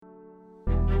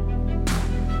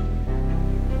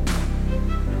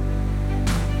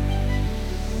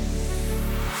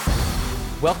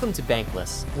Welcome to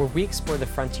Bankless, where we explore the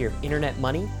frontier of internet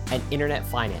money and internet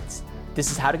finance. This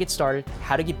is how to get started,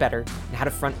 how to get better, and how to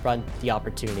front run the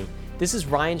opportunity. This is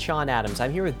Ryan Sean Adams.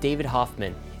 I'm here with David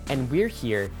Hoffman, and we're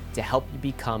here to help you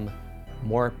become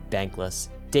more bankless.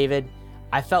 David,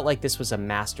 I felt like this was a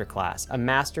masterclass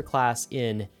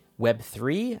in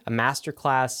Web3, a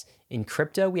masterclass in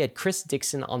crypto. We had Chris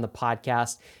Dixon on the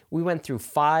podcast. We went through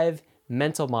 5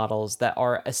 mental models that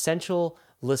are essential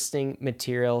listening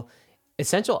material,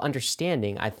 essential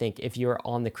understanding, I think, if you're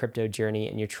on the crypto journey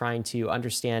and you're trying to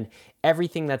understand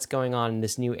everything that's going on in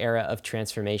this new era of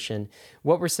transformation.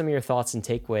 What were some of your thoughts and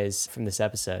takeaways from this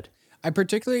episode? I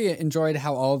particularly enjoyed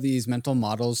how all of these mental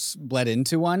models bled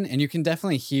into one, and you can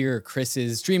definitely hear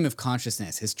Chris's stream of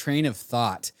consciousness, his train of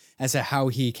thought as to how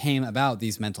he came about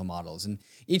these mental models. And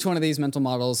each one of these mental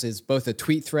models is both a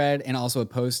tweet thread and also a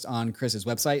post on Chris's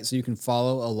website, so you can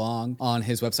follow along on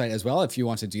his website as well if you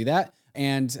want to do that.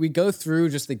 And we go through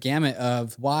just the gamut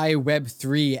of why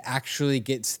Web3 actually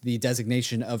gets the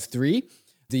designation of 3,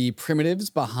 the primitives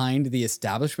behind the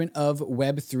establishment of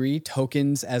Web3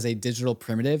 tokens as a digital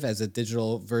primitive, as a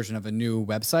digital version of a new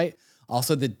website.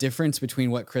 Also, the difference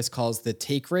between what Chris calls the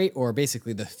take rate, or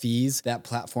basically the fees that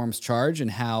platforms charge,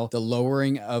 and how the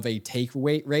lowering of a take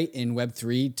rate in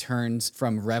Web3 turns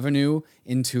from revenue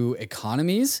into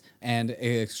economies, and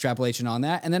extrapolation on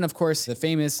that. And then, of course, the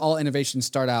famous all innovations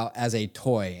start out as a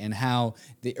toy, and how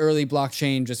the early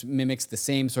blockchain just mimics the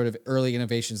same sort of early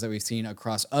innovations that we've seen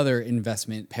across other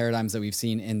investment paradigms that we've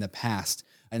seen in the past.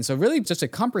 And so really just a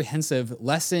comprehensive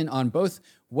lesson on both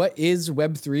what is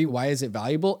Web3, why is it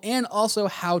valuable, and also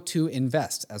how to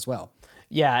invest as well.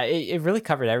 Yeah, it really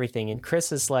covered everything. And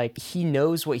Chris is like, he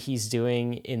knows what he's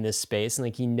doing in this space, and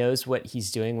like he knows what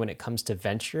he's doing when it comes to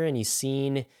venture, and he's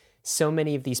seen so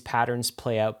many of these patterns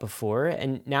play out before,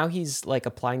 and now he's like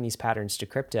applying these patterns to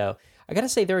crypto. I gotta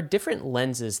say, there are different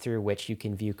lenses through which you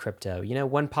can view crypto. You know,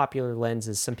 one popular lens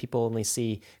is some people only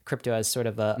see crypto as sort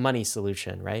of a money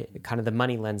solution, right? Kind of the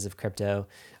money lens of crypto.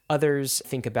 Others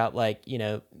think about like, you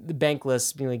know, the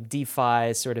bankless being like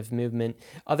DeFi sort of movement.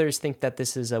 Others think that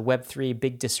this is a Web3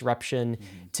 big disruption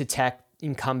to tech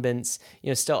incumbents. You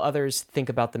know, still others think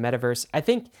about the metaverse. I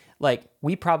think like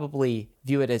we probably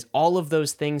view it as all of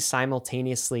those things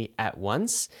simultaneously at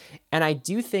once. And I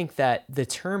do think that the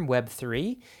term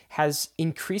Web3 has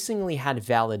increasingly had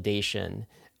validation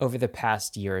over the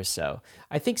past year or so.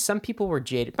 I think some people were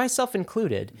jaded, myself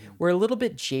included, were a little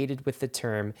bit jaded with the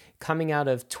term coming out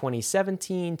of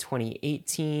 2017,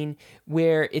 2018,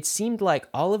 where it seemed like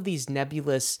all of these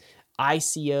nebulous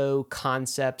ICO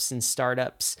concepts and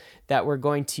startups that were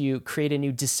going to create a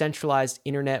new decentralized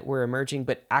internet were emerging,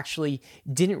 but actually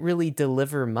didn't really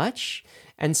deliver much.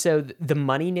 And so the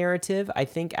money narrative, I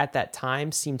think at that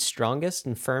time seemed strongest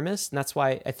and firmest. And that's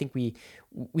why I think we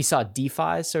saw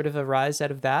DeFi sort of arise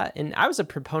out of that. And I was a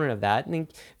proponent of that. And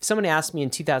if someone asked me in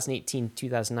 2018,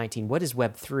 2019, what is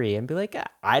Web3? I'd be like,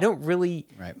 I don't really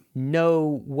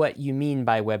know what you mean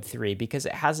by Web3 because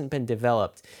it hasn't been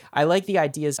developed. I like the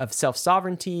ideas of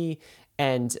self-sovereignty.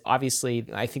 And obviously,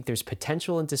 I think there's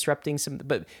potential in disrupting some,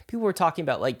 but people were talking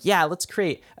about like, yeah, let's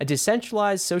create a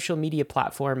decentralized social media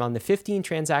platform on the 15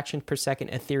 transactions per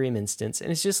second Ethereum instance. And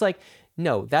it's just like,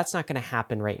 no, that's not going to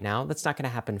happen right now. That's not going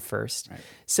to happen first. Right.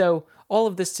 So all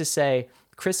of this to say,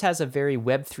 Chris has a very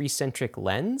Web3 centric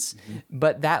lens,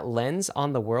 but that lens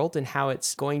on the world and how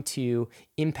it's going to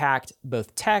impact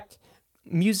both tech,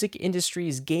 music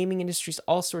industries, gaming industries,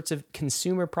 all sorts of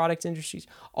consumer product industries,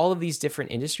 all of these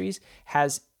different industries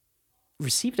has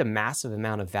received a massive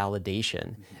amount of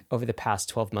validation over the past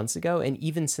 12 months ago, and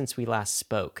even since we last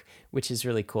spoke, which is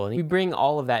really cool. And we bring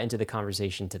all of that into the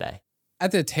conversation today.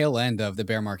 At the tail end of the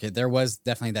bear market, there was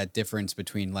definitely that difference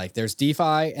between like there's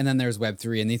DeFi and then there's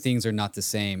Web3, and these things are not the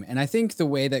same. And I think the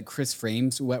way that Chris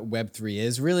frames what Web3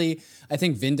 is really, I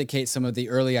think, vindicates some of the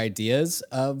early ideas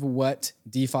of what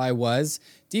DeFi was.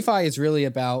 DeFi is really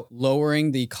about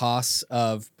lowering the costs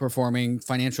of performing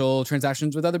financial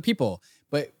transactions with other people.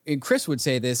 But Chris would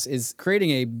say this is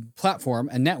creating a platform,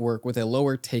 a network with a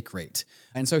lower take rate.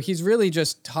 And so he's really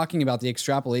just talking about the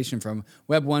extrapolation from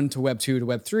Web 1 to Web 2 to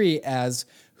Web 3 as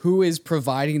who is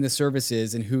providing the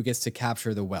services and who gets to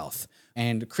capture the wealth.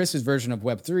 And Chris's version of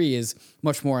Web 3 is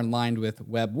much more in line with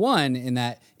Web 1 in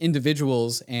that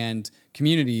individuals and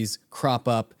communities crop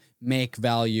up, make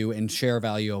value, and share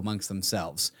value amongst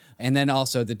themselves. And then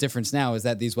also the difference now is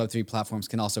that these Web3 platforms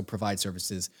can also provide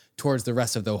services towards the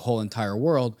rest of the whole entire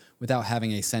world without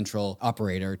having a central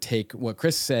operator take what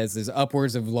Chris says is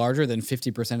upwards of larger than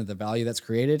 50% of the value that's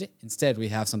created. Instead, we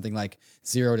have something like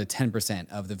 0 to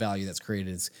 10% of the value that's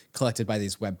created is collected by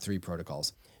these Web3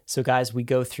 protocols. So guys, we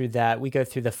go through that. We go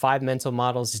through the 5 mental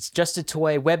models. It's just a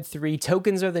toy. Web3,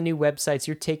 tokens are the new websites.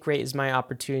 Your take rate is my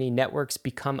opportunity. Networks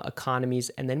become economies.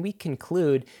 And then we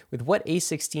conclude with what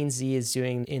A16Z is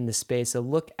doing in the space, a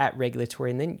look at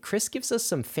regulatory. And then Chris gives us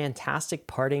some fantastic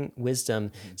parting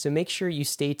wisdom. So make sure you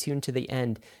stay tuned to the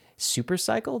end. Super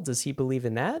cycle? Does he believe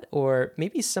in that? Or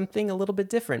maybe something a little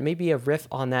bit different, maybe a riff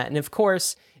on that. And of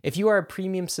course, if you are a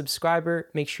premium subscriber,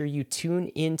 make sure you tune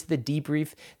into the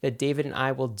debrief that David and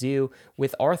I will do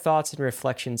with our thoughts and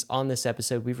reflections on this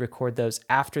episode. We record those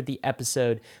after the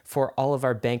episode for all of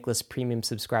our Bankless premium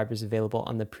subscribers available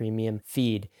on the premium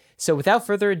feed. So without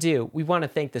further ado, we want to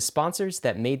thank the sponsors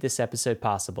that made this episode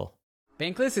possible.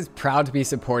 Bankless is proud to be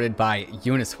supported by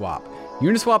Uniswap.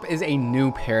 Uniswap is a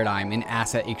new paradigm in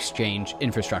asset exchange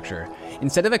infrastructure.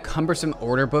 Instead of a cumbersome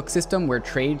order book system where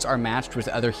trades are matched with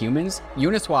other humans,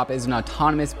 Uniswap is an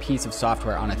autonomous piece of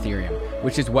software on Ethereum,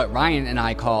 which is what Ryan and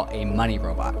I call a money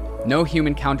robot. No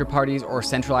human counterparties or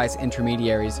centralized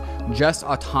intermediaries, just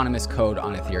autonomous code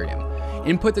on Ethereum.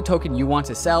 Input the token you want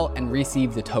to sell and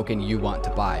receive the token you want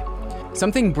to buy.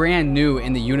 Something brand new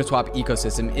in the Uniswap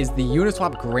ecosystem is the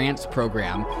Uniswap Grants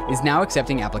program is now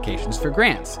accepting applications for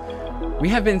grants. We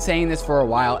have been saying this for a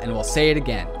while and we'll say it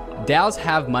again. DAOs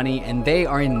have money and they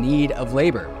are in need of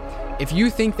labor. If you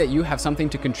think that you have something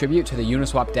to contribute to the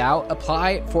Uniswap DAO,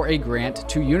 apply for a grant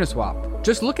to Uniswap.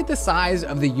 Just look at the size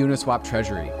of the Uniswap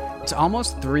treasury. It's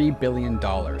almost $3 billion.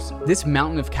 This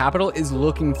mountain of capital is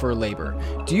looking for labor.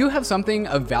 Do you have something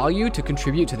of value to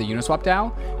contribute to the Uniswap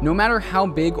DAO? No matter how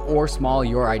big or small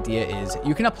your idea is,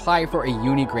 you can apply for a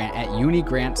uni grant at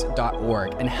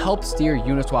unigrants.org and help steer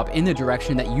Uniswap in the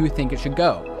direction that you think it should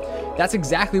go. That's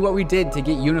exactly what we did to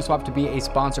get Uniswap to be a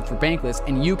sponsor for Bankless,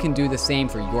 and you can do the same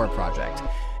for your project.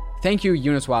 Thank you,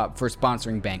 Uniswap, for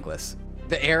sponsoring Bankless.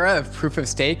 The era of proof of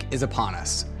stake is upon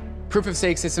us.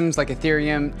 Proof-of-stake systems like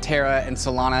Ethereum, Terra, and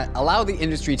Solana allow the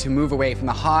industry to move away from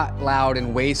the hot, loud,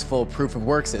 and wasteful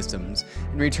proof-of-work systems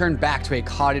and return back to a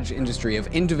cottage industry of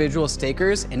individual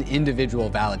stakers and individual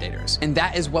validators. And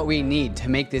that is what we need to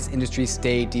make this industry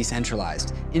stay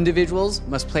decentralized. Individuals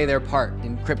must play their part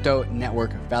in crypto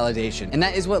network validation. And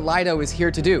that is what Lido is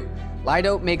here to do.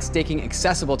 Lido makes staking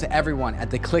accessible to everyone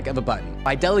at the click of a button.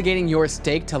 By delegating your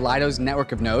stake to Lido's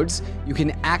network of nodes, you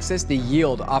can access the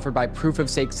yield offered by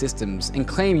proof-of-stake systems and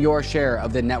claim your share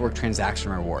of the network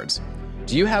transaction rewards.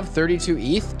 Do you have 32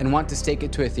 ETH and want to stake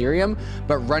it to Ethereum,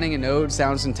 but running a node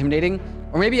sounds intimidating?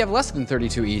 Or maybe you have less than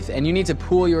 32 ETH and you need to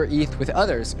pool your ETH with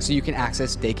others so you can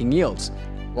access staking yields.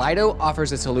 Lido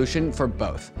offers a solution for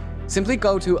both. Simply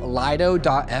go to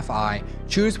lido.fi,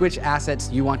 choose which assets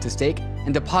you want to stake,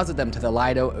 and deposit them to the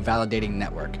Lido validating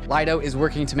network. Lido is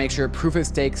working to make sure proof of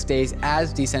stake stays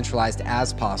as decentralized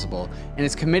as possible, and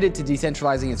is committed to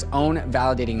decentralizing its own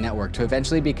validating network to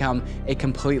eventually become a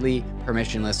completely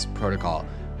permissionless protocol.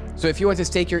 So if you want to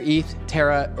stake your ETH,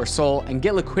 Terra, or Sol and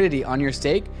get liquidity on your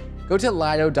stake, go to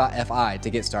lido.fi to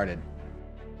get started.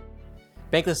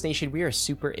 Bankless Nation, we are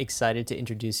super excited to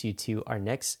introduce you to our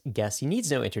next guest. He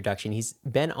needs no introduction. He's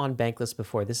been on Bankless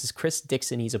before. This is Chris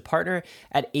Dixon. He's a partner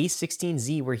at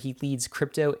A16Z, where he leads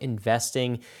crypto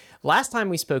investing. Last time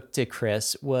we spoke to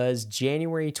Chris was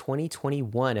January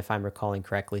 2021, if I'm recalling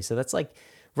correctly. So that's like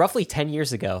roughly 10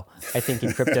 years ago, I think,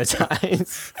 in crypto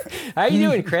times. How are you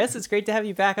doing, Chris? It's great to have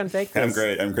you back on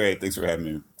Bankless. I'm great. Thanks for having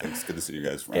me. It's good to see you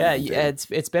guys. Yeah,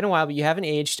 it's been a while, but you haven't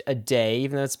aged a day,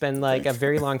 even though it's been like a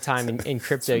very long time in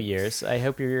crypto years. I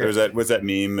hope you're... What's that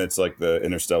meme? It's like the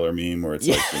Interstellar meme where it's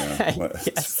like,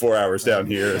 it's 4 hours down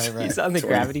here. Right. He's on the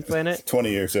gravity planet. 20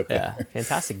 years up there. Yeah,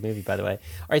 fantastic movie, by the way.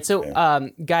 All right, so,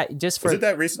 guy, just for... Was it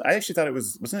that recent? I actually thought it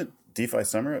was... Wasn't it DeFi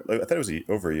Summer? I thought it was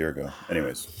over a year ago.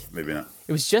 Anyways, maybe not.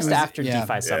 It was just after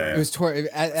DeFi Summer. It was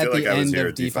at the end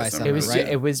of DeFi Summer, right?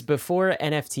 It was before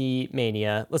NFT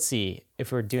Mania. Let's see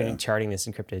if we're doing charting this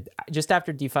in crypto. Just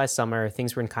after DeFi Summer,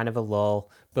 things were in kind of a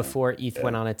lull before ETH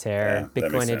went on a tear.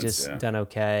 Bitcoin had just done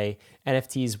okay.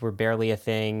 NFTs were barely a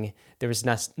thing. There was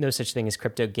no such thing as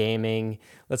crypto gaming.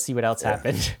 Let's see what else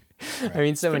happened. I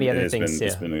mean, so many other things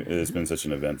too. It's been such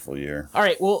an eventful year. All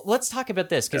right, well, let's talk about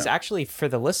this, because actually for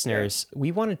the listeners,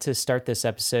 we wanted to start this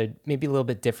episode maybe a little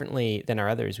bit differently than our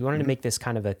others. We wanted to make this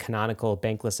kind of a canonical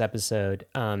Bankless episode.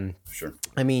 Sure.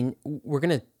 I mean, we're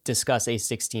going to discuss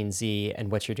A16Z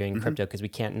and what you're doing in crypto, because we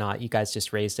can't not. You guys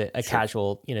just raised a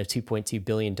casual, $2.2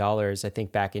 billion, I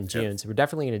think, back in June. So we're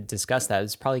definitely going to discuss that.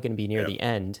 It's probably going to be near the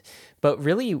end. But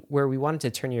really, where we wanted to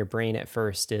turn your brain at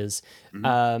first is,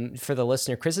 for the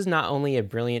listener, Chris is not only a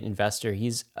brilliant investor,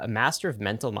 he's a master of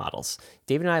mental models.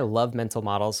 David and I love mental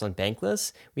models on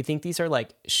Bankless. We think these are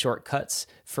like shortcuts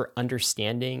for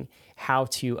understanding how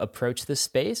to approach this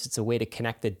space. It's a way to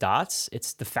connect the dots.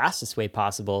 It's the fastest way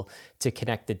possible to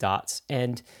connect the dots.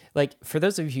 And like, for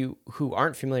those of you who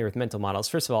aren't familiar with mental models,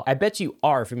 first of all, I bet you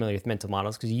are familiar with mental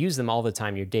models because you use them all the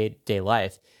time in your day-to-day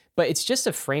life. But it's just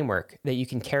a framework that you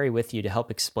can carry with you to help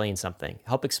explain something,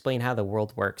 help explain how the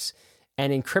world works.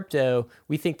 And in crypto,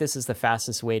 we think this is the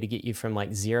fastest way to get you from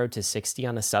like 0 to 60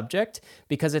 on a subject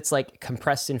because it's like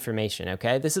compressed information,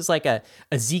 okay? This is like a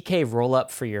ZK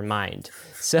roll-up for your mind.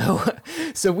 So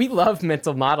we love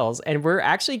mental models, and we're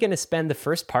actually going to spend the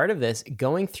first part of this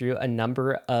going through a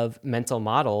number of mental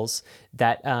models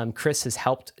that Chris has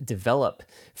helped develop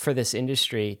for this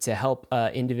industry to help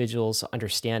individuals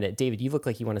understand it. David, you look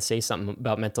like you want to say something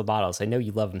about mental models. I know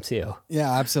you love them too.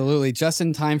 Yeah, absolutely. Just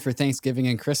in time for Thanksgiving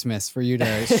and Christmas for you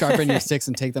to sharpen your sticks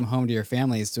and take them home to your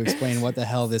families to explain what the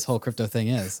hell this whole crypto thing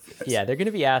is. Yeah, they're going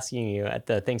to be asking you at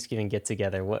the Thanksgiving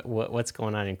get-together what's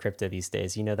going on in crypto these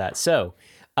days. You know that. So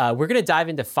we're going to dive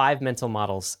into 5 mental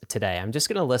models today. I'm just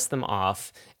going to list them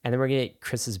off, and then we're going to get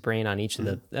Chris's brain on each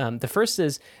of them. The first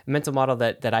is a mental model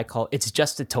that I call it's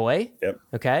just a toy. Yep.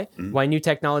 Okay. Why new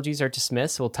technologies are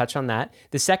dismissed. We'll touch on that.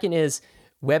 The second is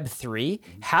Web3.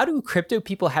 How do crypto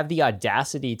people have the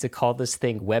audacity to call this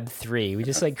thing Web3? We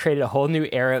just like created a whole new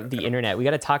era of the internet. We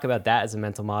got to talk about that as a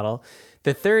mental model.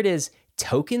 The third is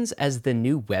tokens as the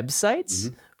new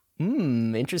websites.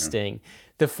 Interesting. Yeah.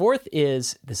 The fourth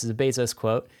is, this is a Bezos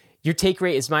quote, your take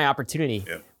rate is my opportunity.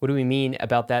 Yep. What do we mean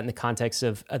about that in the context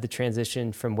of the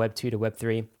transition from Web 2 to Web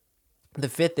 3? The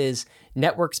fifth is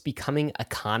networks becoming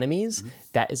economies.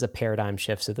 That is a paradigm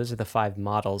shift. So those are the 5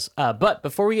 models. But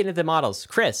before we get into the models,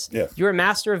 Chris, you're a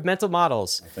master of mental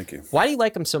models. Thank you. Why do you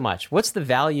like them so much? What's the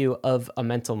value of a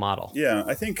mental model? Yeah,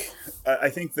 I think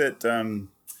that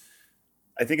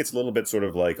I think it's a little bit sort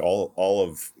of like all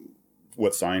of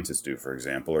what scientists do, for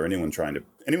example, or anyone trying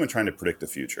to predict the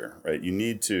future, right? You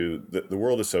need to. The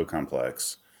world is so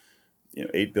complex.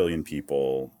 8 billion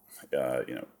people.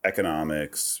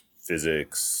 Economics,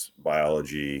 physics,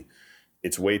 biology,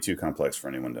 it's way too complex for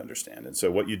anyone to understand. And so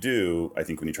what you do, I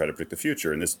think, when you try to predict the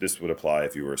future, and this would apply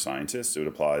if you were a scientist, it would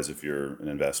apply if you're an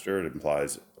investor, it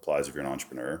applies if you're an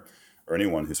entrepreneur, or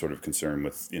anyone who's sort of concerned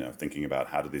with, thinking about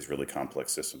how do these really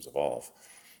complex systems evolve.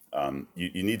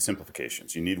 You need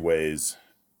simplifications. You need ways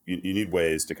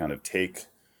to kind of take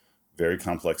very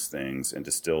complex things and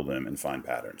distill them and find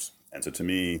patterns. And so to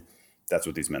me, that's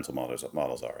what these mental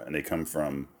models are. And they come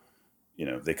from,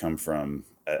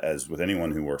 as with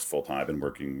anyone who works full-time. I've been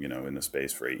working, in the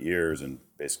space for 8 years and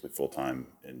basically full-time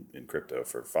in crypto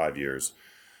for 5 years,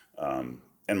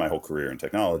 and my whole career in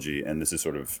technology. And this is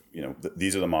sort of,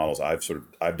 these are the models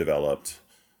I've developed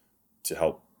to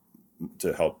help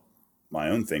my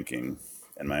own thinking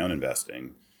and my own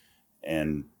investing.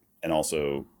 And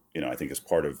also, I think as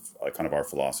part of kind of our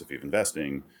philosophy of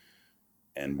investing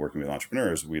and working with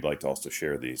entrepreneurs, we'd like to also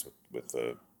share these with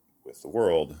the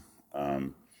world.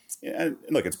 And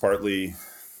look,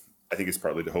 I think it's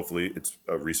partly to hopefully it's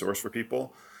a resource for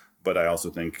people, but I also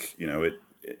think,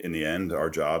 in the end, our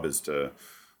job is to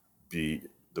be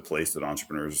the place that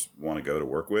entrepreneurs want to go to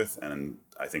work with. And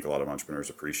I think a lot of entrepreneurs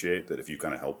appreciate that if you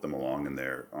kind of help them along in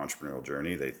their entrepreneurial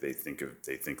journey, they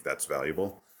think that's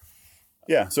valuable.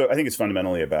 Yeah. So I think it's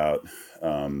fundamentally about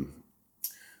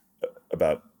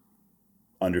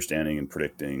understanding and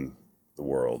predicting the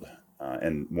world.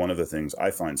 And one of the things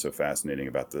I find so fascinating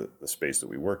about the space that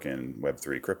we work in,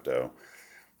 Web3 crypto,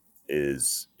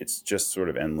 is it's just sort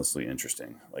of endlessly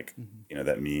interesting. Like,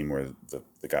 that meme where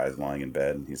the guy's lying in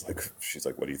bed and she's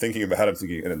like, what are you thinking about? I'm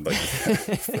thinking, and like,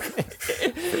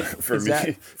 for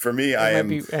me,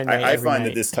 I find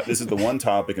that this is the one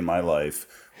topic in my life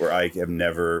where I have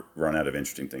never run out of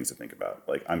interesting things to think about.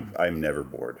 Like I'm never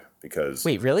bored because.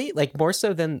 Wait, really? Like more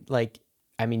so than like,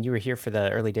 I mean, you were here for the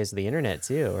early days of the internet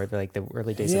too, or the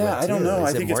early days of Web 2. I don't know.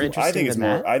 I think it's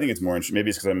more interesting. Maybe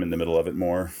it's because I'm in the middle of it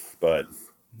more, but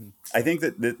I think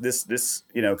that this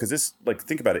because this, like,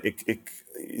 think about it.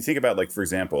 You think about, like, for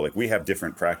example, like we have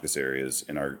different practice areas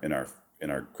in our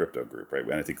crypto group, right?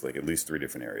 And I think like at least 3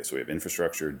 different areas. So we have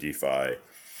infrastructure, DeFi,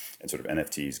 and sort of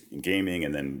NFTs and gaming,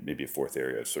 and then maybe a 4th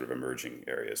area of sort of emerging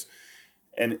areas.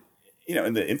 And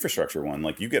in the infrastructure one,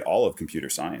 like you get all of computer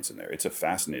science in there. It's a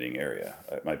fascinating area.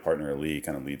 My partner Ali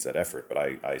kind of leads that effort, but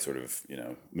I sort of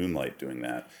moonlight doing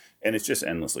that. And it's just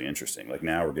endlessly interesting. Like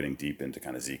now we're getting deep into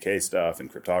kind of ZK stuff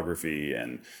and cryptography,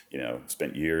 and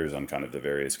spent years on kind of the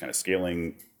various kind of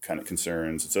scaling kind of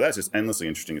concerns. So that's just endlessly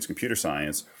interesting. It's computer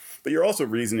science, but you're also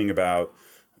reasoning about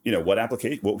what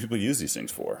people use these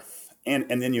things for.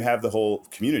 And then you have the whole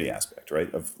community aspect,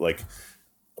 right? Of like,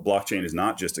 a blockchain is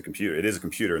not just a computer. It is a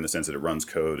computer in the sense that it runs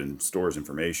code and stores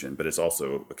information, but it's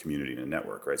also a community and a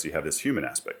network, right? So you have this human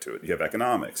aspect to it. You have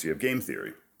economics, you have game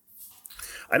theory.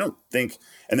 I don't think,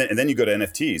 and then you go to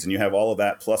NFTs and you have all of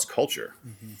that plus culture,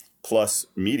 plus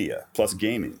media, plus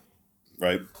gaming,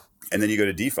 right? And then you go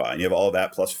to DeFi and you have all of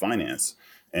that plus finance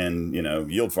and, you know,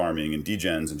 yield farming and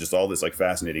degens and just all this like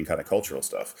fascinating kind of cultural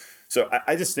stuff. So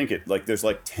I just think there's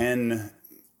like 10,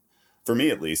 for me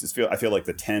at least, I feel like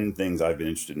the 10 things I've been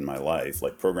interested in my life,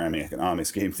 like programming,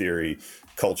 economics, game theory,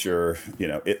 culture, you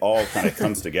know, it all kind of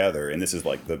comes together. And this is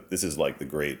like the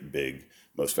great, big,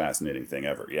 most fascinating thing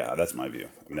ever. Yeah, that's my view.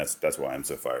 I mean, that's why I'm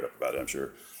so fired up about it. I'm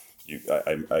sure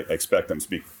I expect I'm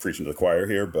preaching to the choir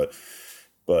here, but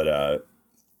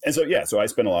and so, yeah, so I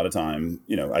spend a lot of time,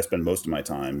 you know, I spend most of my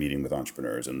time meeting with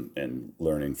entrepreneurs and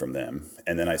learning from them.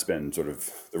 And then I spend sort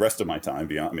of the rest of my time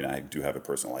beyond, I mean, I do have a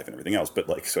personal life and everything else, but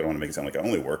like, so I don't want to make it sound like I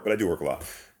only work, but I do work a lot.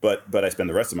 But I spend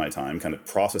the rest of my time kind of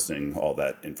processing all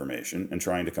that information and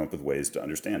trying to come up with ways to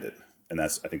understand it. And I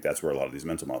think that's where a lot of these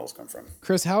mental models come from.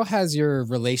 Chris, how has your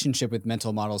relationship with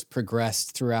mental models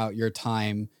progressed throughout your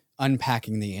time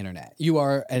unpacking the internet? You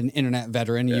are an internet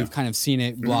veteran. Yeah. You've kind of seen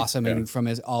it blossoming from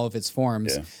all of its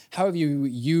forms. Yeah. How have you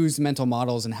used mental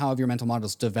models and how have your mental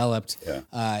models developed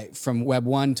from Web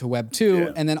 1 to Web 2?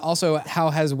 Yeah. And then also, how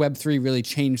has Web 3 really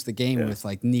changed the game with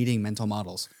like needing mental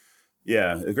models?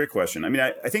 Yeah, a great question. I mean,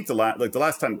 I think the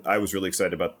last time I was really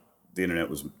excited about the internet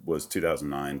was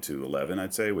 2009 to 11,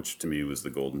 I'd say, which to me was the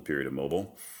golden period of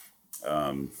mobile.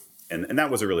 And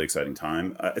that was a really exciting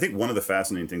time. I think one of the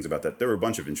fascinating things about that, there were a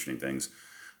bunch of interesting things.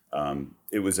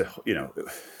 It was,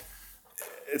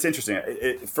 it's interesting.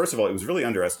 First of all, it was really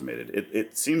underestimated.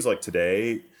 It seems like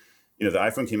today, you know, the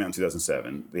iPhone came out in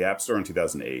 2007, the App Store in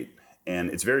 2008, and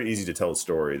it's very easy to tell a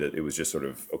story that it was just sort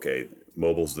of, okay,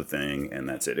 mobile's the thing and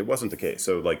that's it. It wasn't the case.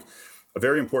 So like a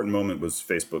very important moment was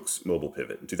Facebook's mobile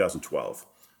pivot in 2012.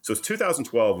 So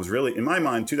 2012 was really, in my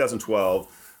mind, 2012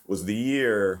 was the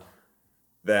year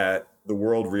that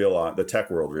the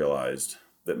tech world realized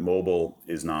that mobile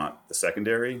is not the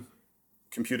secondary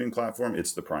computing platform,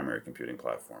 it's the primary computing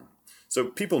platform. So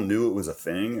people knew it was a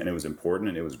thing and it was important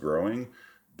and it was growing,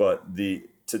 but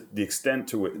to the extent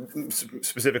to it,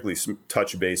 specifically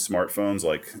touch-based smartphones,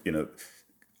 like, you know,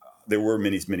 there were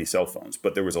many cell phones,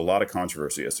 but there was a lot of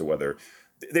controversy as to whether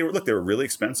they were really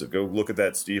expensive. Go look at that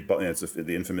it's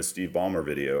the infamous Steve Ballmer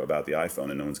video about the iPhone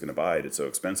and no one's going to buy it. It's so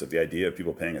expensive. The idea of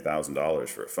people paying $1,000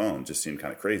 for a phone just seemed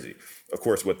kind of crazy. Of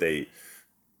course, what they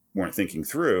weren't thinking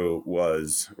through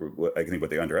was, I think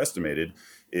what they underestimated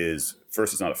is,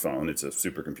 first, it's not a phone, it's a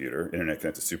supercomputer, internet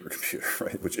connected supercomputer,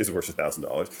 right? Which is worth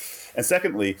 $1,000. And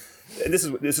secondly, and this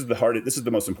is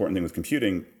the most important thing with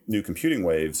computing, new computing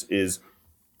waves is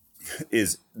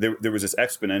there was this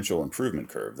exponential improvement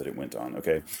curve that it went on,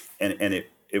 okay? And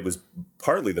it was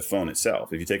partly the phone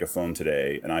itself. If you take a phone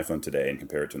today, an iPhone today, and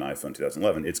compare it to an iPhone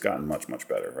 2011, it's gotten much, much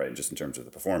better, right? Just in terms of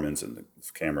the performance and the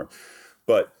camera.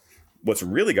 But what's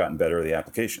really gotten better are the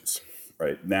applications,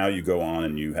 right? Now you go on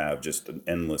and you have just an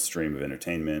endless stream of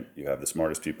entertainment. You have the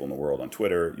smartest people in the world on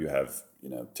Twitter. You have, you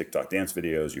know, TikTok dance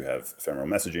videos. You have ephemeral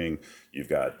messaging. You've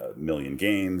got a million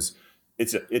games.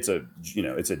 It's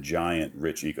a giant,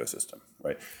 rich ecosystem,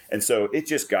 right? And so it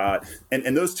just got,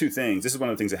 and those two things, this is one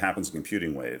of the things that happens in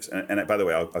computing waves. And by the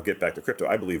way, I'll get back to crypto.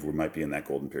 I believe we might be in that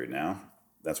golden period now.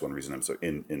 That's one reason I'm so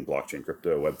in blockchain,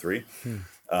 crypto, Web3.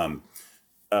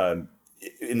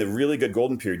 In the really good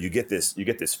golden period, you get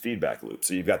this feedback loop.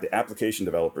 So you've got the application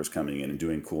developers coming in and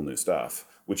doing cool new stuff,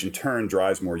 which in turn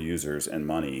drives more users and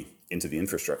money into the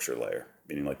infrastructure layer,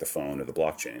 meaning like the phone or the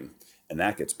blockchain, and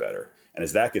that gets better. And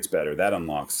as that gets better, that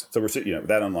unlocks. So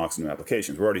that unlocks new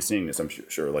applications. We're already seeing this, I'm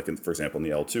sure, like for example, in the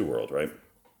L2 world, right?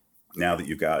 Now that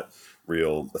you've got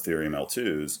real Ethereum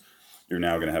L2s, you're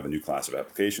now going to have a new class of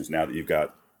applications. Now that you've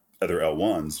got other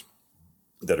L1s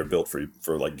that are built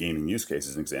for like gaming use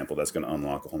cases, as an example, that's going to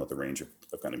unlock a whole other range of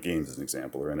kind of games, as an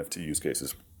example, or NFT use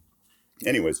cases.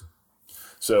 Anyways,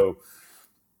 so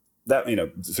that,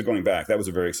 so going back, that was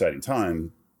a very exciting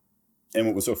time. And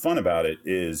what was so fun about it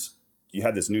is you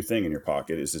had this new thing in your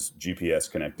pocket, is this GPS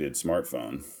connected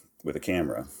smartphone with a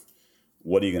camera.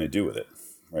 What are you going to do with it,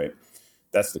 right?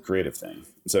 That's the creative thing.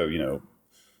 So,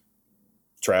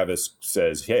 Travis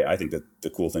says, hey, I think that the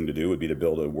cool thing to do would be to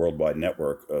build a worldwide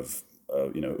network of,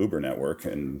 Uber network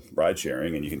and ride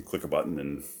sharing, and you can click a button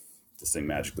and this thing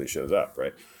magically shows up,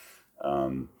 right?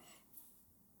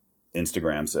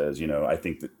 Instagram says, I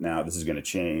think that now this is going to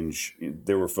change.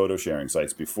 There were photo sharing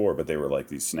sites before, but they were like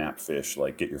these snapfish,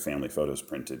 like get your family photos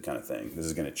printed kind of thing. This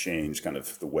is going to change kind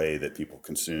of the way that people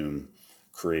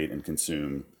create and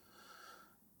consume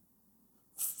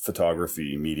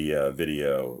photography, media,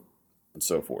 video, and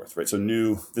so forth, right? So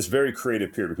this very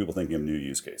creative period of people thinking of new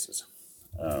use cases.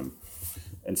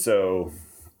 And so,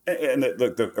 and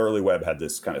the early web had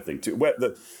this kind of thing too.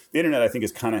 The internet, I think,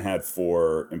 has kind of had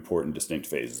four important distinct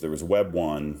phases. There was Web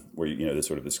 1, where,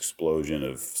 this explosion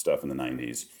of stuff in the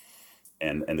 90s.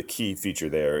 And the key feature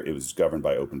there, it was governed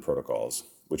by open protocols,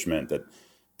 which meant that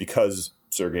because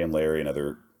Sergey and Larry and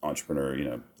other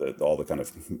entrepreneur, all the kind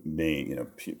of main,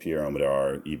 Pierre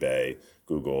Omidyar, eBay,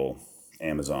 Google,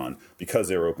 Amazon, because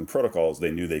they were open protocols, they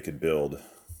knew they could build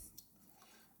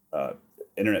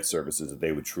internet services that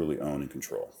they would truly own and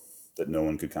control, that no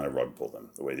one could kind of rug pull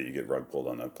them the way that you get rug pulled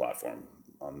on a platform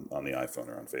on the iPhone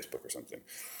or on Facebook or something.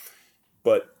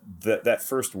 But that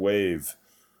first wave,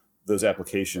 those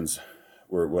applications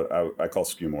were what I call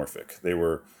skeuomorphic.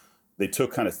 They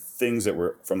took kind of things that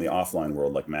were from the offline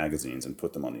world, like magazines, and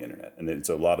put them on the internet. And then,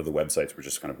 so a lot of the websites were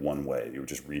just kind of one way. You were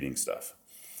just reading stuff.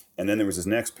 And then there was this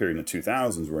next period in the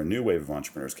 2000s where a new wave of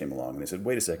entrepreneurs came along, and they said,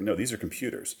 wait a second, no, these are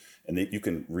computers. And you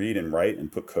can read and write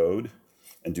and put code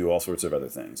and do all sorts of other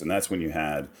things. And that's when you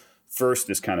had first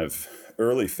this kind of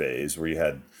early phase where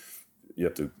you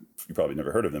probably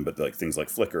never heard of them, but like things like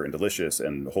Flickr and Delicious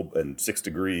and 6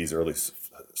 Degrees, early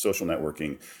social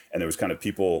networking. And there was kind of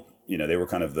people, they were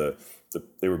kind of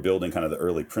they were building kind of the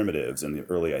early primitives and the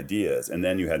early ideas. And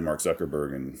then you had Mark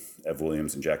Zuckerberg and Ev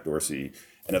Williams and Jack Dorsey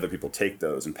and other people take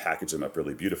those and package them up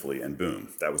really beautifully. And boom,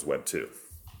 that was Web 2.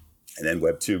 And then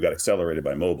Web 2 got accelerated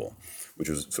by mobile, which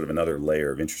was sort of another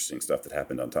layer of interesting stuff that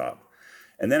happened on top.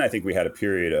 And then I think we had a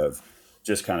period of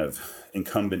just kind of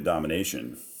incumbent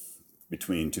domination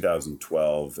between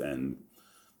 2012 and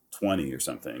 20 or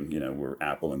something, where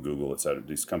Apple and Google, et cetera,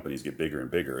 these companies get bigger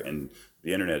and bigger. And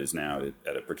the internet is now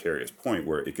at a precarious point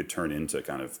where it could turn into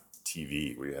kind of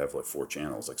TV, where you have like 4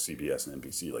 channels like CBS and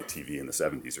NBC, like TV in the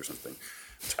 70s or something.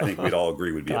 I think we'd all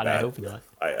agree would be God, a bad. I hope not.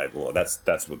 Well,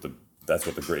 that's what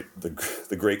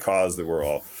the great cause that we're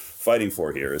all fighting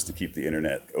for here is to keep the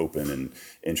internet open and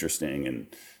interesting and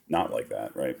not like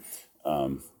that, right?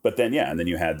 But then, and then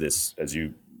you had this, as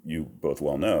you both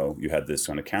well know, you had this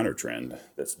kind of counter trend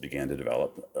that began to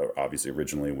develop, obviously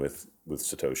originally with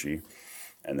Satoshi,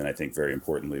 and then I think very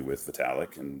importantly with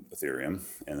Vitalik and Ethereum,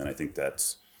 and then I think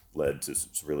that's led to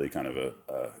really kind of a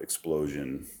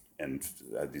explosion and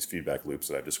these feedback loops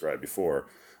that I've described before,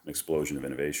 an explosion of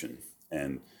innovation,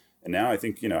 and now I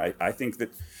think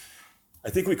I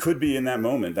think we could be in that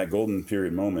moment, that golden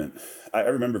period moment. I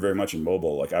remember very much in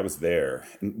mobile, like I was there,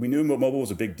 and we knew mobile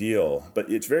was a big deal,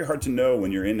 but it's very hard to know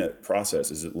when you're in that process,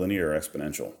 is it linear or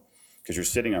exponential? Because you're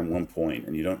sitting on one point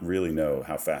and you don't really know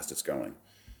how fast it's going.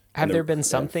 Have there been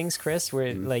some things, Chris,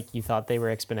 where like you thought they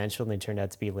were exponential and they turned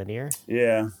out to be linear?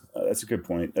 Yeah, that's a good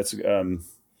point.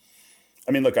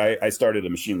 Look, I started a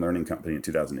machine learning company in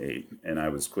 2008, and I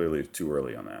was clearly too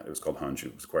early on that. It was called Hunch.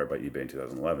 It was acquired by eBay in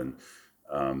 2011.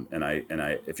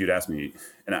 If you'd asked me,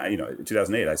 in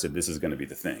 2008, I said, this is going to be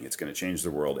the thing. It's going to change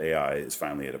the world. AI is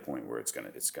finally at a point where it's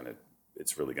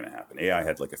really going to happen. AI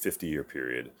had like a 50-year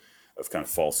period of kind of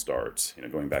false starts,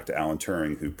 going back to Alan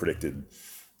Turing, who predicted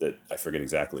that, I forget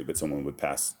exactly, but someone would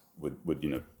pass the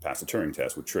Turing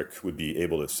test, would be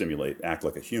able to act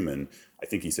like a human. I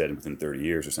think he said within 30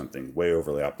 years or something, way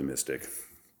overly optimistic.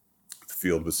 The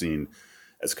field was seen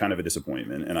as kind of a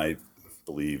disappointment. And I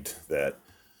believed that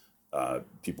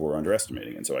people were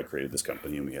underestimating. And so I created this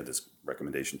company, and we had this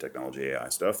recommendation technology AI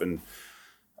stuff. And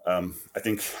I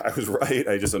think I was right.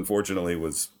 I just unfortunately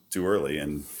was too early.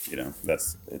 And,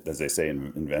 that's, as they say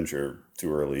in venture,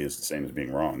 too early is the same as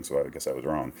being wrong. So I guess I was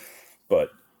wrong. But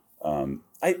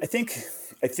I think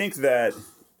that,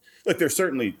 look, there's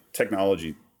certainly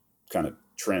technology kind of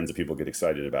trends that people get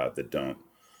excited about that don't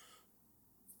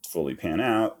fully pan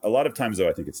out. A lot of times, though,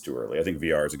 I think it's too early. I think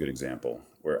VR is a good example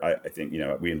where I think,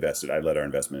 I led our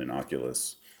investment in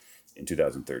Oculus in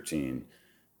 2013,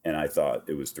 and I thought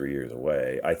it was 3 years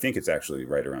away. I think it's actually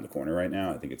right around the corner right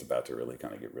now. I think it's about to really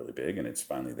kind of get really big, and it's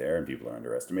finally there, and people are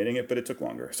underestimating it, but it took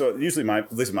longer. So usually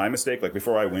at least my mistake, like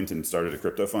before I went and started a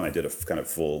crypto fund, I did a kind of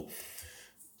full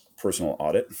personal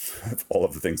audit of all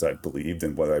of the things I believed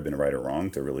and whether I've been right or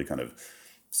wrong, to really kind of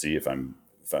see if I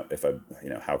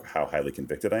how highly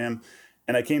convicted I am.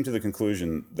 And I came to the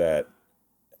conclusion that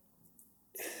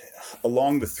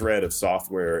along the thread of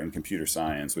software and computer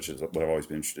science, which is what I've always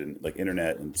been interested in, like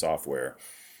internet and software,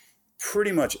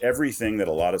 pretty much everything that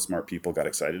a lot of smart people got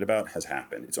excited about has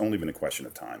happened. It's only been a question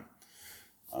of time.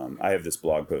 I have this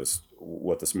blog post,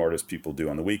 what the smartest people do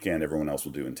on the weekend, everyone else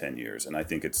will do in 10 years. And I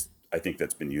think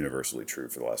that's been universally true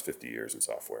for the last 50 years in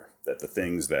software, that the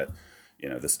things that,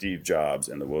 the Steve Jobs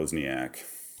and the Wozniak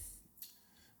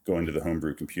going to the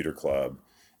Homebrew Computer Club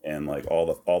and like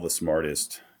all the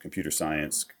smartest computer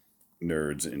science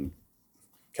nerds in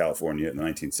California in the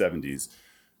 1970s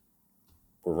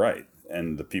were right,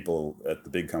 and the people at the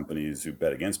big companies who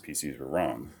bet against PCs were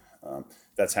wrong.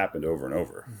 That's happened over and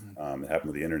over. It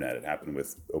happened with the internet. It happened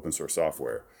with open source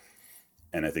software,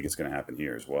 and I think it's going to happen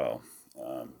here as well.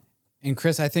 And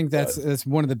Chris, I think that's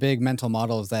one of the big mental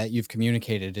models that you've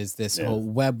communicated is this whole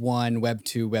Web 1, Web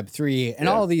 2, Web 3, and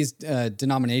all these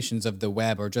denominations of the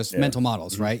web are just mental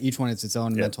models, right? Each one is its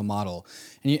own mental model.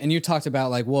 And you talked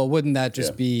about like, well, wouldn't that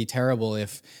just be terrible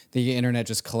if the internet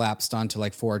just collapsed onto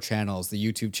like 4 channels, the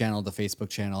YouTube channel, the Facebook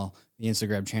channel, the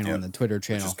Instagram channel, and the Twitter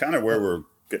channel. Which is kind of where we're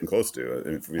getting close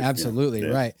to. Absolutely,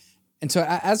 right. And so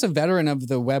as a veteran of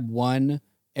the Web 1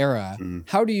 era,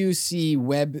 how do you see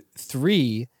Web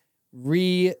 3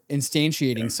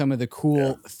 reinstantiating some of the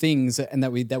cool things and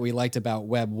that we liked about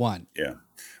Web 1? Yeah.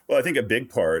 Well, I think a big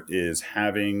part is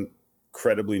having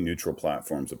credibly neutral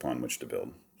platforms upon which to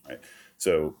build, right?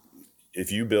 So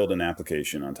if you build an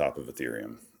application on top of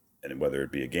Ethereum, and whether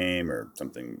it be a game or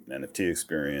something, an NFT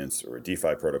experience or a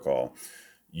DeFi protocol,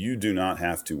 you do not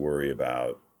have to worry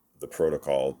about the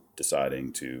protocol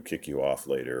deciding to kick you off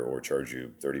later or charge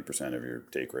you 30% of your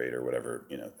take rate or whatever,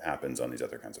 happens on these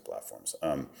other kinds of platforms.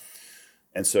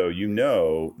 And so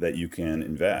that you can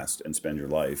invest and spend your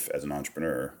life as an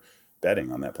entrepreneur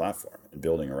betting on that platform and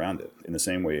building around it. In the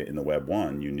same way in the Web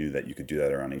 1, you knew that you could do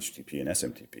that around HTTP and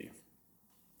SMTP.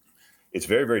 It's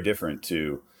very, very different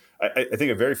to, I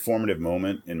think a very formative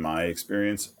moment in my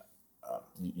experience,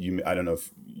 I don't know if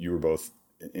you were both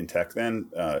in tech then,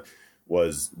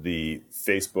 was the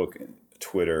Facebook,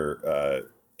 Twitter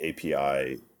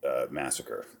API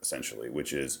massacre, essentially,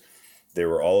 which is there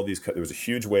was a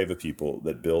huge wave of people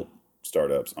that built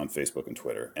startups on Facebook and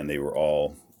Twitter, and they were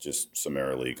all just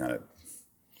summarily kind of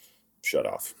shut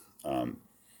off. I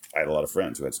had a lot of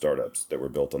friends who had startups that were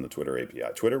built on the Twitter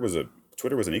API. Twitter was an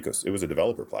ecosystem. It was a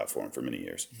developer platform for many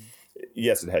years.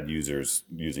 Yes, it had users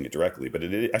using it directly, but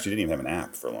it actually didn't even have an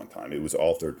app for a long time. It was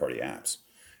all third-party apps.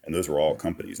 And those were all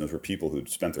companies. And those were people who'd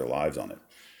spent their lives on it.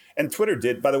 And Twitter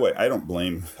did, by the way,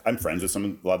 I'm friends with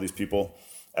a lot of these people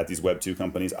at these Web 2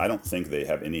 companies. I don't think they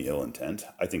have any ill intent.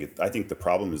 I think the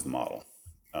problem is the model.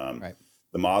 Right.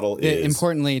 The model is...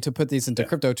 Importantly, to put these into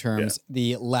crypto terms,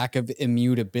 the lack of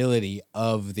immutability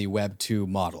of the Web 2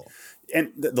 model.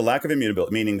 And the lack of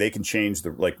immutability, meaning they can change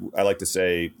like I like to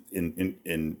say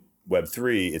in Web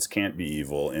 3, it's can't be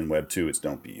evil. In Web 2, it's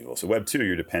don't be evil. So Web 2,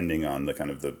 you're depending on the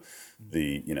kind of the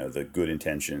good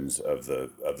intentions of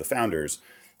the founders.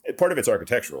 Part of it's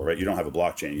architectural, right? You don't have a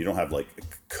blockchain. You don't have like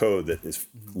code that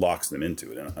locks them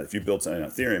into it. And if you build something on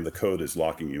Ethereum, the code is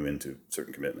locking you into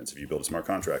certain commitments. If you build a smart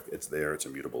contract, it's there, it's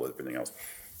immutable, everything else.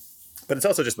 But it's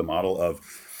also just the model of,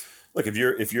 look,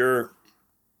 maybe if you're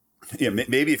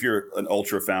an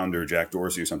ultra founder, Jack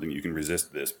Dorsey or something, you can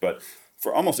resist this. But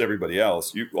for almost everybody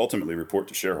else, you ultimately report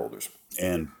to shareholders.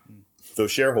 And those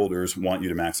shareholders want you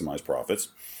to maximize profits.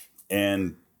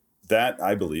 And that,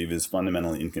 I believe, is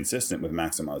fundamentally inconsistent with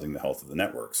maximizing the health of the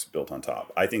networks built on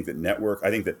top. I think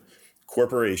that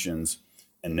corporations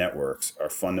and networks are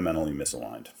fundamentally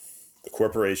misaligned. The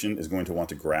corporation is going to want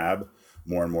to grab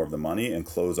more and more of the money and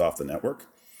close off the network.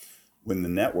 When the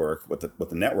network, what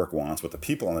the network wants, what the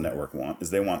people on the network want, is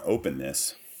they want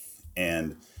openness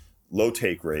and low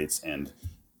take rates and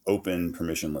open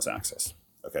permissionless access.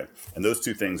 Okay. And those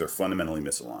two things are fundamentally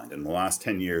misaligned. In the last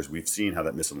 10 years, we've seen how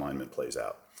that misalignment plays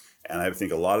out. And I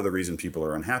think a lot of the reason people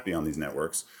are unhappy on these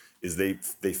networks is they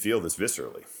feel this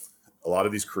viscerally. A lot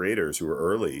of these creators who were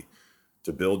early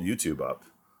to build YouTube up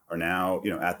are now,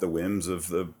 at the whims of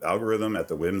the algorithm, at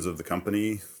the whims of the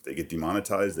company. They get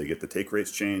demonetized, they get the take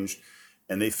rates changed,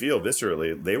 and they feel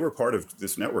viscerally they were part of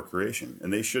this network creation,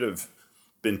 and they should have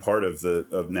been part of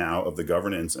the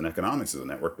governance and economics of the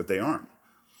network, but they aren't.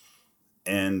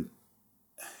 And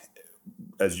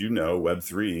as you know,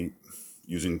 Web3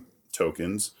 using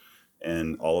tokens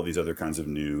and all of these other kinds of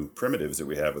new primitives that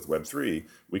we have with Web3,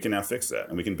 we can now fix that.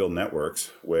 And we can build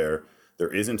networks where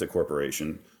there isn't a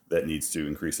corporation that needs to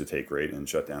increase the take rate and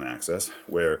shut down access,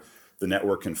 where the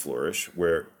network can flourish,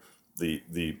 where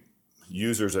the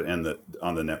users on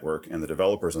the network and the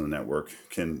developers on the network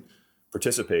can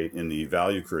participate in the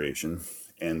value creation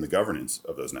and the governance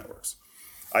of those networks.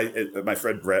 My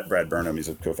friend Brad Burnham, he's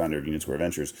a co-founder of Union Square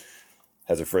Ventures,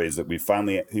 has a phrase that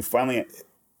he finally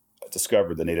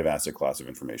discovered the native asset class of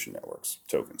information networks,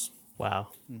 tokens. Wow.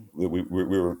 We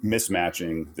were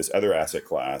mismatching this other asset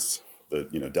class, the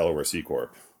Delaware C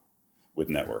Corp, with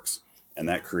networks, and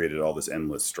that created all this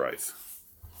endless strife.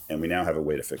 And we now have a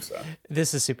way to fix that.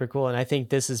 This is super cool. And I think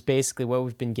this is basically what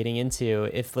we've been getting into,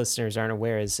 if listeners aren't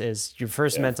aware, is your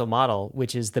first mental model,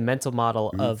 which is the mental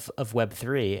model of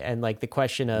Web3. And like the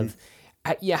question of,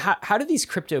 how do these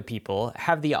crypto people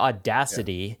have the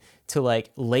audacity to like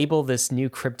label this new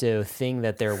crypto thing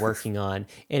that they're working on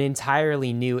an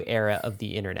entirely new era of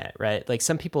the internet, right? Like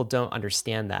some people don't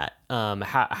understand that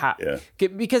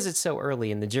because it's so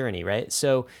early in the journey, right?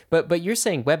 So, but you're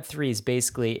saying Web3 is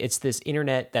basically, it's this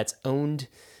internet that's owned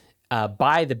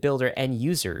by the builder and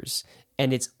users,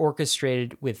 and it's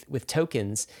orchestrated with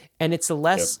tokens, and it's a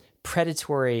less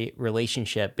predatory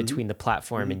relationship between the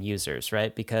platform and users,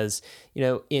 right? Because,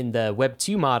 in the Web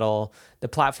 2 model, the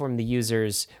platform, the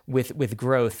users, with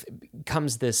growth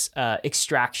comes this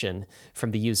extraction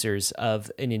from the users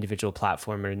of an individual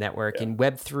platform or network. In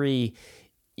Web 3,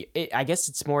 I guess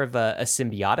it's more of a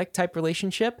symbiotic type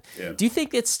relationship. Yeah. Do you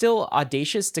think it's still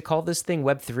audacious to call this thing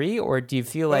Web 3, or do you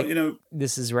feel like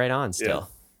this is right on still?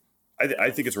 Yeah.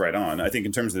 I think it's right on. I think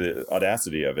in terms of the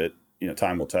audacity of it,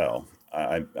 time will tell.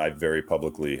 I very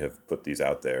publicly have put these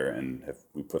out there, and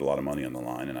we put a lot of money on the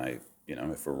line. And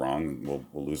if we're wrong,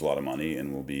 we'll lose a lot of money,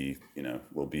 and we'll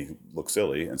look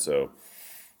silly. And so,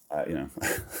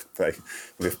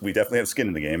 we definitely have skin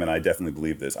in the game, and I definitely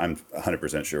believe this. I'm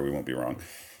 100% sure we won't be wrong.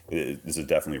 This is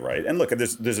definitely right. And look,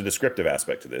 there's a descriptive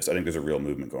aspect to this. I think there's a real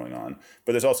movement going on,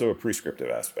 but there's also a prescriptive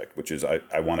aspect, which is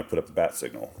I want to put up the bat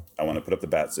signal. I want to put up the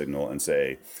bat signal and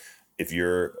say, if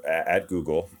you're at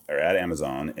Google or at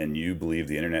Amazon and you believe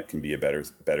the internet can be a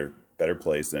better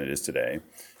place than it is today,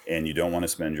 and you don't want to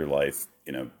spend your life,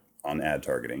 on ad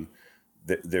targeting,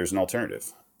 there's an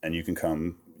alternative, and you can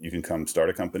come start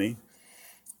a company.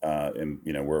 And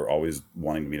we're always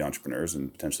wanting to meet entrepreneurs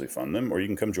and potentially fund them, or you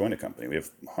can come join a company. We have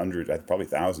hundreds, probably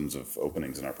thousands of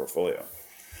openings in our portfolio.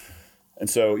 And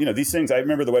so, these things, I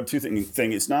remember the Web 2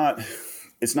 thing. It's not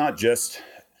just,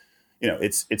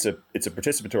 it's a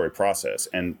participatory process.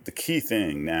 And the key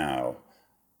thing now,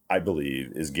 I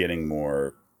believe, is getting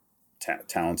more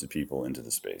talented people into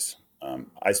the space.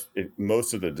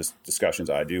 Most of the discussions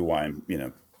I do, why I'm,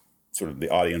 sort of the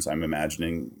audience I'm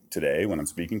imagining today when I'm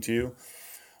speaking to you,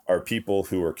 are people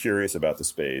who are curious about the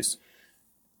space,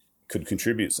 could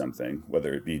contribute something,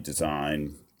 whether it be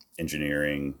design,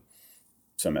 engineering,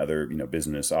 some other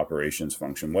business operations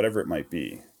function, whatever it might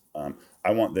be.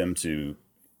 I want them to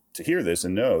hear this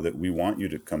and know that we want you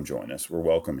to come join us. We're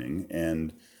welcoming,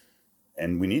 and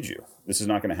we need you. This is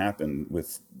not going to happen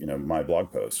with my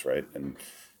blog posts, right? And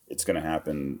it's going to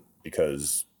happen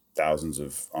because thousands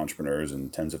of entrepreneurs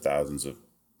and tens of thousands of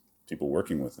people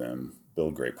working with them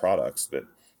build great products that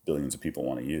billions of people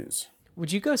want to use.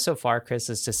 Would you go so far, Chris,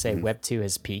 as to say Web 2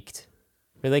 has peaked?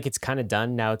 Or like it's kind of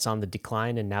done, now it's on the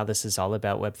decline, and now this is all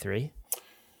about Web 3?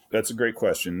 That's a great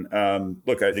question.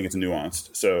 Look, I think it's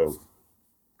nuanced. So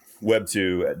Web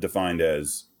 2, defined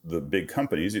as the big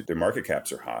companies, their market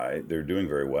caps are high. They're doing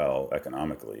very well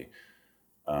economically.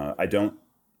 I don't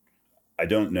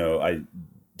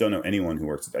know anyone who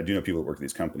works. I do know people who work at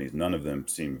these companies. None of them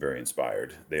seem very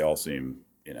inspired. They all seem,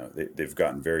 they've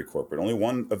gotten very corporate. Only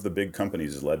one of the big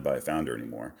companies is led by a founder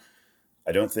anymore.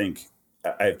 I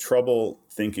have trouble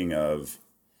thinking of,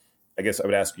 I guess I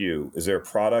would ask you, is there a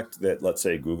product that, let's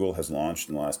say, Google has launched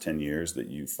in the last 10 years that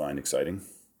you find exciting?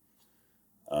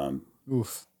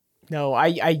 No,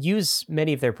 I use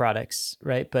many of their products,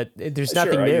 right? But there's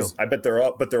nothing new. I bet they're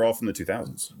all from the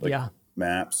 2000s.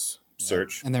 Maps,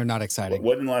 search, and they're not exciting.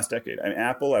 What in the last decade? I mean,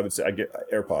 Apple, I would say, I get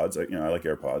AirPods. I like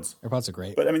AirPods. AirPods are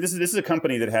great. But I mean, this is a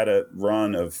company that had a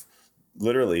run of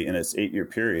literally in its 8-year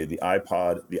period, the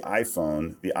iPod, the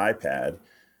iPhone, the iPad.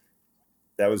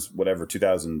 That was whatever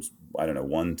 2000, I don't know,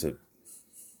 1 to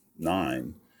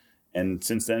 9, and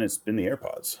since then it's been the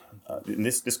AirPods. And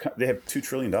they have $2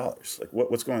 trillion. Like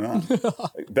what's going on?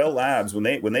 Like Bell Labs, when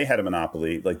they had a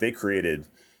monopoly, like they created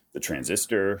the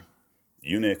transistor,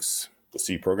 Unix, the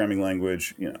C programming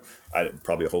language,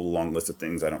 probably a whole long list of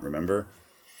things I don't remember.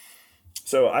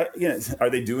 So are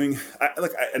they doing?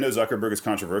 I know Zuckerberg is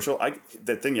controversial.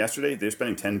 That thing yesterday, they're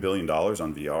spending $10 billion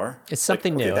on VR. It's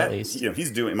something new, at least.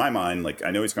 He's doing. In my mind,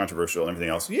 I know he's controversial and everything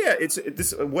else. Yeah, it's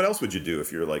this. What else would you do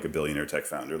if you're like a billionaire tech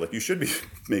founder? Like you should be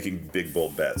making big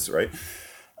bold bets, right?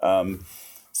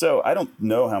 So I don't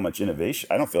know how much innovation.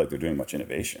 I don't feel like they're doing much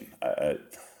innovation.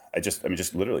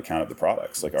 Just literally count up the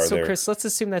products. Chris, let's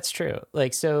assume that's true.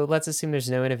 So let's assume there's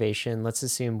no innovation. Let's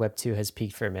assume Web 2 has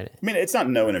peaked for a minute. I mean, it's not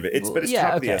no innovation, but it's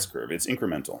top of the S curve. It's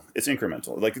incremental.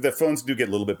 Like the phones do get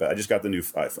a little bit better. I just got the new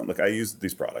iPhone. Like I use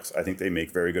these products. I think they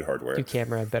make very good hardware. New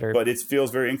camera, better. But it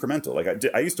feels very incremental.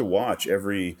 Like I used to watch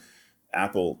every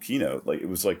Apple keynote, like it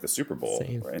was like the Super Bowl,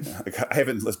 Same. right? Like, I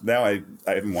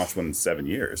haven't watched one in 7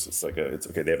 years. It's like it's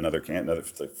okay. They have another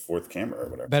like fourth camera or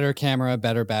whatever. Better camera,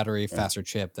 better battery, faster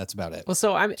chip. That's about it. Well,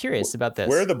 so I'm curious about this.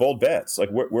 Where are the bold bets? Like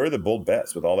where are the bold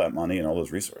bets with all that money and all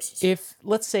those resources? If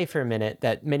let's say for a minute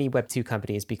that many Web2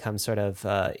 companies become sort of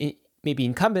maybe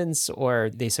incumbents, or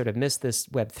they sort of miss this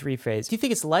Web3 phase, do you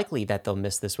think it's likely that they'll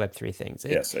miss this Web3 things?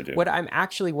 Yes, I do. What I'm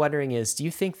actually wondering is, do you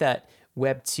think that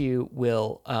Web2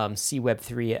 will see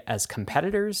Web3 as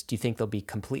competitors? Do you think they'll be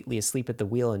completely asleep at the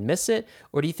wheel and miss it?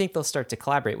 Or do you think they'll start to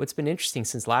collaborate? What's been interesting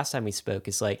since last time we spoke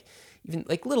is like even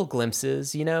like little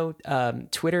glimpses,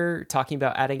 Twitter talking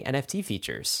about adding NFT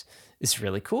features. It's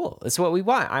really cool. It's what we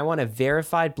want. I want a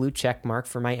verified blue check mark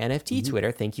for my NFT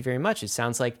Twitter. Thank you very much. It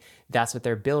sounds like that's what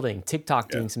they're building. TikTok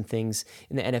doing some things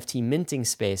in the NFT minting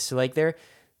space. So like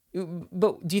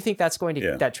but do you think that's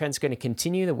that trend's going to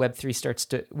continue? The Web2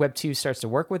 starts to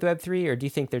work with Web3, or do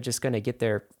you think they're just going to get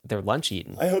their lunch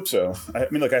eaten? I hope so. I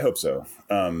hope so.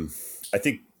 I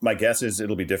think my guess is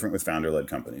it'll be different with founder-led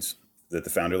companies. That the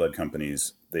founder-led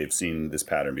companies, they've seen this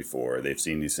pattern before. They've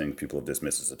seen these things people have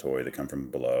dismissed as a toy that come from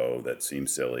below, that seem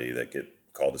silly, that get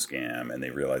called a scam, and they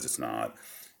realize it's not.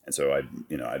 And so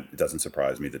it doesn't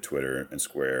surprise me that Twitter and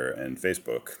Square and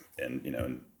Facebook and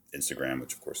Instagram,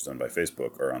 which of course is owned by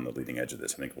Facebook, are on the leading edge of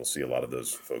this. I think we'll see a lot of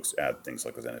those folks add things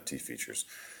like those NFT features.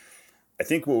 I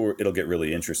think it'll get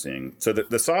really interesting. So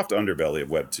the soft underbelly of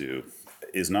Web2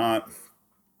 is not.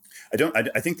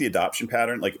 I think the adoption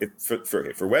pattern, like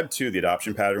for Web 2, the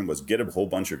adoption pattern was get a whole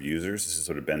bunch of users. This is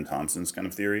sort of Ben Thompson's kind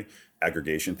of theory,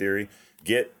 aggregation theory.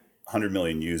 Get 100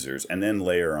 million users and then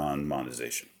layer on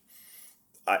monetization.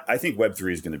 I think Web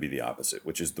 3 is going to be the opposite,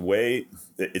 which is the way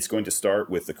that it's going to start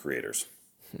with the creators.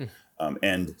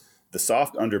 And the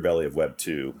soft underbelly of Web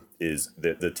 2 is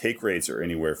that the take rates are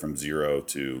anywhere from 0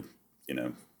 to,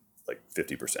 like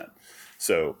 50%.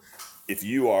 So if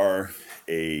you are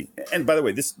and by the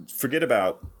way, forget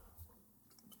about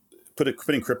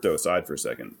putting crypto aside for a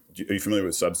second. Are you familiar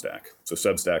with Substack? So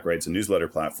Substack, right? It's a newsletter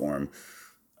platform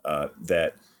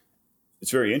that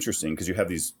it's very interesting because you have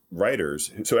these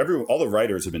writers. So all the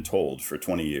writers have been told for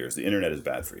 20 years, the internet is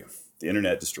bad for you. The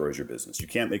internet destroys your business. You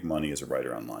can't make money as a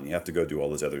writer online. You have to go do all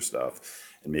this other stuff,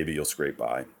 and maybe you'll scrape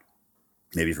by.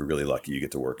 Maybe if you're really lucky, you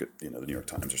get to work at the New York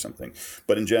Times or something.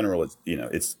 But in general,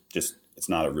 it's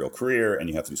not a real career, and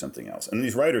you have to do something else. And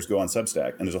these writers go on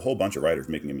Substack, and there's a whole bunch of writers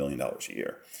making $1 million a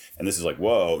year. And this is like,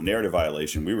 whoa, narrative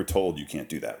violation. We were told you can't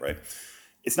do that, right?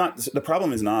 It's not. The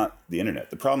problem is not the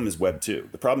internet. The problem is Web 2.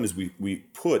 The problem is we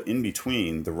put in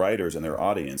between the writers and their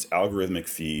audience algorithmic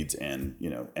feeds and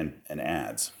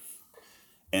ads,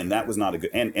 and that was not a good.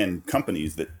 And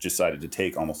companies that decided to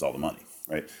take almost all the money,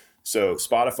 right? So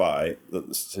Spotify,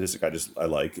 the statistic I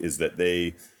like is that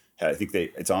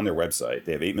it's on their website.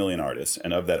 They have 8 million artists,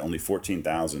 and of that, only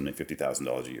 14,000 make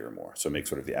 $50,000 a year or more. So make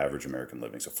sort of the average American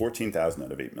living. So 14,000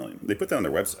 out of 8 million. They put that on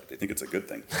their website. They think it's a good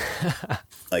thing.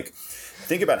 Like,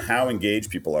 think about how engaged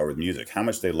people are with music, how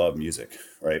much they love music,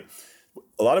 right?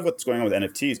 A lot of what's going on with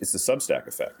NFTs, it's the Substack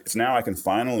effect. It's now I can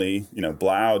finally,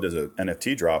 Blau does an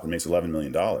NFT drop and makes $11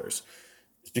 million.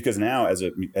 It's because now, as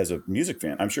a music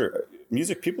fan, I'm sure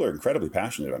music people are incredibly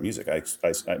passionate about music.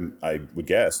 I would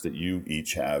guess that you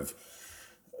each have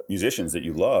musicians that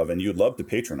you love, and you'd love to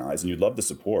patronize, and you'd love to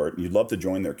support, and you'd love to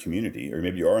join their community, or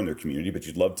maybe you are in their community, but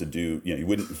you'd love to do. You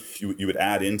would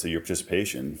add into your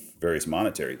participation various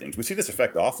monetary things. We see this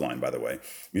effect offline, by the way.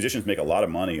 Musicians make a lot of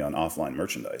money on offline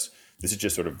merchandise. This is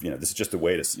just sort of this is just a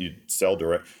way to sell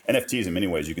direct NFTs. In many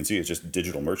ways, you can see it's just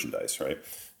digital merchandise, right?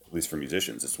 At least for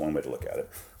musicians, it's one way to look at it.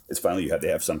 It's finally they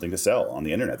have something to sell on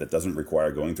the internet that doesn't require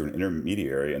going through an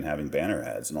intermediary and having banner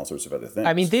ads and all sorts of other things.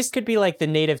 I mean, this could be like the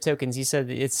native tokens. You said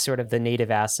it's sort of the native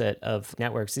asset of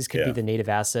networks. These could be the native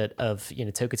asset of,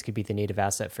 tokens could be the native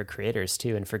asset for creators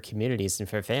too, and for communities and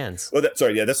for fans. Well, that's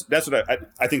what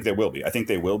I think there will be. I think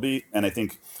they will be. And I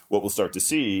think what we'll start to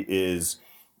see is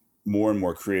more and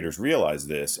more creators realize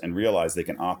this and realize they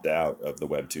can opt out of the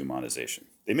Web 2 monetization.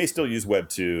 They may still use Web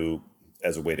 2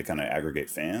 as a way to kind of aggregate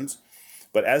fans.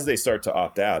 But as they start to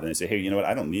opt out and they say, hey, you know what,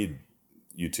 I don't need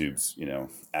YouTube's,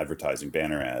 advertising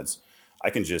banner ads. I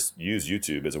can just use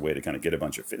YouTube as a way to kind of get a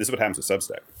bunch of, this is what happens with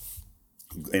Substack.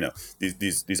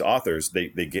 These authors, they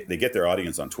get their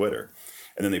audience on Twitter,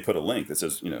 and then they put a link that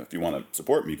says, if you want to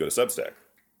support me, go to Substack.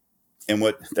 And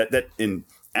what that in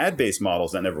ad-based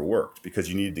models, that never worked because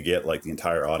you needed to get like the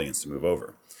entire audience to move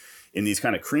over. In these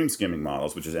kind of cream skimming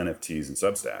models, which is NFTs and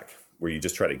Substack, where you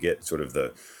just try to get sort of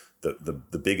the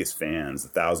biggest fans, the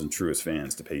 1,000 truest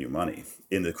fans to pay you money.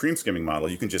 In the cream skimming model,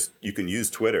 you can use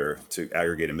Twitter to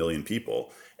aggregate 1 million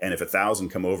people. And if 1,000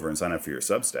 come over and sign up for your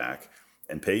Substack,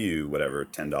 and pay you whatever,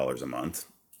 $10 a month,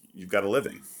 you've got a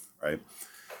living, right?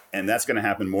 And that's going to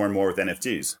happen more and more with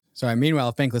NFTs. Sorry. Meanwhile,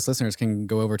 if Bankless listeners can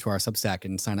go over to our Substack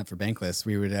and sign up for Bankless,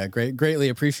 we would greatly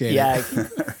appreciate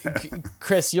it.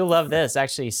 Chris, you'll love this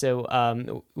actually. So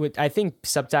I think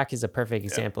Substack is a perfect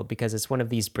example because it's one of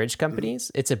these bridge companies.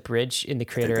 Mm-hmm. It's a bridge in the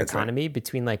creator economy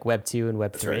between like Web 2 and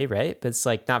Web 3, right? But it's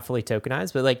like not fully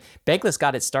tokenized. But like Bankless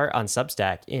got its start on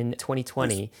Substack in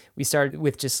 2020. Nice. We started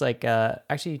with just like,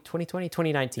 actually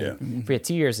 2019,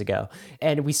 2 years ago.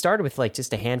 And we started with like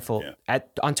just a handful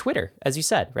on Twitter, as you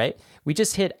said, right? We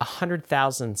just hit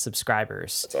 100,000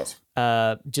 subscribers. That's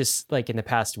awesome. Just like in the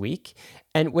past week.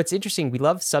 And what's interesting, we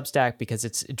love Substack because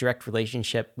it's a direct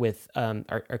relationship with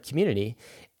our community.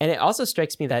 And it also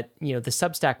strikes me that, you know, the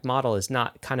Substack model is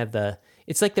not kind of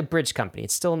it's like the bridge company.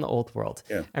 It's still in the old world.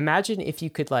 Yeah. Imagine if you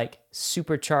could like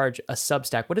supercharge a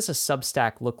Substack. What does a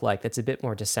Substack look like that's a bit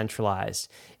more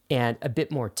decentralized and a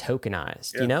bit more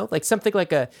tokenized, you know? Like something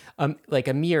like a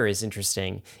Mir is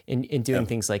interesting in doing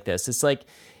things like this. It's like,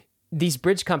 these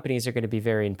bridge companies are going to be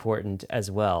very important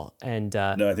as well. And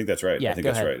no, I think that's right. I think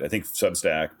that's right. I think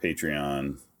Substack,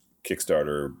 Patreon,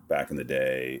 Kickstarter back in the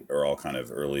day are all kind of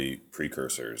early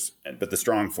precursors. But the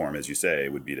strong form, as you say,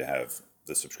 would be to have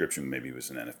the subscription maybe was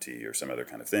an NFT or some other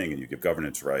kind of thing, and you give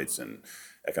governance rights and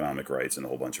economic rights and a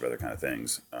whole bunch of other kind of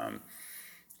things.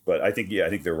 But I think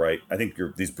they're right. I think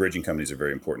these bridging companies are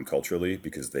very important culturally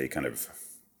because they kind of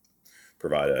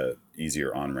provide a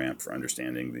easier on-ramp for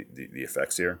understanding the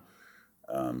effects here.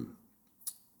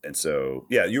 And so,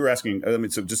 you were asking,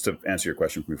 so just to answer your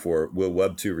question from before, will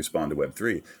Web 2 respond to Web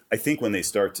 3? I think when they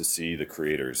start to see the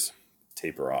creators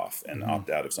taper off and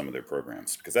opt out of some of their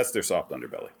programs, because that's their soft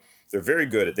underbelly. They're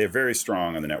very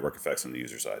strong on the network effects on the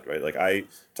user side, right? Like I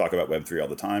talk about Web 3 all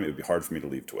the time. It would be hard for me to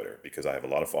leave Twitter because I have a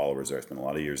lot of followers there. I spent a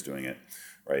lot of years doing it,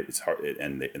 right? It's hard,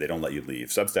 and they don't let you leave.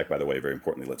 Substack, by the way, very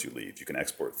importantly, lets you leave. You can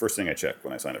export. First thing I check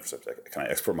when I sign up for Substack, can I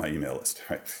export my email list,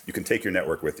 right? You can take your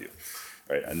network with you.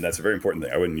 Right, and that's a very important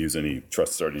thing. I wouldn't use any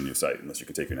trust starting a new site unless you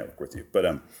can take your network with you.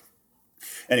 But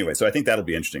anyway, so I think that'll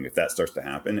be interesting if that starts to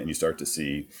happen and you start to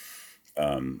see,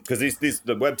 because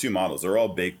the Web 2 models are all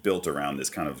built around this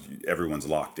kind of everyone's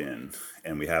locked in,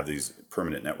 and we have these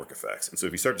permanent network effects. And so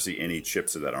if you start to see any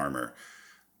chips of that armor,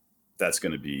 that's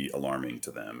going to be alarming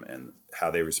to them. And how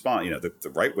they respond, the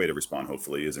right way to respond,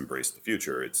 hopefully, is embrace the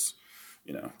future. It's,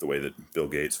 the way that Bill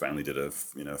Gates finally did a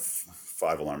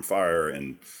 5-alarm fire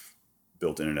and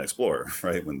built Internet Explorer,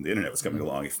 right? When the internet was coming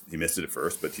along, he missed it at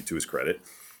first, but to his credit,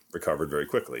 recovered very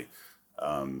quickly.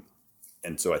 And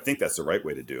so I think that's the right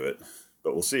way to do it,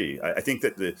 but we'll see. I think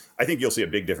you'll see a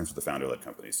big difference with the founder-led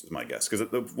companies, is my guess. Because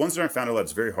the ones that aren't founder-led,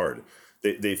 it's very hard.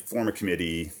 They form a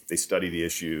committee, they study the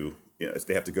issue,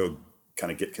 they have to go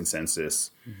kind of get consensus.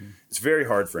 Mm-hmm. It's very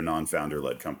hard for a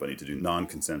non-founder-led company to do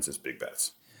non-consensus big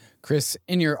bets. Chris,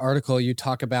 in your article, you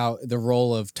talk about the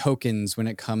role of tokens when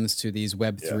it comes to these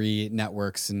Web3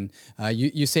 networks. And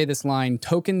you say this line,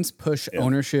 tokens push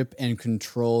ownership and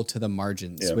control to the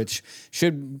margins, which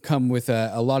should come with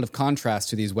a lot of contrast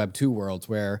to these Web2 worlds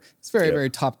where it's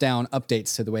very top-down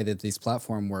updates to the way that these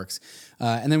platform works.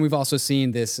 And then we've also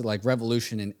seen this like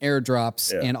revolution in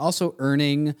airdrops and also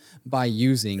earning by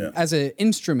using as an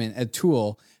instrument, a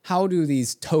tool. How do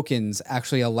these tokens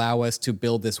actually allow us to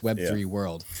build this Web3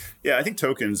 world? Yeah, I think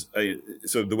tokens,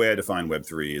 so the way I define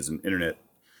Web3 is an internet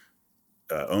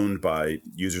owned by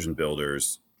users and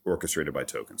builders, orchestrated by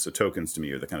tokens. So tokens to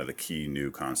me are the kind of the key new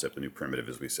concept, the new primitive,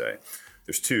 as we say.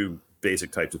 There's two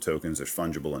basic types of tokens. There's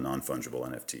fungible and non-fungible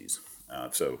NFTs.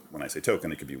 So when I say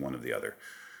token, it could be one or the other.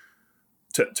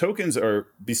 Tokens are,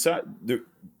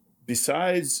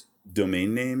 besides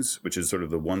domain names, which is sort of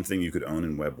the one thing you could own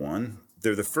in Web 1,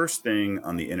 they're the first thing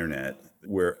on the internet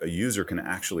where a user can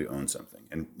actually own something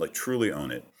and like truly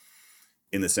own it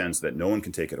in the sense that no one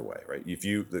can take it away, right?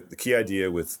 The key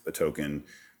idea with a token,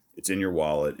 it's in your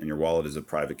wallet, and your wallet is a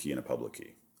private key and a public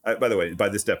key. By the way, by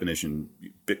this definition,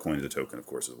 Bitcoin is a token, of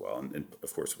course, as well. And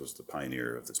of course, was the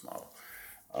pioneer of this model.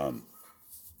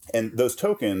 And those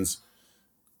tokens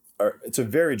it's a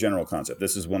very general concept.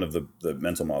 This is one of the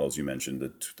mental models you mentioned,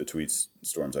 the tweet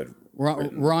storms I'd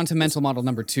written. We're on to mental model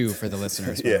number 2 for the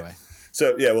listeners, by the way.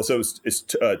 So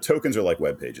tokens are like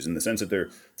web pages in the sense that they're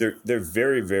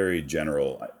very, very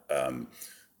general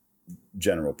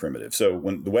primitive. So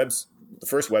when the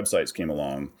first websites came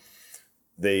along,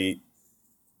 they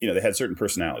had certain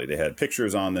personality. They had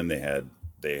pictures on them. They had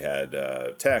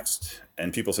text,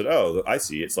 and people said, "Oh, I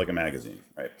see. It's like a magazine,"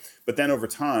 right? But then over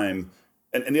time.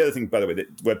 And the other thing, by the way,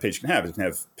 that web page can have is it can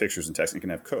have pictures and text and it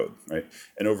can have code, right?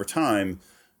 And over time,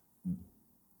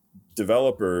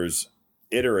 developers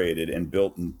iterated and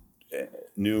built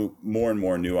more and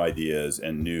more new ideas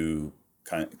and new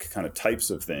kind of types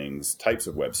of things, types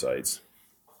of websites.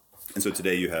 And so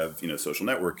today you have, social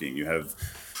networking, you have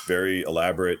very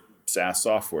elaborate SaaS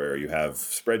software, you have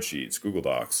spreadsheets, Google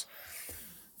Docs.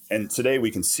 And today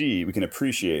we can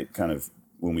appreciate kind of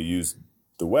when we use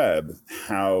the web,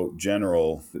 how the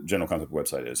general concept of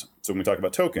website is. So when we talk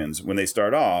about tokens, when they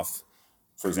start off,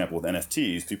 for example, with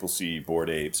NFTs, people see Bored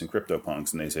Apes and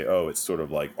CryptoPunks and they say, oh, it's sort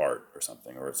of like art or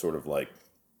something, or it's sort of like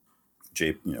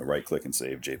right click and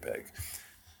save JPEG.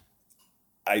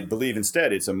 I believe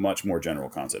instead it's a much more general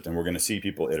concept, and we're going to see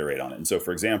people iterate on it. And so,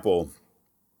 for example,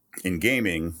 in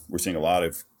gaming, we're seeing a lot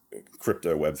of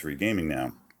crypto Web3 gaming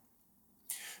now.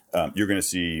 You're going to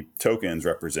see tokens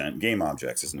represent game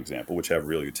objects, as an example, which have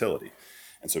real utility.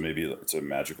 And so maybe it's a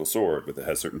magical sword, but that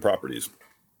has certain properties.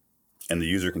 And the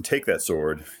user can take that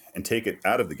sword and take it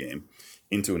out of the game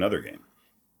into another game.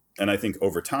 And I think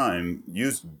over time,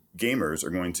 gamers are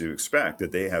going to expect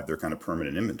that they have their kind of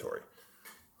permanent inventory.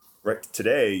 Right.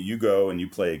 Today, you go and you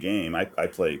play a game. I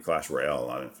play Clash Royale a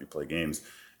lot. If you play games,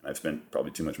 and I've spent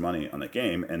probably too much money on that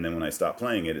game. And then when I stop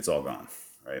playing it, it's all gone.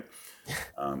 Right.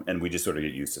 And we just sort of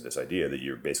get used to this idea that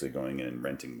you're basically going in and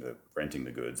renting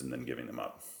the goods and then giving them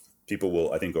up. People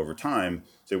will, I think, over time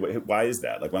say, why is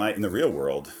that? Like in the real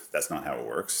world, that's not how it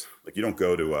works. Like you don't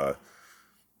go to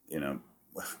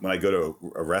when I go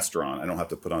to a restaurant, I don't have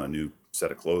to put on a new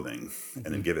set of clothing and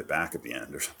then give it back at the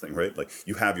end or something, right? Like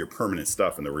you have your permanent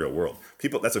stuff in the real world.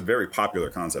 That's a very popular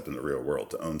concept in the real world,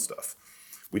 to own stuff.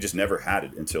 We just never had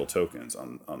it until tokens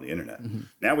on the internet. Mm-hmm.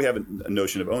 Now we have a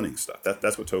notion of owning stuff.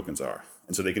 That's what tokens are.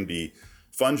 And so they can be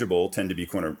fungible, tend to be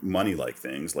kind of money-like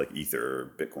things like Ether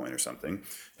or Bitcoin or something,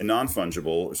 and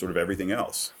non-fungible are sort of everything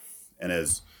else. And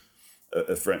as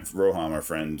a friend, Roham, our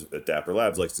friend at Dapper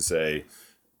Labs, likes to say,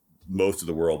 most of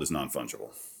the world is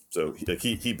non-fungible. So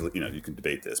he you can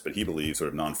debate this, but he believes sort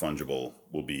of non-fungible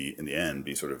will be, in the end,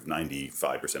 be sort of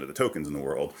 95% of the tokens in the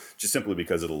world, just simply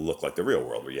because it'll look like the real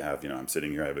world where you have, I'm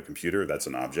sitting here, I have a computer, that's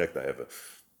an object. I have a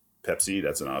Pepsi,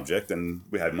 that's an object. And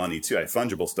we have money too. I have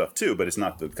fungible stuff too, but it's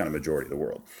not the kind of majority of the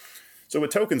world. So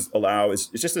what tokens allow is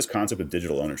it's just this concept of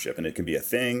digital ownership. And it can be a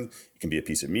thing, it can be a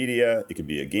piece of media, it can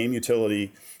be a game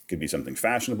utility, it can be something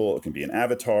fashionable, it can be an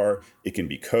avatar, it can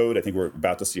be code. I think we're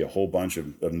about to see a whole bunch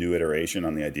of new iteration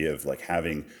on the idea of like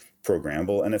having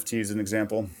programmable NFTs, as an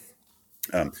example.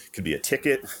 It could be a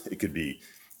ticket, it could be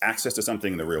access to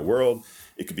something in the real world,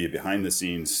 it could be a behind the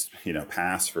scenes,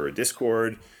 pass for a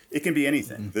Discord. It can be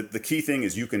anything. The key thing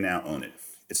is you can now own it.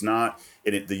 It's not,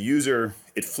 the user,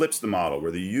 it flips the model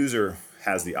where the user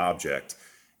has the object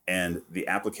and the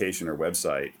application or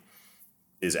website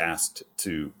is asked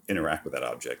to interact with that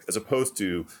object, as opposed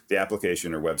to the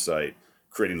application or website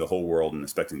creating the whole world and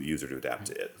expecting the user to adapt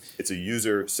to it. It's a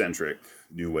user-centric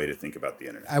new way to think about the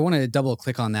internet. I want to double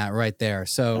click on that right there.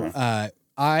 So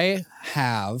I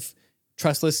have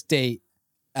Trustless State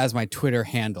as my Twitter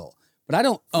handle, but I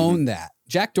don't own that.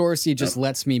 Jack Dorsey just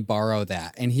lets me borrow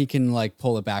that, and he can like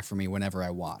pull it back for me whenever I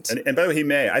want. And by the way, he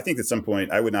may. I think at some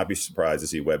point, I would not be surprised to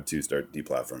see Web 2 start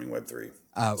deplatforming Web 3.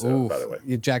 By the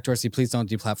way, Jack Dorsey, please don't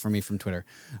deplatform me from Twitter.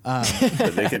 But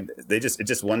it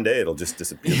just one day it'll just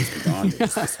disappear. It'll just be gone. It'll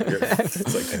just disappear.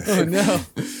 It's like, oh no.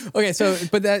 Okay, so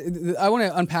but I want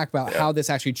to unpack about how this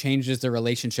actually changes the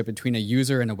relationship between a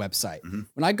user and a website. Mm-hmm.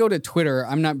 When I go to Twitter,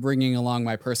 I'm not bringing along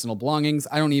my personal belongings.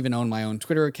 I don't even own my own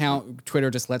Twitter account. Twitter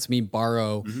just lets me borrow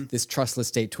this Trustless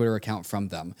State Twitter account from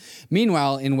them.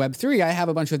 Meanwhile, in Web3, I have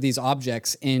a bunch of these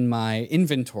objects in my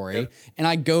inventory, and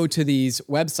I go to these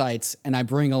websites and I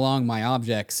bring along my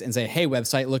objects and say, hey,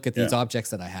 website, look at these objects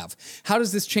that I have. How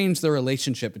does this change the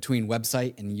relationship between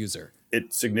website and user?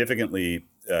 It significantly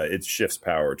it shifts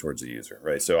power towards the user,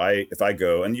 right? So if I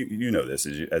go, and you know this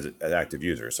as an active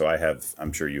user, so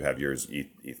I'm sure you have yours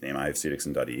ETH name. I have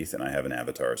cdixon.eth, and I have an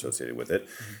avatar associated with it.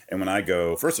 Mm-hmm. And when I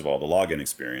go, first of all, the login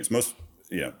experience,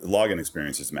 the login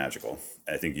experience is magical.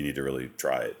 I think you need to really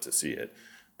try it to see it.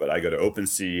 But I go to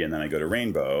OpenSea and then I go to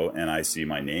Rainbow and I see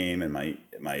my name and my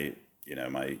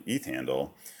ETH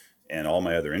handle and all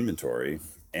my other inventory,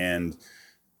 and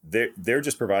they're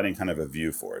just providing kind of a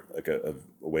view for it, like a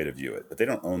way to view it. But they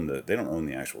don't own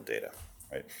the actual data,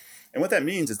 right? And what that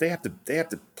means is they have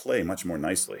to play much more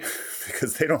nicely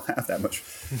because they don't have that much.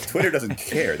 Twitter doesn't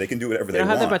care. They can do whatever they want.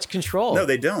 They don't have that much control. No,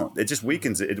 they don't. It just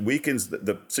weakens it. It weakens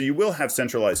so you will have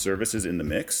centralized services in the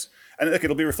mix. And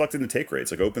it'll be reflected in the take rates.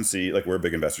 Like OpenSea, like we're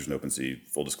big investors in OpenSea,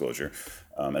 full disclosure.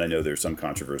 And I know there's some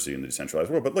controversy in the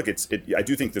decentralized world, but look, I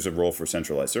do think there's a role for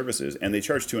centralized services, and they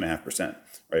charge 2.5%,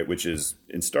 right? Which is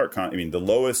in stark the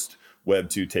lowest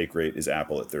Web2 take rate is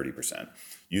Apple at 30%.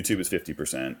 YouTube is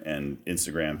 50%, and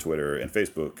Instagram, Twitter, and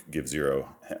Facebook give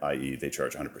zero, i.e. they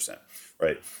charge 100%,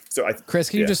 right? So Chris,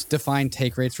 can you just define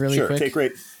take rates really quick? Take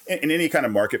rate in any kind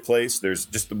of marketplace, there's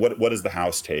just what does the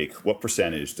house take? What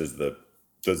percentage does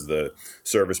the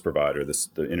service provider,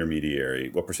 the intermediary,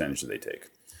 what percentage do they take?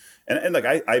 And like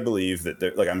I believe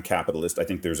that like I'm capitalist. I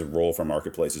think there's a role for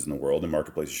marketplaces in the world, and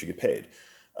marketplaces should get paid.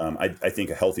 I think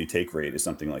a healthy take rate is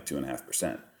something like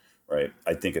 2.5%, right?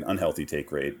 I think an unhealthy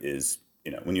take rate is,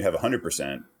 when you have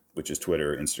 100%, which is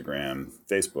Twitter, Instagram,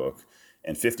 Facebook,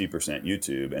 and 50%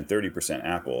 YouTube and 30%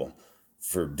 Apple,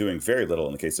 for doing very little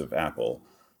in the case of Apple,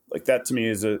 like that to me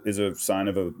is a sign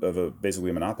of a basically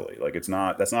a monopoly. Like that's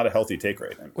not a healthy take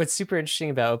rate. What's super interesting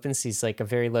about OpenSea is like a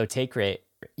very low take rate.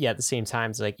 Yeah, at the same time,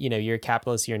 it's like, you're a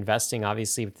capitalist, you're investing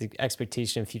obviously with the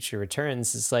expectation of future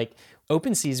returns. It's like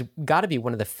OpenSea's got to be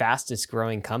one of the fastest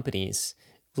growing companies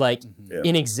like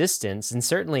in existence, and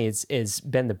certainly it's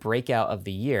been the breakout of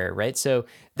the year, right? So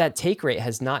that take rate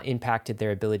has not impacted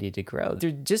their ability to grow.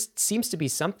 There just seems to be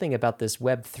something about this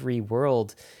Web3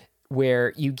 world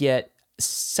where you get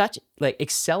such like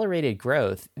accelerated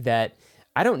growth that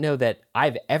I don't know that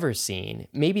I've ever seen.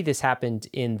 Maybe this happened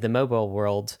in the mobile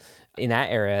world in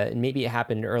that era, and maybe it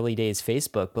happened in early days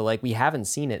Facebook, but like we haven't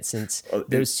seen it since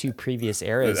those two previous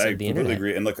eras of the internet. I completely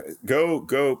agree. And look,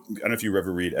 go. I don't know if you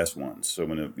ever read S1s. So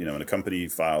when a company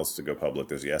files to go public,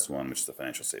 there's the S1, which is the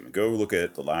financial statement. Go look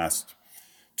at the last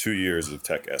 2 years of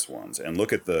tech S1s and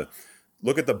look at the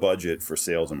budget for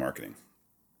sales and marketing.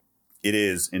 It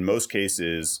is in most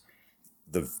cases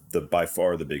the by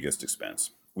far the biggest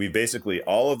expense. We basically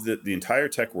all of the entire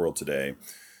tech world today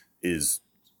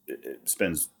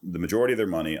spends the majority of their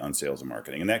money on sales and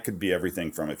marketing. And that could be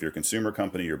everything from, if you're a consumer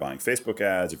company, you're buying Facebook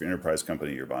ads. If you're an enterprise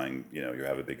company, you're buying, you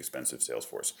have a big expensive sales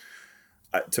force.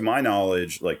 To my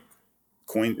knowledge, like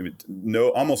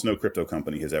almost no crypto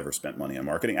company has ever spent money on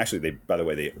marketing. Actually, by the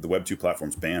way, the Web2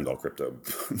 platforms banned all crypto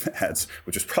ads,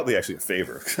 which was probably actually a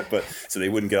favor, but so they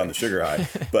wouldn't get on the sugar high.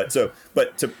 But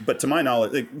to my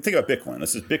knowledge, think about Bitcoin.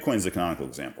 Bitcoin's the canonical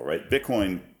example, right?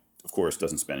 Bitcoin, of course,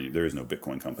 doesn't spend any. There is no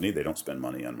Bitcoin company. They don't spend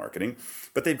money on marketing,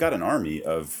 but they've got an army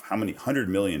of how many 100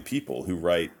 million people who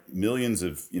write millions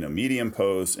of Medium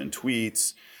posts and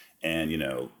tweets,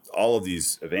 and all of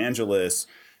these evangelists.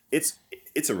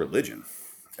 It's a religion,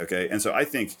 okay? And so I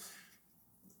think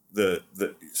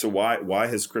so why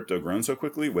has crypto grown so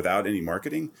quickly without any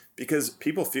marketing? Because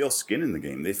people feel skin in the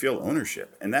game. They feel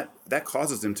ownership, and that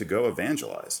causes them to go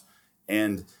evangelize.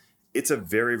 And it's a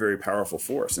very, very powerful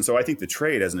force. And so I think the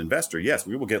trade as an investor, yes,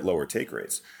 we will get lower take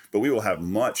rates, but we will have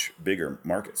much bigger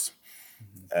markets.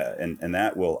 And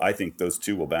that will, I think those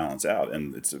two will balance out.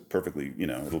 And it's a perfectly,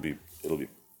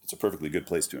 it's a perfectly good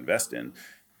place to invest in.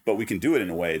 But we can do it in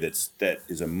a way that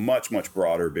is a much, much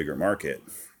broader, bigger market,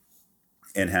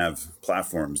 and have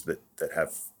platforms that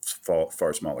have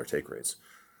far smaller take rates.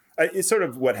 It's sort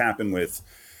of what happened with,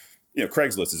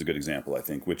 Craigslist is a good example, I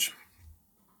think, which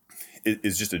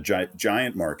is just a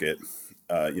giant market.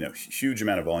 Huge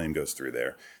amount of volume goes through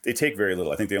there. They take very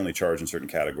little. I think they only charge in certain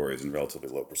categories in relatively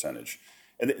low percentage.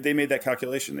 And they made that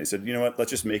calculation. They said, you know what,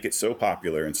 let's just make it so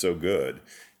popular and so good,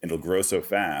 and it'll grow so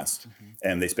fast. Mm-hmm.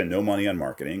 And they spend no money on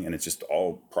marketing, and it's just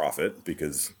all profit,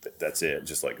 because that's it.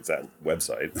 Just like it's that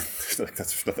website. Like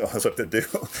that's nothing else to do.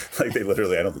 Like they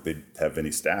literally, I don't think they have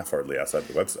any staff hardly outside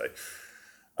the website.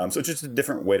 So it's just a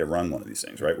different way to run one of these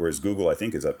things, right? Whereas Google, I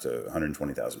think, is up to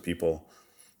 120,000 people.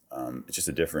 It's just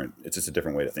a different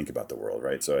way to think about the world,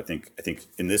 right? So I think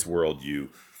in this world, you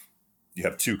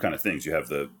have two kind of things. You have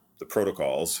the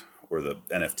protocols, or the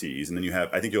NFTs, and then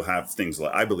you'll have things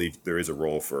like, I believe there is a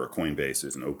role for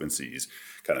Coinbases and OpenSeas,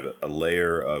 kind of a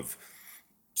layer of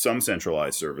some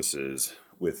centralized services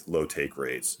with low take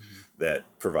rates that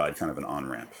provide kind of an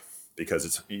on-ramp.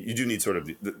 Because you do need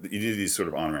these sort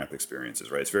of on-ramp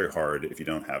experiences, right? It's very hard if you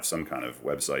don't have some kind of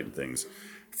website and things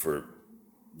for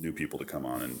new people to come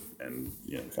on and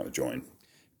kind of join.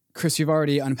 Chris, you've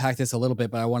already unpacked this a little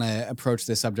bit, but I want to approach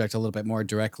this subject a little bit more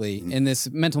directly. Mm-hmm. In this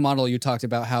mental model, you talked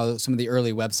about how some of the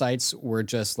early websites were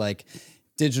just like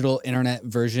digital internet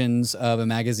versions of a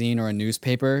magazine or a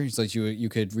newspaper. So you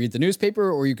could read the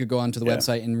newspaper, or you could go onto the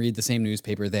website and read the same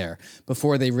newspaper there,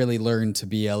 before they really learned to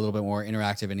be a little bit more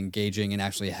interactive and engaging and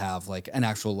actually have like an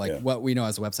actual what we know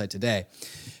as a website today.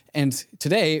 And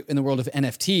today, in the world of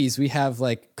NFTs, we have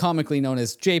like comically known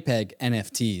as JPEG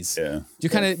NFTs. Yeah.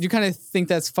 Do you kind of think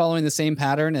that's following the same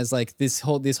pattern as like this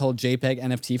whole JPEG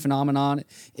NFT phenomenon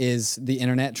is the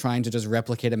internet trying to just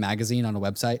replicate a magazine on a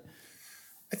website?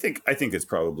 I think it's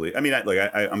probably. I mean,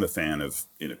 I'm a fan of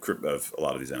of a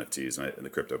lot of these NFTs and the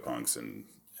CryptoPunks and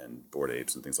Bored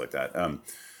Apes and things like that.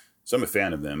 So I'm a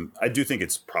fan of them. I do think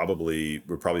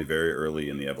we're probably very early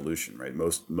in the evolution, right?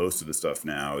 Most of the stuff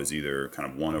now is either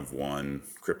kind of one of one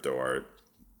crypto art.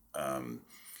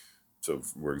 So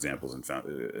we're examples in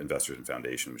Investors and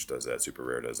Foundation, which does that. Super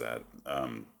Rare does that.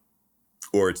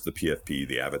 Or it's the PFP,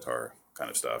 the avatar kind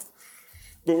of stuff.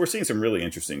 But we're seeing some really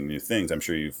interesting new things. I'm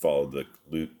sure you followed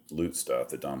the loot stuff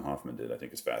that Dom Hoffman did. I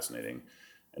think is fascinating.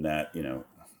 And that,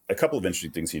 a couple of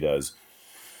interesting things he does.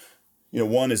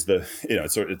 One is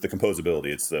it's sort of the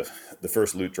composability. It's the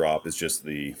first loot drop is just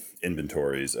the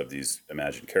inventories of these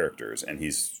imagined characters. And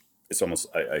it's almost,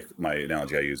 my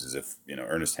analogy I use is if,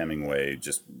 Ernest Hemingway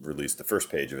just released the first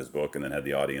page of his book and then had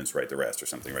the audience write the rest or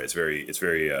something, right? It's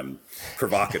very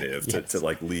provocative to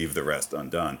like leave the rest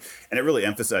undone. And it really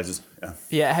emphasizes.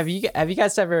 Yeah. Have you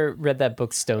guys ever read that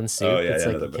book Stone Soup? Oh yeah. It's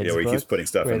Yeah, like where he keeps putting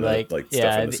stuff in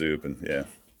stuff in the soup and yeah.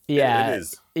 Yeah, it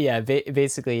is. Yeah.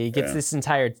 Basically, he gets this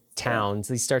entire town.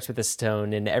 So he starts with a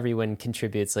stone, and everyone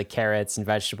contributes like carrots and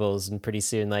vegetables. And pretty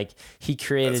soon, like he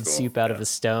created soup out of a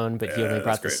stone, but he only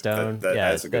brought the stone.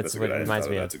 That's what it reminds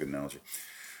me of. That's a good analogy.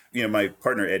 My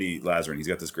partner Eddie Lazarin, he's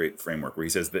got this great framework where he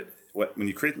says that when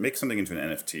you make something into an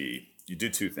NFT, you do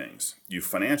two things: you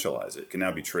financialize it, can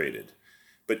now be traded,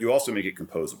 but you also make it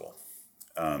composable.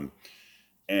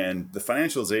 And the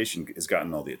financialization has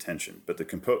gotten all the attention. But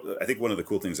I think one of the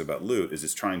cool things about loot is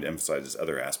it's trying to emphasize this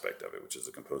other aspect of it, which is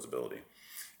the composability.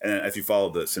 And then if you follow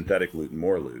the synthetic loot and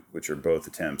more loot, which are both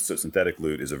attempts. So synthetic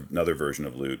loot is another version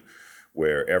of loot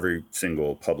where every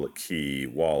single public key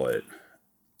wallet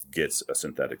gets a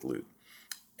synthetic loot.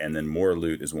 And then more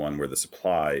loot is one where the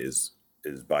supply is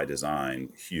by design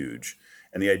huge.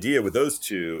 And the idea with those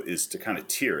two is to kind of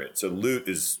tier it. So loot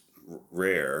is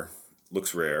rare,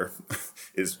 looks rare,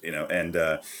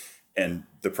 and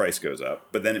the price goes up,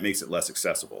 but then it makes it less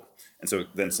accessible. And so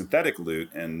then synthetic loot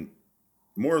and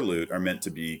more loot are meant to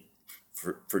be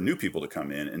for new people to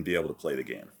come in and be able to play the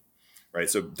game, right?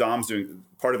 So Dom's doing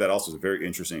part of that. Also is a very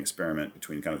interesting experiment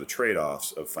between kind of the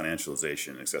trade-offs of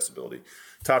financialization and accessibility.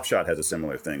 Top Shot has a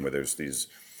similar thing where there's these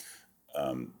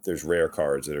there's rare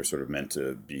cards that are sort of meant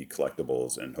to be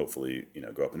collectibles and hopefully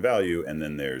go up in value, and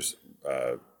then there's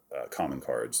common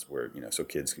cards where so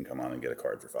kids can come on and get a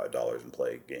card for $5 and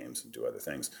play games and do other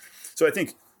things. So I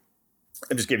think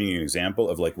I'm just giving you an example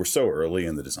of like we're so early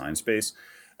in the design space.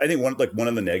 I think one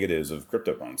of the negatives of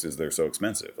CryptoPunks is they're so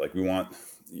expensive. Like we want,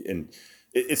 and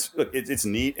it's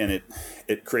neat and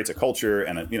it creates a culture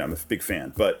and I'm a big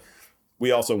fan, but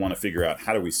we also want to figure out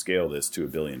how do we scale this to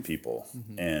 1 billion people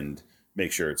and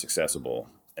make sure it's accessible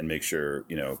and make sure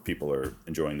people are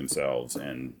enjoying themselves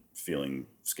and feeling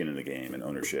skin in the game and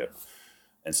ownership.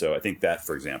 And so I think that,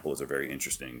 for example, is a very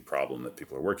interesting problem that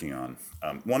people are working on.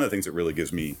 One of the things that really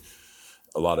gives me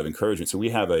a lot of encouragement. So we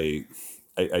have I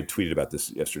tweeted about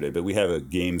this yesterday, but we have a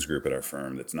games group at our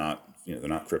firm that's not, they're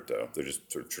not crypto. They're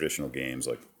just sort of traditional games,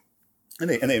 and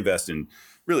they invest in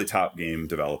really top game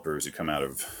developers who come out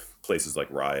of places like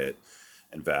Riot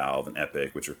and Valve and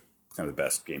Epic, which are kind of the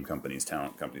best game companies,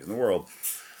 talent companies in the world.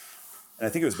 And I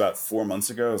think it was about 4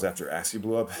 months ago, it was after Axie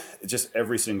blew up. Just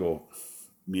every single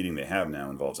meeting they have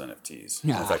now involves NFTs.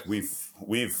 Yeah. In fact,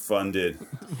 we've funded.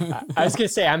 I was going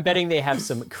to say, I'm betting they have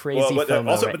some crazy FOMO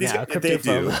right now. They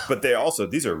do, but they also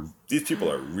these people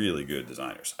are really good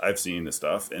designers. I've seen the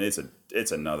stuff, and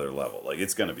it's another level. Like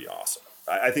it's going to be awesome.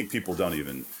 I think people don't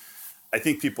even. I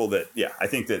think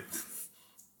that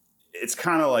it's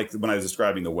kind of like when I was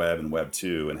describing the web and Web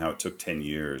 2 and how it took 10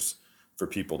 years for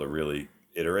people to really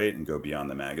iterate and go beyond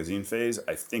the magazine phase.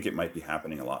 I think it might be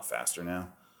happening a lot faster now.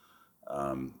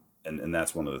 And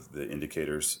that's one of the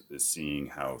indicators is seeing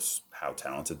how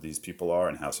talented these people are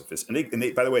and how sophisticated. And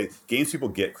they, by the way, games people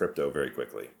get crypto very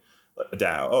quickly. A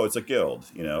DAO, oh, it's a guild,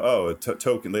 a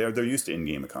token. They're used to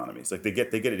in-game economies. Like they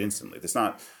get it instantly. It's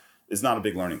not a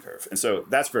big learning curve. And so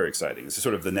that's very exciting. It's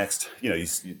sort of the next,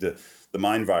 the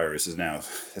mind virus has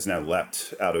now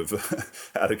leapt out of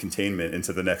containment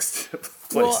into the next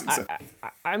place. Well,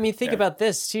 I mean, think about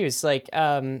this too. It's like,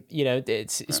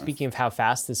 speaking of how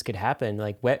fast this could happen,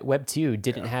 like Web 2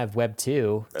 didn't have Web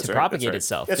 2 to propagate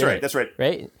itself. That's right.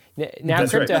 Right? Now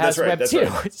crypto has Web 2.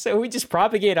 Right. So we just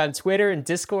propagate on Twitter and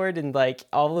Discord and like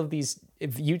all of these,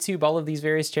 YouTube, all of these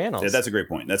various channels. Yeah, that's a great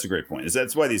point. That's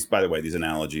why by the way,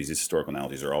 these historical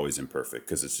analogies are always imperfect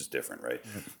because it's just different, right?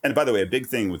 Mm-hmm. And by the way, a big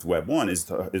thing with Web 1 is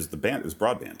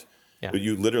broadband. Yeah. But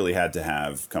you literally had to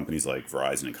have companies like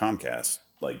Verizon and Comcast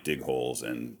like dig holes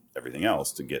and everything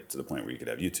else to get to the point where you could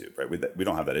have YouTube, right? We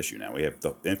don't have that issue now. We have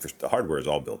the hardware is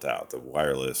all built out, the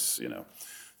wireless,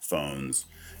 phones,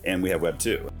 and we have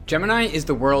Web2. Gemini is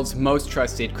the world's most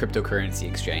trusted cryptocurrency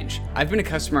exchange. I've been a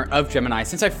customer of Gemini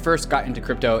since I first got into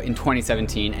crypto in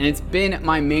 2017, and it's been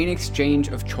my main exchange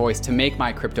of choice to make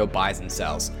my crypto buys and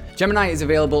sells. Gemini is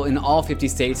available in all 50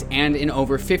 states and in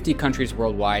over 50 countries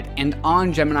worldwide, and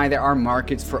on Gemini there are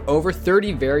markets for over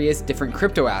 30 various different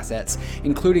crypto assets,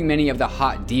 including many of the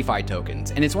hot DeFi tokens,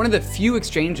 and it's one of the few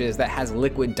exchanges that has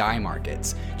liquid DAI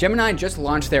markets. Gemini just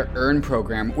launched their Earn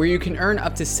program, where you can earn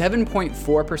up to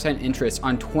 7.4% interest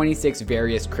on 26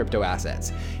 various crypto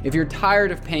assets. If you're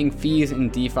tired of paying fees in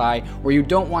DeFi, or you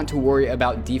don't want to worry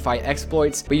about DeFi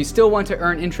exploits, but you still want to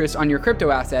earn interest on your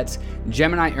crypto assets,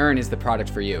 Gemini Earn is the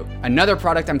product for you. Another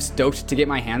product I'm stoked to get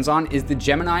my hands on is the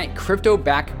Gemini Crypto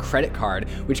Back Credit Card,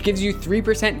 which gives you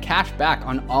 3% cash back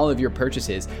on all of your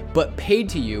purchases, but paid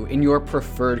to you in your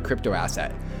preferred crypto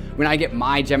asset. When I get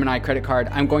my Gemini credit card,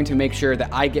 I'm going to make sure that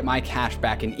I get my cash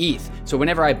back in ETH. So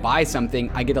whenever I buy something,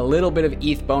 I get a little bit of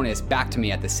ETH bonus back to me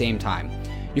at the same time.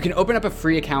 You can open up a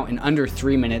free account in under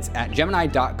 3 minutes at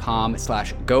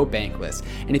gemini.com/gobankless.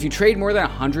 And if you trade more than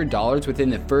 $100 within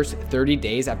the first 30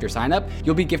 days after sign up,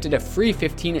 you'll be gifted a free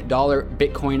 $15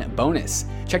 Bitcoin bonus.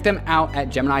 Check them out at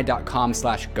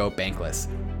gemini.com/gobankless.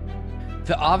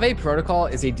 The Aave protocol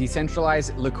is a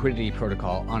decentralized liquidity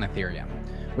protocol on Ethereum,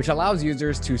 which allows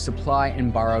users to supply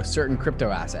and borrow certain crypto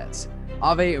assets.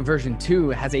 Aave version 2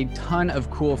 has a ton of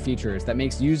cool features that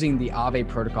makes using the Aave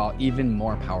protocol even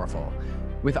more powerful.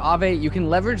 With Aave, you can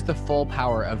leverage the full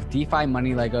power of DeFi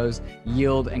money Legos,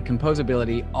 yield, and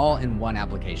composability all in one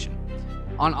application.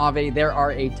 On Aave, there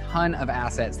are a ton of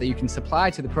assets that you can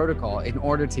supply to the protocol in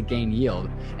order to gain yield,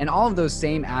 and all of those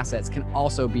same assets can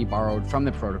also be borrowed from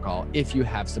the protocol if you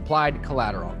have supplied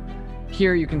collateral.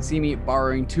 Here you can see me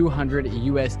borrowing 200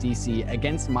 USDC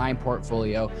against my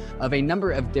portfolio of a number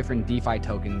of different DeFi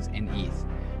tokens in ETH.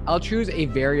 I'll choose a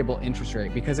variable interest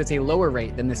rate because it's a lower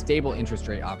rate than the stable interest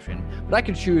rate option, but I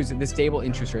could choose the stable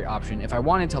interest rate option if I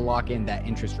wanted to lock in that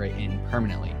interest rate in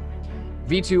permanently.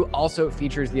 V2 also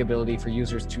features the ability for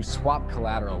users to swap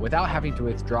collateral without having to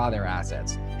withdraw their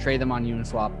assets, trade them on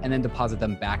Uniswap, and then deposit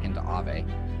them back into Aave.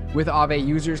 With Aave,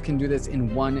 users can do this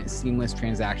in one seamless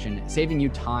transaction, saving you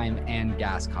time and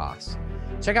gas costs.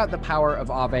 Check out the power of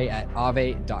Aave at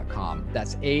aave.com.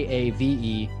 That's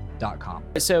AAVE.com.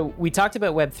 So we talked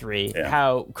about Web3,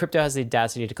 how crypto has the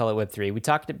audacity to call it Web3. We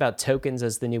talked about tokens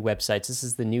as the new websites. This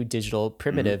is the new digital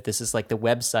primitive. This is like the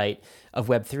website of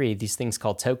Web3, these things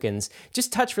called tokens.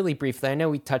 Just touch really briefly. I know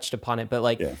we touched upon it, but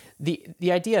like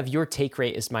the idea of your take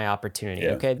rate is my opportunity.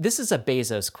 Okay. This is a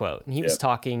Bezos quote. And he was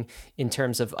talking in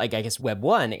terms of like, I guess,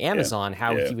 Web1, Amazon,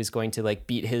 how he was going to like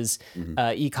beat his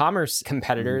e-commerce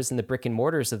competitors in the brick and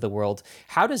mortars of the world.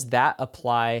 How does that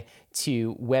apply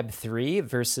to Web3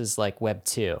 versus like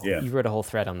Web2? You wrote a whole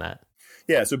thread on that.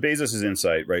 Yeah, so Bezos'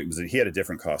 insight, right, was that he had a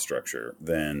different cost structure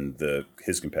than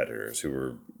his competitors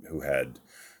who had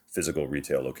physical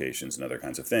retail locations and other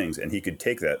kinds of things, and he could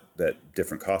take that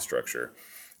different cost structure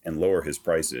and lower his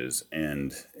prices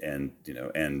and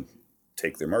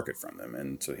take their market from them.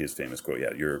 And so his famous quote,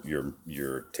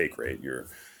 your take rate, your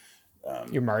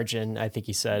margin, I think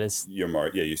he said, is your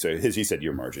he said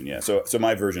your margin. Yeah. So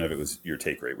my version of it was your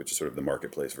take rate, which is sort of the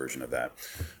marketplace version of that.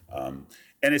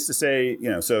 And it's to say,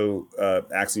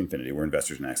 Axie Infinity, we're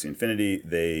investors in Axie Infinity.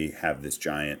 They have this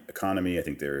giant economy. I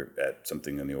think they're at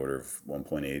something on the order of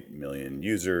 1.8 million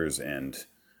users. And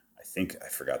I tweeted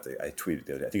the other day,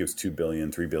 I think it was 2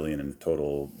 billion, 3 billion in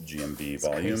total GMV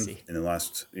volume in the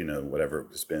last, whatever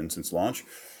it's been since launch.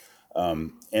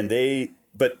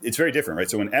 But it's very different, right?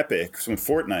 So when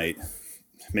Fortnite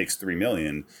makes 3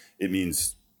 million, it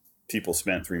means people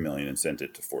spent 3 million and sent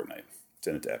it to Fortnite,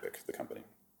 sent it to Epic, the company.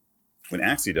 When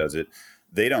Axie does it,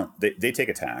 they take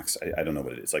a tax. I don't know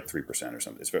what it is, like 3% or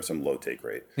something. It's some low take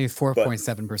rate. I think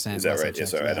 4.7%. Is that right? Yeah,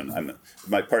 sorry. I'm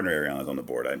my partner Ariana is on the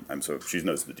board. She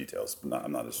knows the details.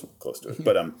 I'm not as close to it. So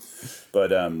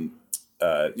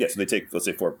they take, let's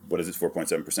say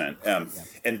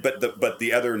 4.7%. But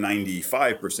the other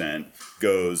 95%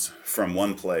 goes from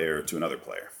one player to another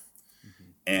player.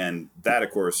 And that,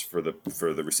 of course, for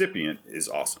the recipient is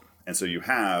awesome. And so you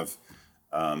have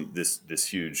this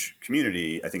huge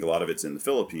community. I think a lot of it's in the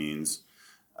Philippines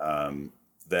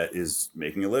that is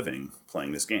making a living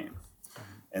playing this game.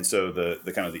 And so the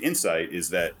kind of the insight is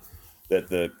that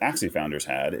the Axie founders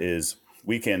had is,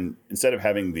 we can, instead of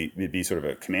having be sort of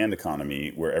a command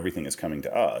economy where everything is coming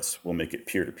to us, we'll make it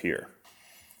peer-to-peer.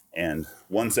 And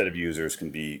one set of users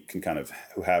who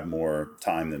have more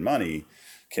time than money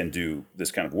can do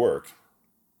this kind of work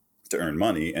to earn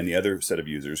money, and the other set of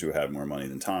users who have more money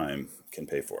than time can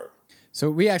pay for it. So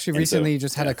we actually And recently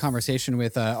just had a conversation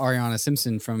with Ariana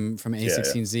Simpson from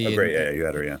A16Z. Oh, great. Yeah, you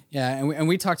had her, yeah. Yeah, and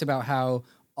we talked about how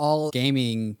all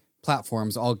gaming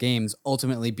platforms, all games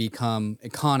ultimately become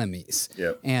economies.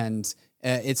 Yep. And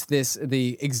it's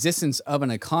the existence of an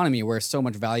economy where so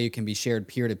much value can be shared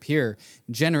peer to peer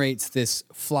generates this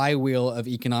flywheel of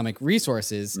economic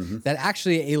resources that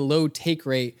actually a low take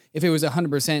rate, if it was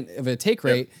 100% of a take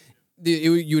rate,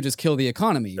 you would just kill the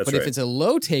economy. That's but right. if it's a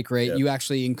low take rate, you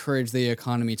actually encourage the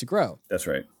economy to grow. That's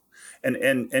right.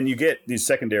 And you get these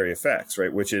secondary effects,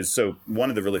 right? Which is, so one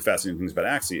of the really fascinating things about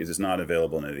Axie is it's not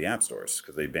available in any of the app stores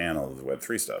because they ban all of the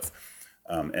Web3 stuff.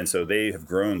 And so they have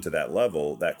grown to that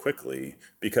level that quickly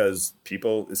because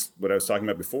people, it's what I was talking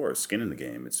about before, skin in the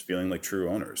game. It's feeling like true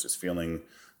owners. It's feeling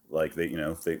like they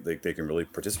can really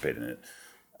participate in it.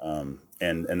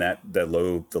 And that the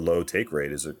low take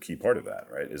rate is a key part of that,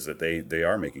 right? Is that they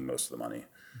are making most of the money.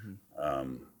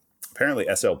 Apparently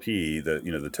SLP,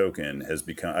 the token has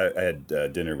become. I had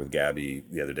dinner with Gabby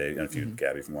the other day. I don't know if you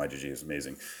Gabby from YGG is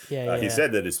amazing. He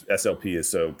said that SLP is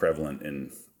so prevalent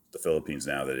in the Philippines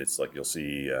now that it's like you'll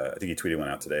see. I think he tweeted one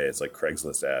out today. It's like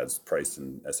Craigslist ads priced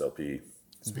in SLP.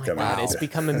 It's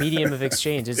become a medium of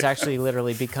exchange. It's actually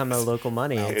literally become a local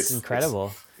money. It's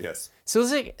incredible. Yes.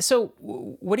 So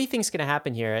what do you think is going to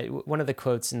happen here? One of the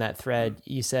quotes in that thread,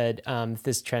 you said, if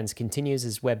this trend continues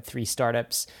as Web3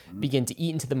 startups begin to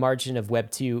eat into the margin of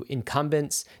Web2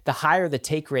 incumbents, the higher the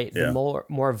take rate, the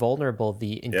more vulnerable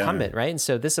the incumbent, right? And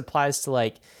so this applies to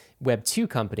like Web2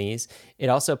 companies. It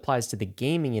also applies to the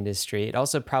gaming industry. It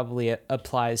also probably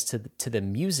applies to the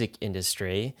music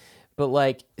industry. But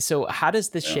like, so how does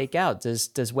this shake out? Does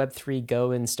Web3 go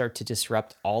and start to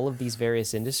disrupt all of these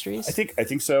various industries? I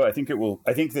think so. I think it will.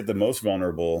 I think that the most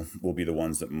vulnerable will be the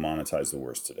ones that monetize the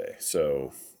worst today.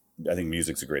 So I think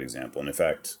music's a great example. And in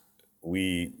fact,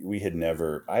 I had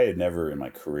never in my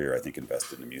career, I think,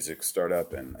 invested in a music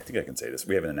startup. And I think I can say this.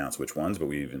 We haven't announced which ones, but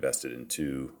we've invested in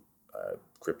 2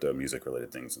 crypto music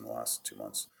related things in the last 2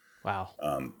 months. Wow.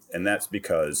 And that's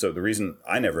because, so the reason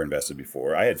I never invested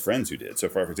before, I had friends who did. So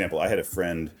for example, I had a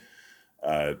friend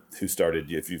who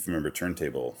started, if you remember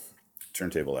Turntable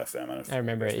FM. I don't know if I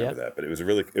remember it, yeah. that, but it was a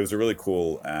really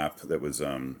cool app that was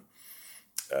kind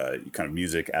of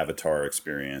music avatar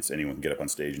experience. Anyone can get up on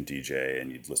stage and DJ,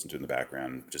 and you'd listen to it in the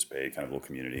background, participate, kind of a little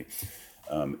community.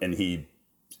 And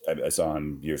I saw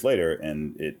him years later,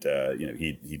 and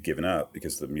he'd given up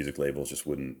because the music labels just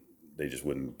wouldn't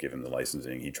give him the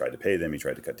licensing. He tried to pay them. He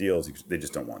tried to cut deals. They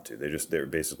just don't want to. They're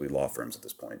basically law firms at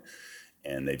this point,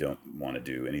 and they don't want to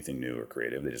do anything new or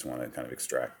creative. They just want to kind of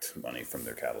extract money from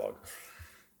their catalog.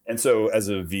 And so as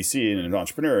a VC and an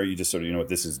entrepreneur, you just sort of,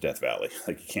 this is Death Valley.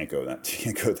 Like you can't go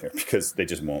there because they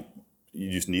just won't.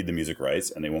 You just need the music rights,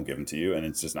 and they won't give them to you, and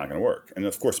it's just not going to work. And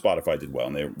of course, Spotify did well,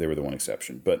 and they were the one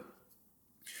exception. But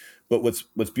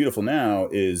what's beautiful now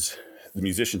is the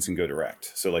musicians can go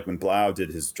direct. So like when Blau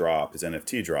did his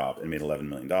NFT drop and made $11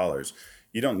 million,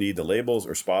 you don't need the labels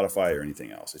or Spotify or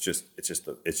anything else. It's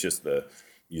just the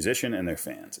musician and their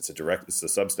fans. It's the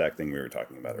Substack thing we were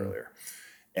talking about earlier.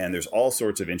 And there's all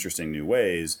sorts of interesting new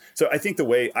ways. So I think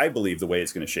I believe the way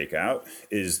it's going to shake out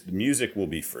is the music will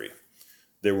be free.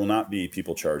 There will not be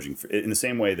people charging for it in the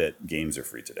same way that games are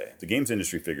free today. The games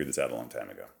industry figured this out a long time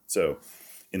ago. So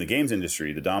in the games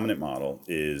industry, the dominant model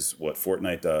is what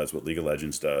Fortnite does, what League of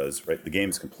Legends does, right? The game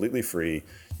is completely free.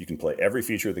 You can play every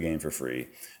feature of the game for free.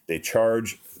 They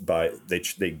charge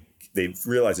they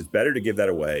realize it's better to give that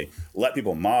away. Let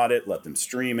people mod it, let them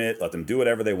stream it, let them do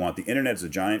whatever they want. The internet is a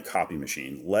giant copy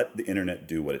machine. Let the internet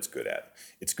do what it's good at.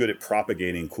 It's good at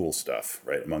propagating cool stuff,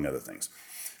 right? Among other things.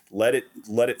 Let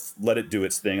it do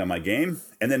its thing on my game,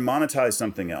 and then monetize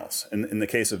something else. And in the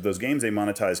case of those games, they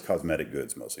monetize cosmetic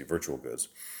goods, mostly virtual goods.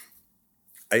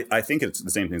 I think it's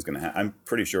the same thing's going to happen. I'm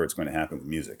pretty sure it's going to happen with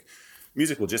music.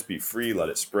 Music will just be free. Let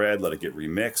it spread. Let it get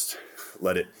remixed.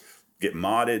 Let it get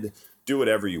modded. Do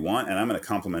whatever you want. And I'm going to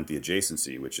complement the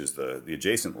adjacency, which is the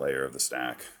adjacent layer of the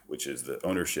stack, which is the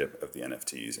ownership of the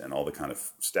NFTs and all the kind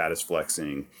of status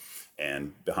flexing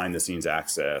and behind the scenes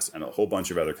access and a whole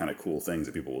bunch of other kind of cool things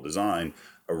that people will design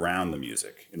around the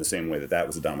music in the same way that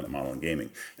was a dominant model in gaming.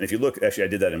 And if you look, actually I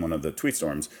did that in one of the tweet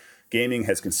storms, gaming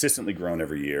has consistently grown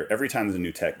every year. Every time there's a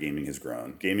new tech, gaming has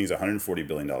grown. Gaming is a $140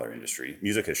 billion industry.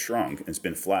 Music has shrunk and it's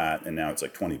been flat, and now it's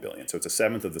like $20 billion. So it's a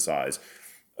seventh of the size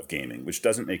of gaming, which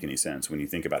doesn't make any sense when you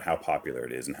think about how popular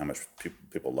it is and how much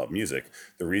people love music.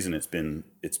 The reason it's been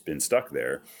stuck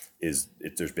there is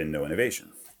there's been no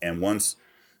innovation. And once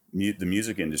the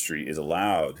music industry is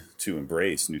allowed to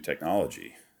embrace new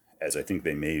technology, as I think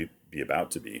they may be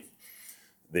about to be,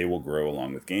 they will grow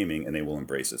along with gaming and they will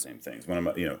embrace the same things.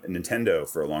 Nintendo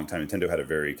for a long time, Nintendo had a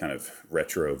very kind of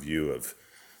retro view of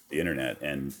the internet,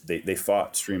 and they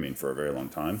fought streaming for a very long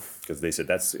time because they said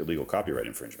that's illegal copyright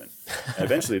infringement. And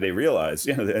eventually they realized,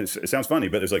 it sounds funny,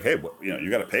 but it's like, hey, you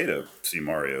got to pay to see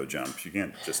Mario jump. You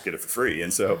can't just get it for free.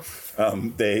 And so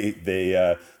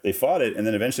they fought it, and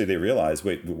then eventually they realized,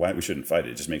 wait, why we shouldn't fight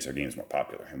it? It just makes our games more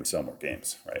popular, and we sell more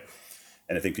games, right?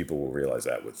 And I think people will realize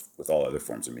that with all other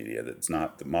forms of media,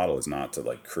 that the model is not to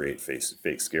like create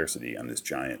fake scarcity on this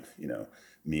giant,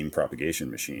 meme propagation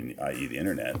machine, i.e. the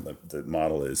internet. The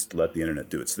model is to let the internet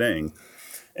do its thing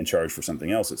and charge for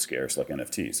something else that's scarce, like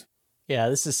NFTs. Yeah,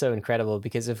 this is so incredible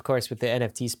because, of course, with the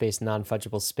NFT space,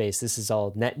 non-fungible space, this is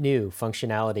all net new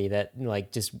functionality that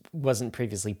like just wasn't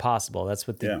previously possible. That's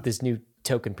what this new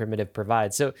token primitive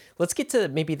provides. So let's get to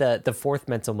maybe the fourth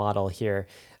mental model here,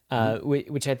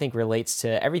 which I think relates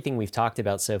to everything we've talked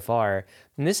about so far.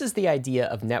 And this is the idea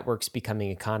of networks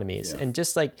becoming economies. Yeah. And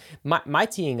just like my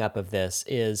teeing up of this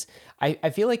is, I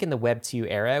feel like in the Web2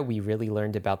 era, we really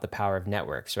learned about the power of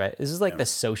networks, right? This is like the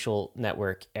social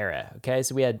network era, okay?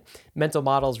 So we had mental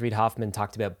models. Reid Hoffman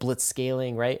talked about blitz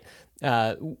scaling, right?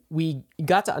 We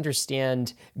got to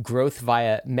understand growth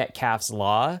via Metcalfe's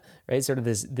law, right? Sort of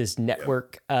this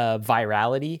network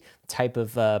virality type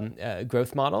of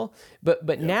growth model.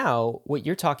 But now what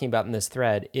you're talking about in this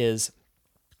thread is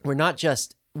we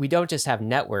don't just have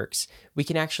networks, we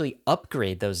can actually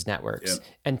upgrade those networks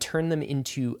and turn them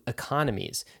into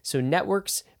economies. So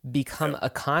networks become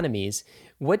economies.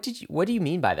 What do you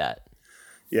mean by that?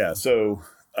 Yeah, so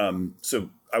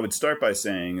I would start by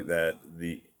saying that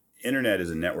the internet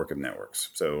is a network of networks.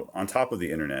 So on top of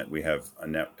the internet, we have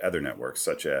other networks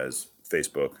such as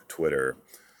Facebook, Twitter,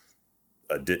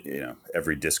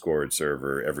 every Discord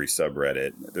server, every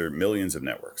subreddit. There are millions of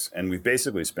networks. And we've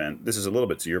basically this is a little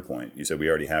bit to your point. You said we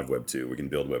already have Web 2. We can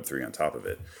build Web 3 on top of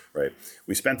it, right?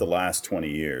 We spent the last 20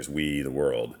 years, the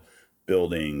world,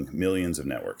 building millions of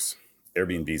networks.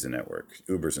 Airbnb's a network,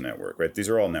 Uber's a network, right? These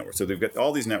are all networks. So they've got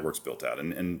all these networks built out,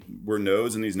 and we're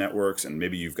nodes in these networks. And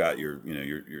maybe you've got your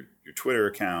Twitter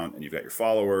account, and you've got your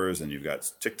followers, and you've got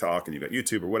TikTok, and you've got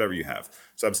YouTube, or whatever you have,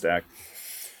 Substack.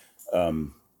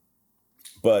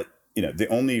 But the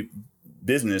only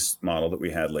business model that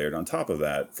we had layered on top of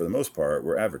that, for the most part,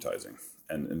 were advertising,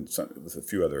 and with a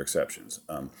few other exceptions.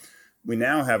 We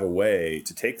now have a way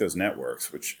to take those networks,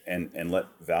 and let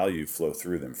value flow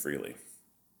through them freely.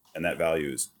 And that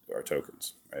value is our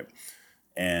tokens, right?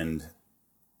 And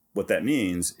what that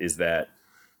means is that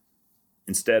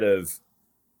instead of,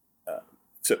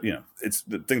 it's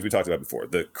the things we talked about before.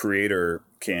 The creator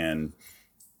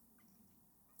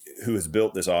who has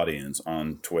built this audience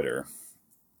on Twitter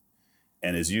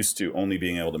and is used to only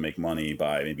being able to make money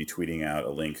by maybe tweeting out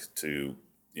a link to,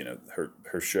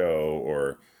 her show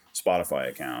or Spotify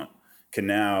account, can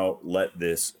now let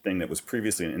this thing that was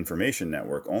previously an information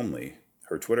network only,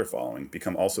 her Twitter following,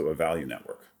 become also a value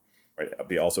network, right?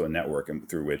 Be also a network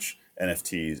through which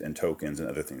NFTs and tokens and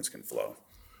other things can flow.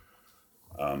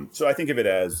 So I think of it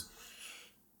as,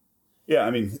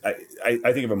 I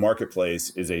think of a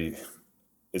marketplace is a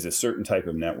certain type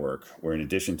of network where, in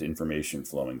addition to information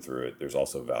flowing through it, there's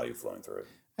also value flowing through it.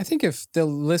 I think if the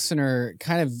listener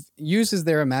kind of uses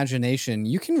their imagination,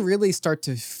 you can really start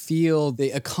to feel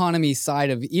the economy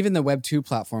side of even the Web 2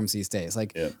 platforms these days,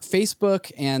 like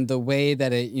Facebook and the way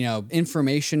that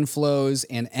information flows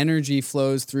and energy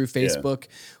flows through Facebook.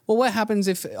 Well, what happens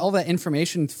if all that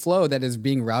information flow that is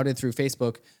being routed through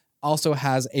Facebook also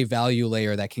has a value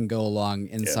layer that can go along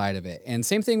inside of it? And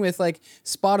same thing with like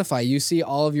Spotify. You see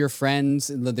all of your friends,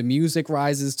 the music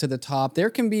rises to the top. There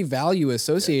can be value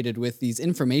associated with these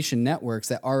information networks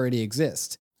that already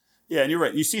exist. Yeah, and you're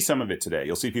right. You see some of it today.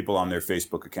 You'll see people on their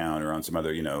Facebook account or on some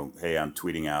other, hey, I'm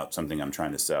tweeting out something I'm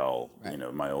trying to sell,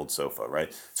 my old sofa,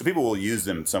 right? So people will use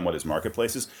them somewhat as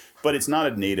marketplaces, but it's not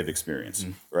a native experience,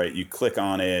 right? You click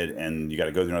on it and you got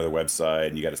to go to another website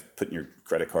and you got to put in your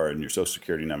credit card and your social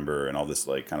security number and all this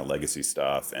like kind of legacy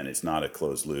stuff. And it's not a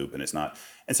closed loop, and it's not.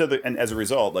 And so and as a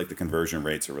result, like the conversion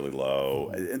rates are really low.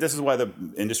 And this is why the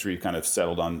industry kind of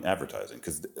settled on advertising,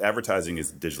 because advertising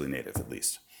is digitally native, at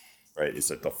least. Right, it's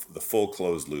like the full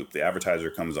closed loop. The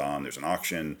advertiser comes on, there's an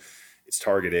auction, it's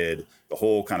targeted. The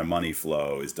whole kind of money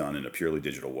flow is done in a purely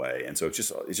digital way, and so it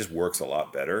just works a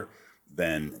lot better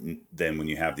than when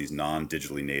you have these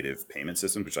non-digitally native payment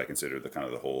systems, which I consider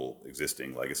the whole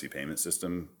existing legacy payment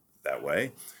system that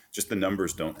way. Just the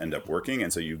numbers don't end up working,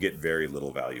 and so you get very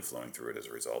little value flowing through it as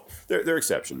a result. There are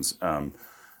exceptions. Even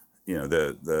then,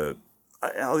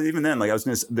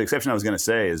 the exception I was going to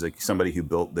say is like somebody who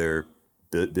built their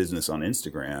business on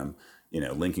Instagram,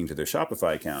 linking to their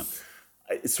Shopify account.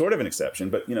 It's sort of an exception,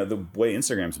 but the way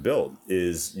Instagram's built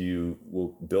is you will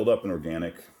build up an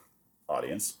organic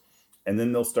audience, and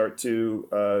then they'll start to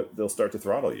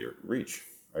throttle your reach.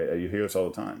 Right? You hear this all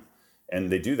the time, and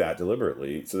they do that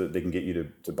deliberately so that they can get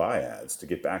you to buy ads to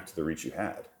get back to the reach you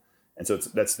had. And so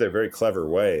that's their very clever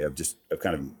way of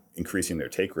kind of increasing their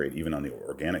take rate, even on the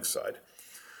organic side.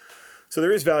 So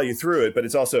there is value through it, but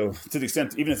it's also, to the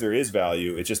extent, even if there is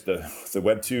value, it's just the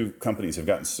Web2 companies have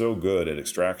gotten so good at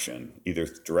extraction, either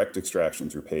direct extraction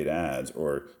through paid ads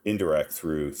or indirect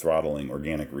through throttling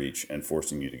organic reach and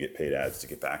forcing you to get paid ads to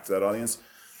get back to that audience,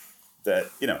 that,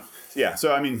 yeah.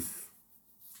 So, I mean,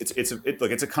 it's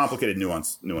a complicated,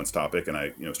 nuanced topic, and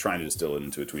I was trying to distill it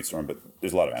into a tweet storm, but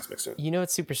there's a lot of aspects to it.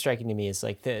 What's super striking to me is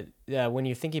like when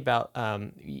you're thinking about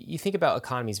you think about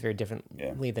economies very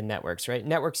differently than networks, right?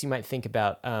 Networks you might think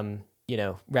about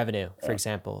revenue, for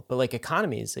example, but like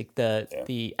economies, like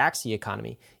the Axie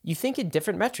economy, you think in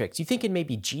different metrics. You think in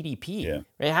maybe GDP,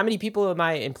 right? How many people am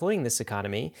I employing this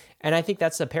economy? And I think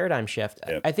that's a paradigm shift.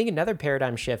 I think another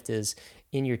paradigm shift is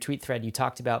in your tweet thread, you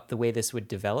talked about the way this would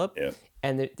develop.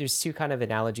 And there's two kind of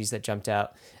analogies that jumped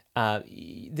out.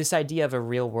 This idea of a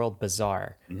real world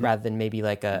bazaar rather than maybe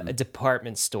like a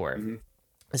department store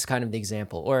is kind of the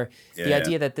example. Or the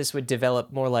idea that this would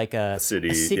develop more like a city.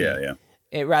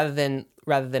 Rather than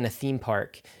a theme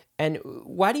park. And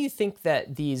why do you think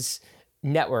that these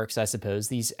networks, I suppose,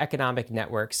 these economic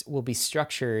networks will be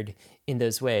structured in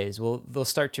those ways? They'll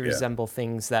start to resemble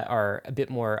things that are a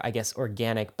bit more, I guess,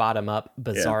 organic, bottom-up,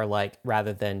 bazaar-like,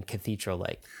 rather than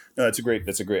cathedral-like. No, that's a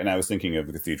great, and I was thinking of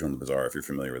the cathedral and the bazaar, if you're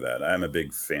familiar with that. I'm a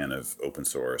big fan of open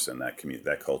source and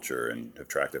that culture, and have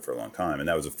tracked it for a long time. And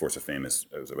that was, of course, it was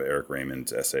Eric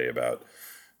Raymond's essay about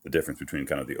the difference between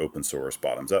kind of the open source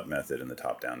bottoms-up method and the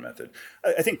top-down method.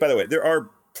 I think, by the way, there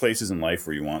are places in life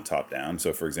where you want top-down.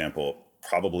 So, for example,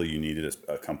 probably you needed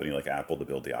a company like Apple to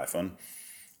build the iPhone.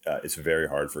 It's very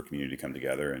hard for a community to come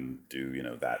together and do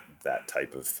that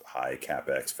type of high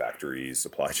capex factories,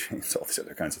 supply chains, all these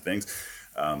other kinds of things.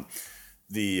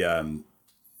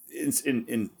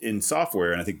 In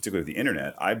software, and I think particularly the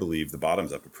internet, I believe the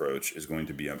bottoms-up approach is going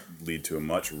to lead to a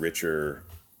much richer,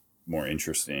 more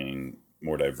interesting,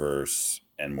 more diverse,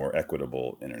 and more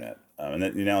equitable internet. And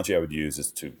the analogy I would use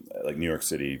is to like New York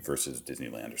City versus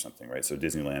Disneyland or something, right? So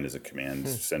Disneyland is a command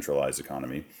centralized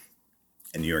economy,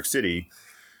 and New York City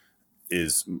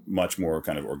is much more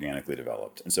kind of organically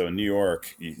developed. And so in New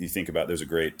York, you think about, there's a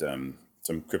great,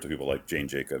 some crypto people like Jane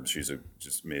Jacobs. She's a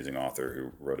just amazing author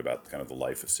who wrote about kind of the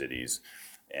life of cities,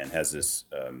 and has this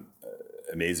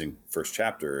amazing first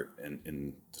chapter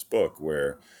in this book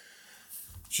where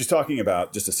she's talking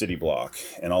about just a city block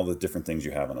and all the different things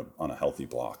you have on a healthy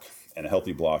block. And a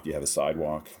healthy block, you have a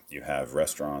sidewalk, you have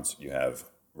restaurants, you have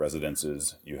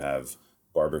residences, you have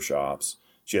barbershops.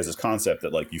 She has this concept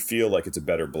that like you feel like it's a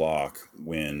better block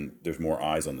when there's more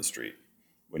eyes on the street,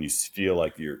 when you feel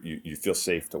like you feel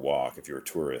safe to walk if you're a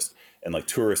tourist, and like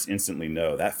tourists instantly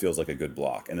know that feels like a good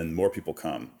block, and then more people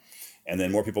come. And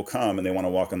then more people come and they want to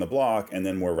walk on the block, and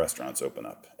then more restaurants open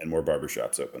up and more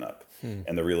barbershops open up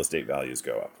and the real estate values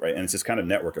go up, right? And it's this kind of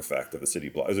network effect of a city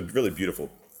block. It was a really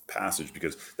beautiful passage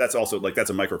because that's also like, that's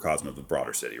a microcosm of the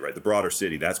broader city, right? The broader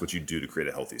city, that's what you do to create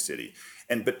a healthy city.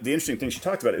 But the interesting thing she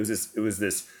talked about, it was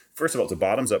this, first of all, it's a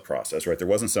bottoms up process, right? There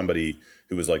wasn't somebody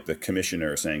who was like the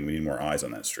commissioner saying we need more eyes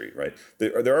on that street, right?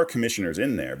 There are commissioners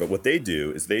in there, but what they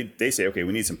do is they say, okay,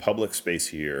 we need some public space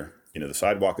here. The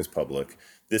sidewalk is public.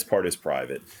 This part is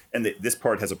private, and this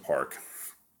part has a park,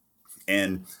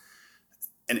 and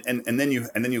then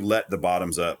you let the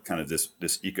bottoms up kind of this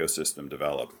ecosystem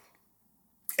develop.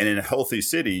 And in a healthy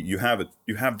city, you have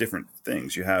different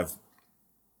things. You have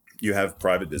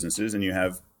private businesses and you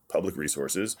have public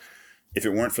resources. If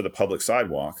it weren't for the public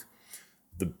sidewalk,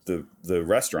 the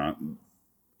restaurant,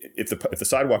 if the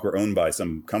sidewalk were owned by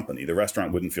some company, the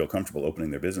restaurant wouldn't feel comfortable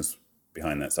opening their business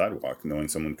behind that sidewalk, knowing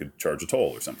someone could charge a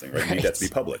toll or something, right? You need that to be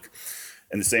public.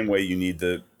 In the same way, you need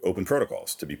the open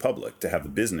protocols to be public, to have the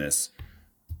business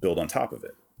build on top of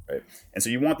it, right? And so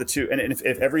you want the two. And if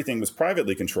everything was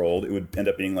privately controlled, it would end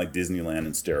up being like Disneyland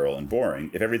and sterile and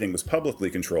boring. If everything was publicly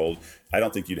controlled, I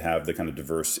don't think you'd have the kind of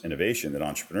diverse innovation that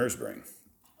entrepreneurs bring.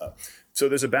 So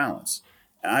there's a balance.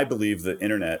 And I believe the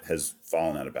internet has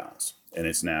fallen out of balance. And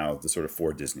it's now the sort of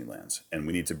four Disneylands. And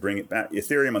we need to bring it back.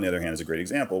 Ethereum, on the other hand, is a great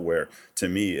example where, to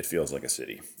me, it feels like a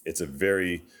city. It's a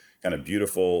very kind of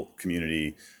beautiful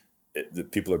community. The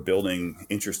people are building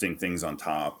interesting things on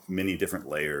top, many different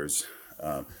layers.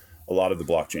 A lot of the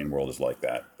blockchain world is like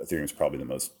that. Ethereum is probably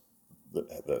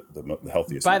the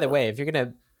healthiest. By the way, if you're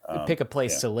going to pick a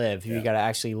place Yeah. to live. You Yeah. got to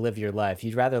actually live your life.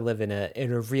 You'd rather live in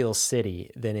a real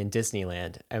city than in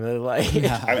Disneyland. I mean, like,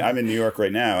 I'm in New York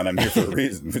right now, and I'm here for a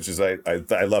reason, which is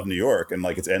I love New York, and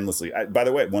like it's endlessly. By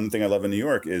the way, one thing I love in New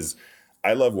York is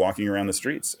I love walking around the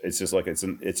streets. It's just like it's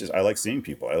just I like seeing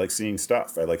people. I like seeing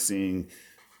stuff. I like seeing,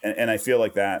 and I feel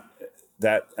like that.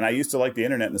 And I used to like the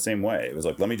internet in the same way. It was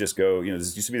like, let me just go. You know, there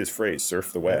used to be this phrase,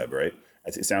 "surf the web," right?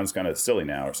 It sounds kind of silly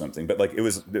now or something, but like it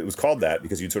was called that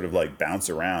because you'd sort of like bounce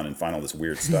around and find all this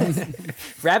weird stuff.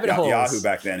 rabbit holes. Yahoo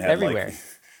back then had everywhere. like.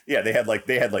 Yeah, they had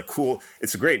like cool.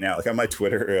 It's great now. Like on my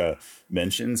Twitter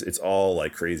mentions, it's all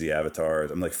like crazy avatars.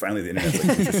 I'm like, finally, the internet's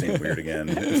like interesting and weird again.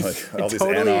 It's like all these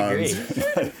Totally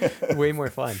anons. agree. Way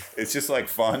more fun. It's just like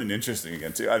fun and interesting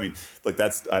again too. I mean, like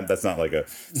that's not like a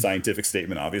scientific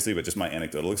statement, obviously, but just my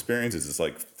anecdotal experience is just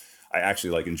like I actually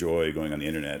like enjoy going on the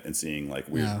internet and seeing like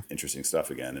weird, interesting stuff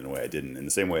again in a way I didn't, in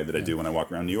the same way that I do when I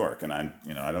walk around New York. And I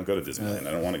don't go to Disneyland.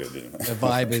 I don't want to go to Disneyland. The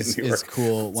vibe is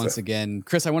cool. Once again,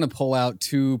 Chris, I want to pull out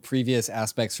two previous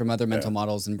aspects from other mental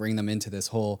models and bring them into this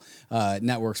whole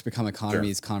networks become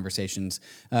economies conversations.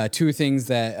 Two things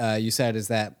that you said is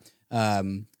that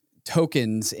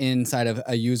tokens inside of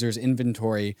a user's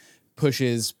inventory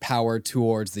pushes power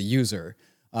towards the user.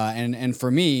 And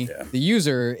for me, the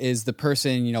user is the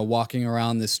person, walking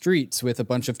around the streets with a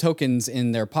bunch of tokens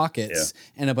in their pockets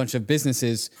and a bunch of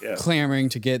businesses clamoring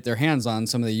to get their hands on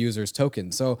some of the user's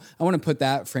tokens. So I want to put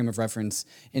that frame of reference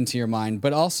into your mind,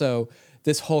 but also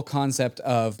this whole concept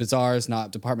of bazaars,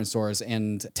 not department stores,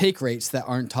 and take rates that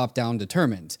aren't top-down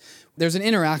determined. There's an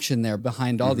interaction there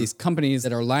behind all these companies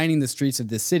that are lining the streets of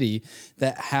this city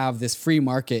that have this free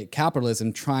market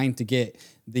capitalism trying to get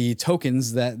the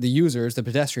tokens that the users, the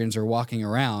pedestrians, are walking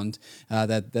around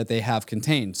that they have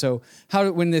contained. So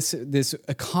when this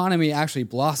economy actually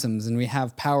blossoms and we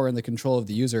have power in the control of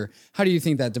the user, how do you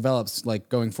think that develops like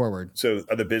going forward? So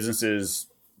are the businesses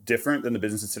different than the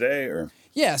businesses today, or?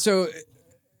 Yeah, so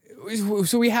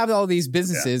we have all these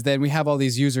businesses, then we have all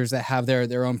these users that have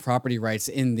their own property rights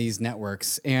in these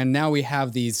networks. And now we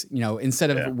have these, instead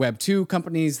of Web2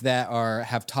 companies that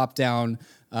have top-down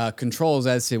controls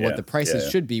as to what the prices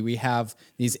should be, we have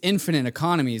these infinite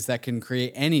economies that can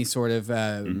create any sort of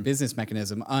business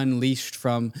mechanism unleashed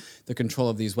from the control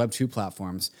of these Web2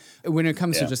 platforms. When it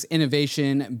comes to just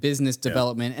innovation, business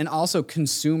development, and also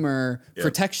consumer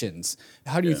protections,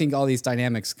 how do you think all these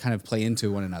dynamics kind of play into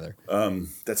one another?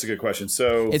 That's a good question.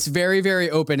 So it's very, very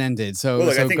open-ended. So,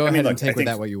 go ahead and take with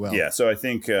that what you will. Yeah. So I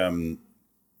think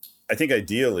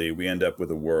ideally we end up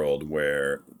with a world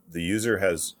where the user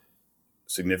has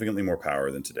significantly more power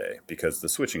than today because the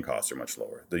switching costs are much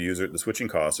lower. The switching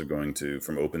costs of going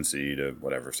from OpenSea to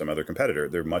whatever, some other competitor,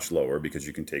 they're much lower because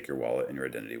you can take your wallet and your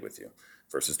identity with you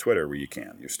versus Twitter where you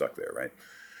can't. You're stuck there, right?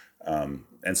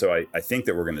 And so I think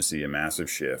that we're going to see a massive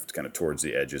shift kind of towards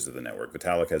the edges of the network.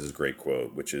 Vitalik has this great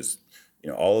quote, which is,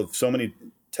 so many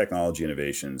technology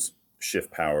innovations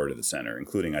shift power to the center,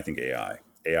 including, I think, AI.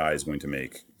 AI is going to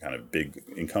make kind of big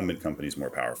incumbent companies more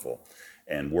powerful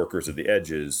and workers at the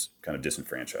edges kind of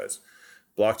disenfranchised.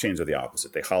 Blockchains are the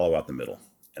opposite. They hollow out the middle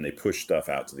and they push stuff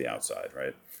out to the outside,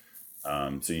 right?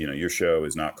 So, your show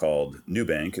is not called New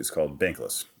Bank, it's called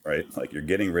Bankless, right? Like you're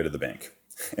getting rid of the bank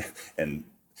and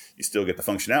you still get the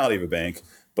functionality of a bank,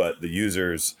 but the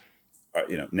users are,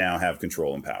 now have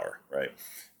control and power, right?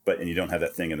 And you don't have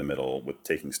that thing in the middle with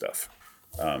taking stuff.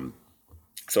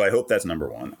 So I hope that's number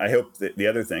one. I hope that the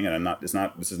other thing, and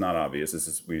this is not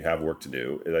obvious. We have work to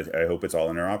do. I hope it's all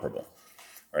interoperable,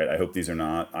 right? I hope these are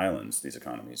not islands, these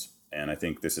economies. And I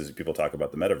think people talk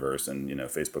about the metaverse and,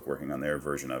 Facebook working on their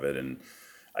version of it. And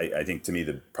I think to me,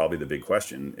 probably the big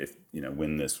question, if,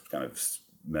 when this kind of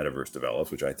metaverse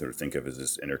develops, which I sort of think of as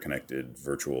this interconnected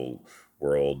virtual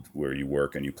world where you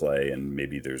work and you play, and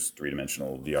maybe there's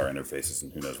 3-dimensional VR interfaces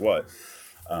and who knows what.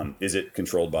 Is it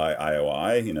controlled by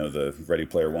IOI, the Ready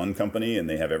Player One company, and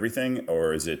they have everything,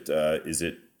 or is it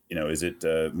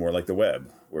more like the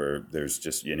web, where there's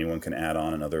just anyone can add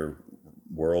on another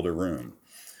world or room,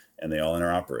 and they all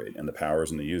interoperate, and the power's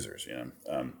in the users,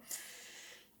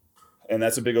 and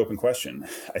that's a big open question.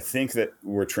 I think that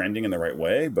we're trending in the right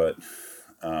way, but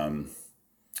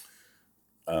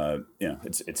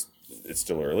it's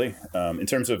still early in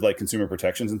terms of like consumer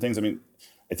protections and things. I mean.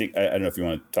 I don't know if you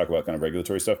want to talk about kind of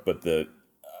regulatory stuff, but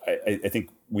I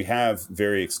think we have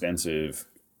very extensive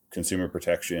consumer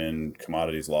protection,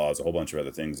 commodities laws, a whole bunch of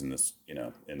other things in this,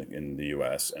 in the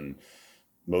U.S. And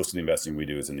most of the investing we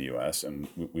do is in the U.S. And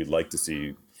we'd like to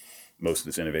see most of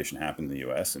this innovation happen in the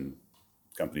U.S. and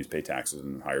companies pay taxes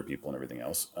and hire people and everything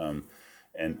else.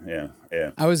 And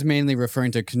yeah. I was mainly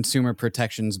referring to consumer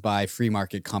protections by free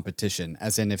market competition,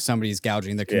 as in if somebody's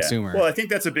gouging the consumer. Well, I think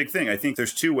that's a big thing. I think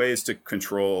there's two ways to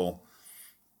control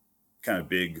kind of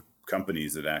big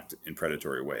companies that act in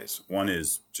predatory ways. One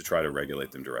is to try to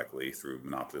regulate them directly through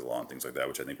monopoly law and things like that,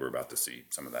 which I think we're about to see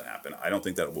some of that happen. I don't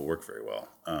think that will work very well.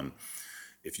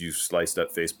 If you sliced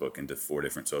up Facebook into 4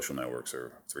 different social networks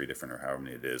or 3 different or however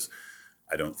many it is,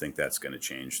 I don't think that's going to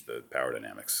change the power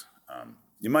dynamics.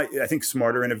 You might, I think,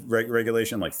 smarter in a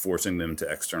regulation, like forcing them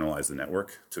to externalize the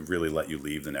network, to really let you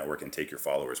leave the network and take your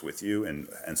followers with you and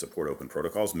support open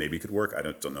protocols, maybe could work. I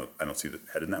don't know. I don't see it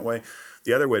headed in that way.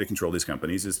 The other way to control these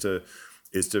companies is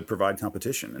to provide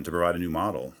competition and to provide a new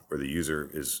model where the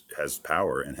user has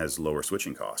power and has lower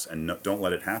switching costs. And don't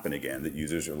let it happen again that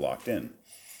users are locked in,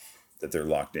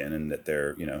 and that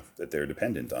they're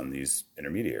dependent on these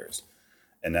intermediaries.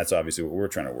 And that's obviously what we're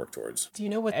trying to work towards. Do you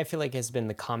know what I feel like has been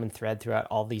the common thread throughout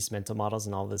all these mental models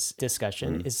and all this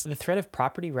discussion is the thread of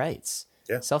property rights,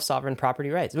 self-sovereign property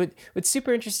rights. What's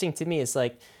super interesting to me is,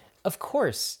 like, of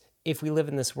course, if we live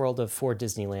in this world of 4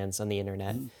 Disneylands on the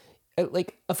internet,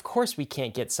 like, of course we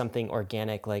can't get something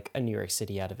organic like a New York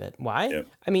City out of it. Why? Yep.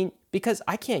 I mean, because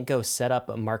I can't go set up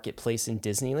a marketplace in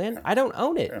Disneyland. I don't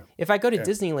own it. If I go to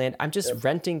Disneyland, I'm just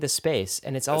renting the space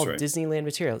and it's all Disneyland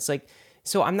material. It's like,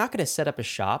 so I'm not going to set up a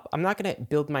shop. I'm not going to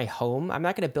build my home. I'm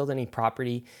not going to build any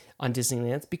property on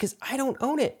Disneyland because I don't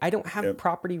own it. I don't have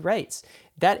property rights.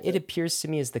 That, it appears to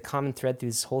me, is the common thread through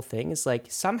this whole thing, is like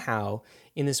somehow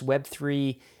in this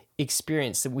Web3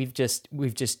 experience that we've just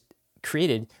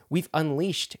created, we've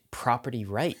unleashed property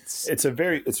rights.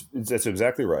 That's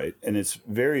exactly right. And it's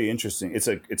very interesting. It's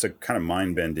a kind of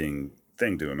mind-bending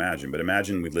thing to imagine, but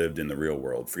imagine we lived in the real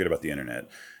world, forget about the internet.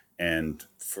 And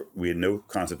we had no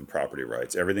concept of property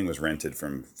rights. Everything was rented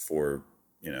from 4,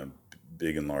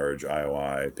 big and large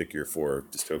IOI, pick your 4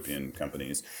 dystopian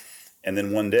companies. And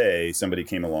then one day somebody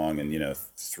came along and,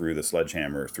 threw the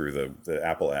sledgehammer through the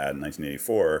Apple ad in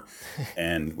 1984,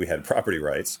 and we had property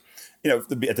rights. At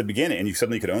the beginning, and you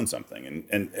suddenly could own something.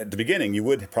 And at the beginning, you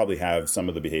would probably have some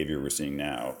of the behavior we're seeing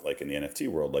now, like in the NFT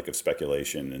world, like of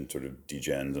speculation and sort of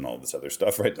degens and all this other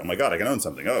stuff, right? Oh my God, I can own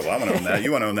something. Oh, well, I want to own that.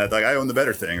 You want to own that. Like, I own the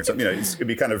better thing or something. It could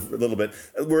be kind of a little bit,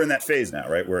 we're in that phase now,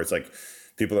 right? Where it's like,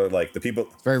 people are like,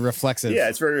 very reflexive. Yeah,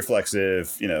 it's very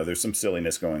reflexive. There's some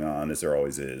silliness going on, as there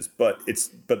always is. But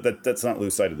that's not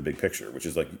lose sight of the big picture, which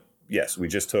is like, yes, we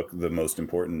just took the most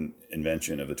important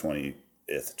invention of the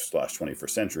 20th/21st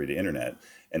century, the internet,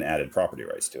 and added property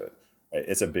rights to it. Right?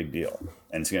 It's a big deal,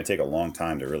 and it's going to take a long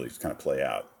time to really kind of play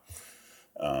out.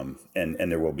 And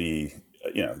there will be,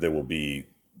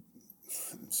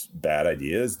 bad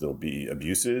ideas, there'll be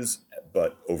abuses,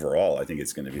 but overall, I think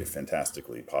it's going to be a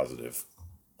fantastically positive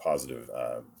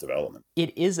development.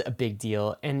 It is a big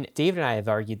deal. And David and I have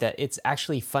argued that it's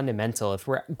actually fundamental if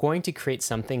we're going to create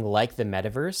something like the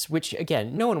metaverse, which,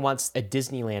 again, no one wants a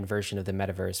Disneyland version of the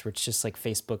metaverse, where it's just like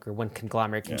Facebook or one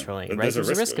conglomerate controlling, right? There's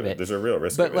a risk of it. There's a real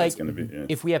risk but of it. Like, it's going to be,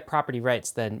 if we have property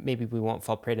rights, then maybe we won't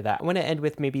fall prey to that. I want to end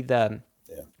with maybe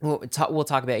we'll talk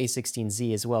about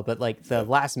A16Z as well, but like the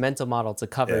last mental model to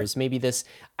cover is maybe this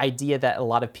idea that a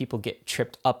lot of people get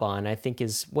tripped up on, I think,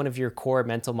 is one of your core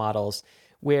mental models,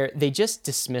 where they just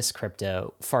dismiss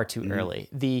crypto far too early.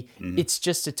 It's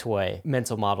just a toy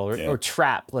mental model or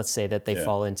trap, let's say, that they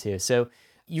fall into. So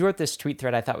you wrote this tweet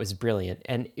thread I thought was brilliant,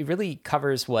 and it really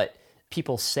covers what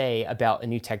people say about a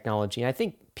new technology. And I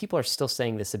think people are still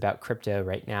saying this about crypto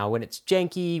right now. When it's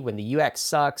janky, when the UX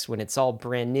sucks, when it's all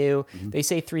brand new, they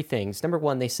say 3 things. Number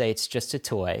 1, they say it's just a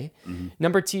toy.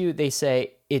 Number 2, they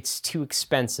say it's too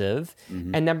expensive.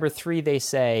 And number 3, they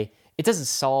say it doesn't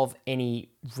solve any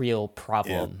real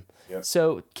problem.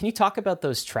 So can you talk about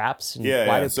those traps and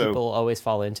why do people always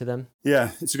fall into them?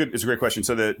 Yeah, it's a great question.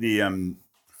 So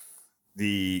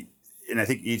and I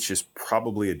think each is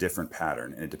probably a different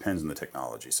pattern, and it depends on the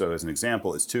technology. So as an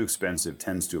example, it's too expensive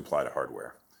tends to apply to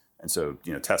hardware. And so,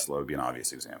 Tesla would be an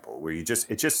obvious example, where it's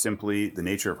just simply the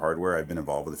nature of hardware. I've been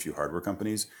involved with a few hardware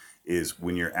companies, is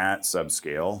when you're at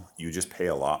subscale, you just pay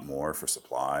a lot more for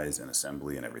supplies and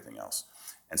assembly and everything else.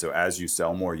 And so as you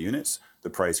sell more units, the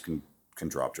price can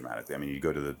drop dramatically. I mean, you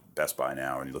go to the Best Buy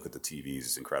now and you look at the TVs,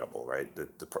 it's incredible, right?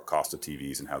 The cost of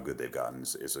TVs and how good they've gotten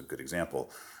is a good example.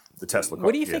 The Tesla car.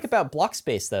 What do you think about block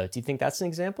space, though? Do you think that's an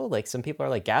example? Like, some people are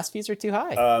like, gas fees are too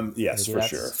high. Yes,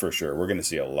 for sure. We're going to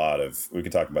see a lot of, we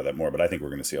can talk about that more, but I think we're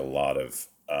going to see a lot of,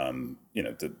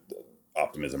 the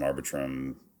Optimism,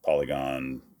 Arbitrum,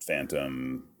 Polygon,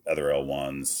 Phantom, other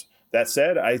L1s. That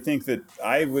said, I think that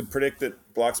I would predict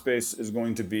that block space is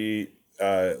going to be,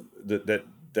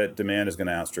 that demand is going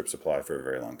to outstrip supply for a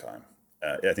very long time.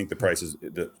 I think the prices,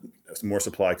 the more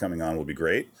supply coming on will be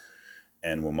great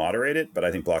and will moderate it. But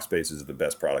I think block space is the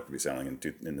best product to be selling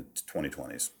in the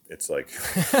 2020s. It's like,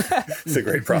 it's a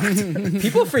great product.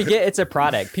 People forget it's a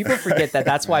product. People forget that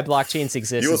that's why blockchains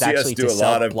exist. You will is see actually us do to a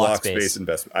sell lot of block space. space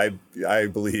investment. I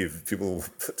believe, people will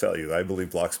tell you, I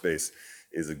believe block space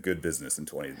is a good business in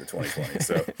the 2020s.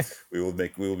 So we will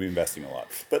be investing a lot.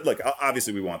 But look,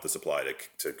 obviously we want the supply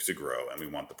to grow, and we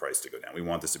want the price to go down. We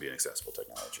want this to be an accessible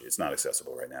technology. It's not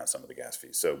accessible right now, some of the gas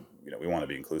fees. So, we want to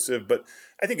be inclusive, but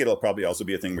I think it'll probably also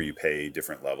be a thing where you pay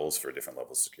different levels for different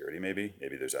levels of security. Maybe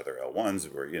there's other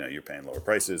L1s where, you're paying lower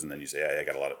prices, and then you say, hey, I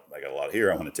got a lot here.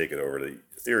 I want to take it over to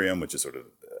Ethereum, which is sort of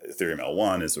Ethereum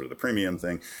L1 is sort of the premium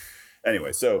thing.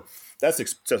 Anyway, so that's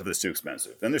stuff that's too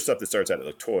expensive. Then there's stuff that starts out at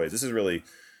like toys. This is really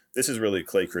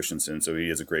Clay Christensen. So he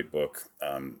has a great book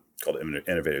called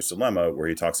Innovator's Dilemma, where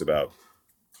he talks about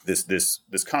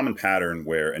this common pattern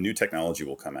where a new technology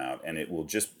will come out and it will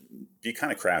just be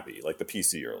kind of crappy, like the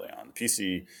PC early on. The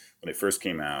PC, when it first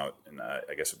came out, and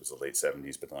I guess it was the late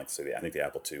 70s, but then I think the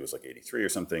Apple II was like 83 or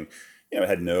something. It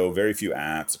had very few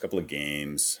apps, a couple of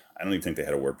games. I don't even think they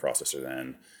had a word processor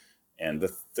then. And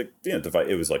the device,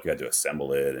 it was like you had to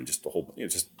assemble it, and just the whole,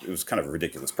 it was kind of a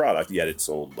ridiculous product. Yet it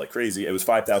sold like crazy. It was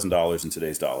 $5,000 in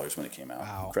today's dollars when it came out.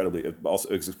 Wow. Incredibly, also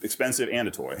expensive and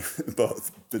a toy,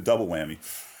 both, the double whammy.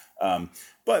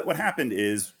 But what happened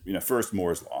is, first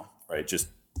Moore's law, right? Just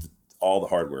all the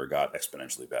hardware got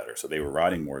exponentially better. So they were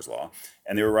riding Moore's law,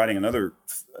 and they were riding another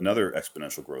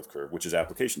exponential growth curve, which is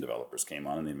application developers came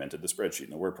on and they invented the spreadsheet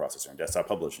and the word processor and desktop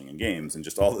publishing and games and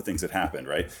just all the things that happened,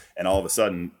 right? And all of a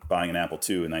sudden, buying an Apple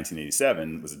II in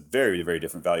 1987 was a very, very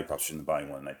different value proposition than buying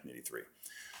one in 1983.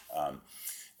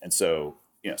 And so,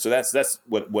 so that's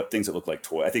what things that look like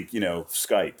toy. I think,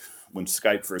 Skype, when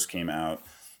Skype first came out,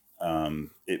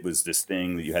 it was this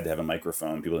thing that you had to have a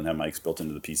microphone. People didn't have mics built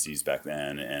into the PCs back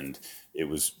then, and it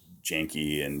was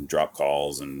janky and drop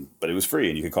calls, but it was free,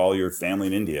 and you could call your family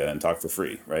in India and talk for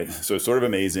free, right? So it's sort of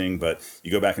amazing, but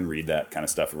you go back and read that kind of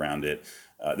stuff around it.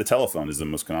 The telephone is the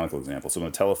most canonical example. So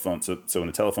when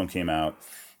the telephone came out,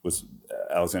 was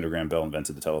Alexander Graham Bell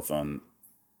invented the telephone.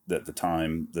 At the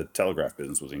time, the telegraph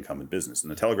business was the incumbent business, and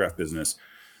the telegraph business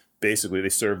basically they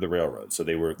served the railroad. So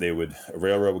a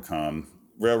railroad would come.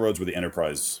 Railroads were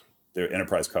they're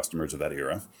enterprise customers of that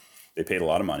era. They paid a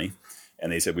lot of money,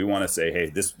 and they said, we want to say,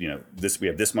 hey, we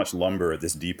have this much lumber at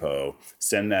this depot,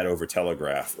 send that over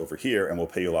telegraph over here, and we'll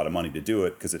pay you a lot of money to do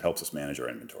it because it helps us manage our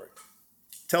inventory.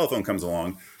 Telephone comes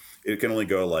along, it can only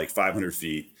go like 500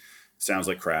 feet, sounds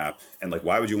like crap, and like,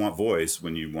 why would you want voice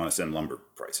when you want to send lumber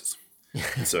prices?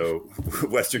 And so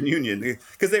Western Union,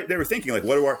 because they were thinking like,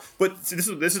 but this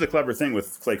is the clever thing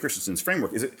with Clay Christensen's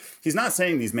framework, is he's not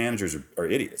saying these managers are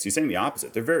idiots. He's saying the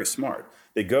opposite. They're very smart.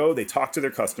 They talk to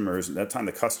their customers. At that time,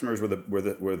 the customers were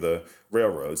the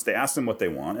railroads. They asked them what they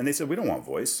want, and they said, we don't want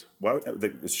voice. Why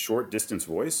the short distance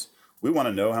voice? We want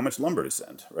to know how much lumber to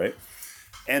send, right?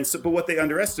 And so, but what they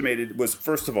underestimated was,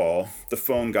 first of all, the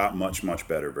phone got much, much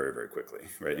better very, very quickly,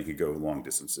 right? It could go long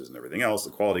distances and everything else. The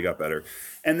quality got better.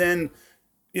 And then,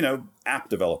 app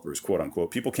developers, quote unquote,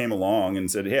 people came along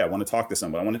and said, hey, I want to talk to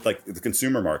somebody. I want to, like, the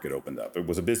consumer market opened up. It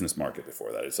was a business market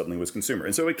before that. It suddenly was consumer.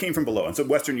 And so it came from below. And so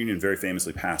Western Union very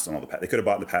famously passed on all the patents. They could have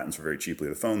bought the patents for very cheaply.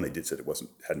 The phone, said it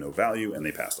had no value, and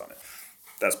they passed on it.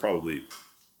 That's probably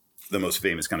the most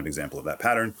famous kind of example of that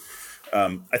pattern.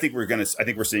 I think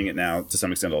we're seeing it now to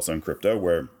some extent also in crypto,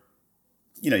 where,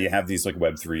 you have these like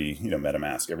Web3,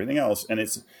 MetaMask, everything else. And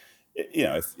it's,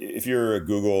 if you're a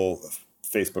Google,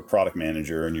 Facebook product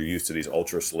manager and you're used to these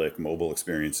ultra slick mobile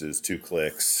experiences, 2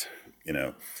 clicks,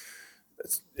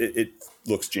 it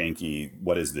looks janky.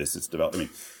 What is this? It's developed. I mean,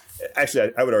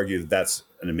 actually, I would argue that's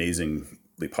an amazingly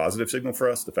positive signal for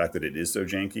us. The fact that it is so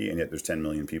janky, and yet there's 10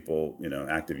 million people,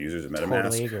 active users of MetaMask.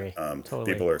 Totally agree.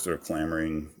 Totally. People are sort of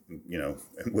clamoring,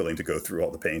 and willing to go through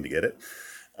all the pain to get it.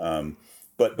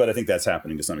 But I think that's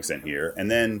happening to some extent here. And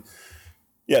then,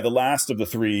 the last of the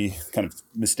 3 kind of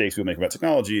mistakes we'll make about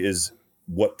technology is,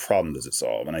 what problem does it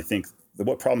solve? And I think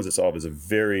what problem does it solve is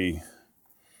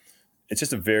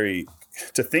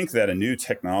to think that a new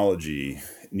technology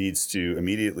needs to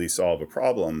immediately solve a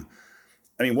problem.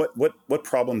 I mean, what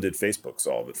problem did Facebook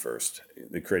solve at first?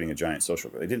 They're creating a giant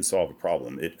social group. They didn't solve a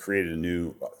problem. It created a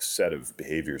new set of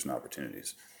behaviors and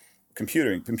opportunities.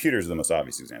 Computers are the most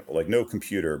obvious example. Like, no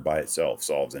computer by itself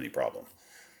solves any problem.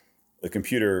 The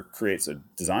computer creates a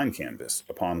design canvas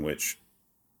upon which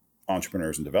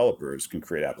entrepreneurs and developers can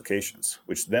create applications,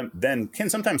 which then can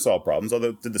sometimes solve problems.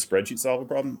 Although, did the spreadsheet solve a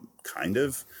problem? Kind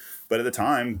of. But at the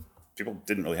time, people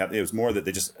didn't really have, it was more that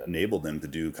they just enabled them to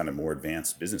do kind of more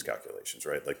advanced business calculations,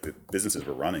 right? Like the businesses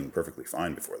were running perfectly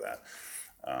fine before that.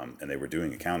 And they were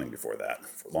doing accounting before that,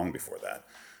 long before that.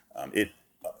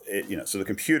 So the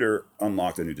computer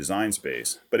unlocked a new design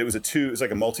space, but it's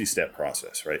like a multi-step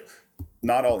process, right?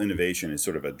 Not all innovation is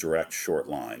sort of a direct short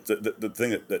line. The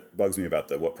thing that bugs me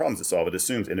about what problems it solve, it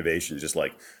assumes innovation is just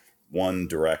like one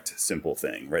direct, simple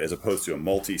thing, right? As opposed to a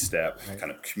multi-step kind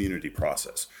of community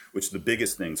process, which the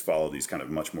biggest things follow these kind of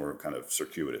much more kind of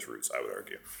circuitous routes, I would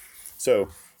argue. So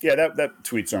yeah, that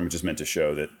tweet storm was just meant to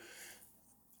show that,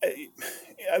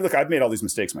 look, I've made all these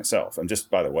mistakes myself. And just,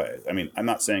 by the way, I mean, I'm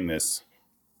not saying this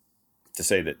to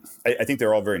say that I think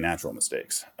they're all very natural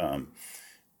mistakes.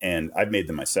 And I've made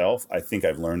them myself. I think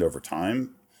I've learned over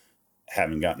time,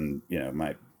 having gotten,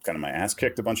 my ass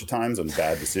kicked a bunch of times on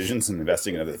bad decisions and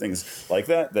investing in other things like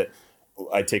that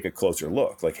I take a closer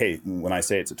look. Like, hey, when I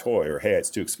say it's a toy, or hey, it's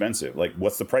too expensive, like,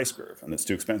 what's the price curve? And it's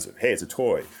too expensive. Hey, it's a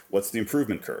toy. What's the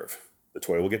improvement curve? The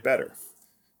toy will get better.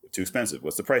 Too expensive.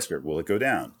 What's the price curve? Will it go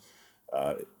down?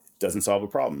 It doesn't solve a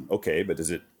problem. Okay, but does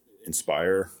it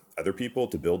inspire other people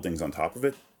to build things on top of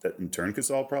it that in turn could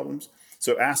solve problems?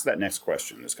 So ask that next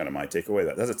question is kind of my takeaway.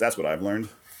 That's what I've learned.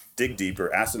 Dig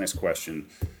deeper, ask the next question,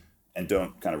 and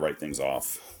don't kind of write things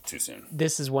off too soon.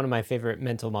 This is one of my favorite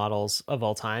mental models of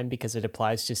all time because it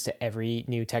applies just to every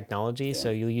new technology. Yeah. So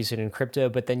you'll use it in crypto,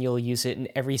 but then you'll use it in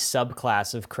every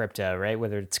subclass of crypto, right?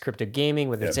 Whether it's crypto gaming,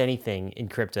 whether it's anything in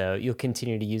crypto, you'll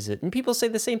continue to use it. And people say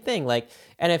the same thing, like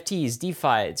NFTs,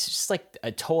 DeFi, it's just like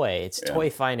a toy. It's toy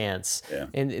finance. Yeah.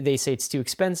 And they say it's too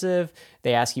expensive.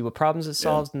 They ask you what problems it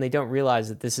solves, and they don't realize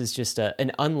that this is just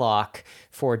an unlock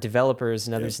for developers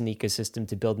and others in the ecosystem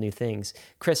to build new things.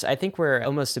 Chris, I think we're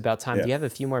almost about time. Do you have a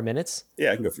few more minutes?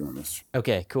 Yeah, I can go a few more minutes.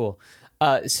 Okay, cool.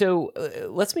 So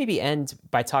let's maybe end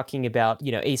by talking about,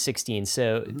 A16.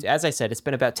 So as I said, it's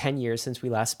been about 10 years since we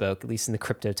last spoke, at least in the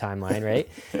crypto timeline,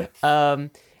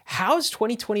 right? How's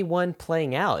 2021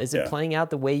 playing out? Is it playing out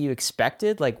the way you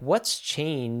expected? Like, what's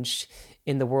changed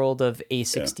in the world of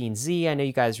A16Z? I know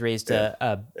you guys raised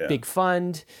a big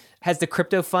fund. Has the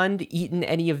crypto fund eaten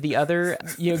any of the other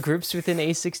groups within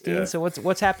A16? Yeah. So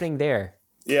what's happening there?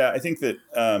 Yeah, I think that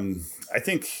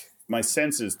my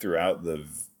sense is throughout the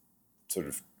sort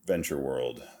of venture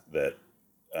world that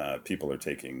people are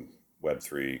taking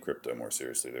Web3 crypto more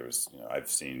seriously. There was, I've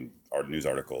seen news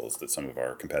articles that some of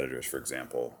our competitors, for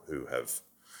example, who have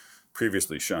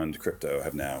previously shunned crypto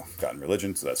have now gotten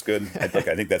religion, so that's good. I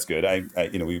think that's good.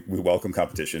 We welcome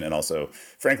competition, and also,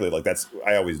 frankly,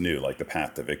 I always knew the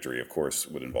path to victory, of course,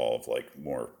 would involve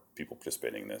more people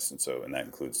participating in this, and that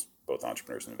includes both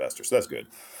entrepreneurs and investors. So that's good.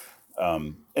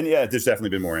 There's definitely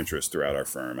been more interest throughout our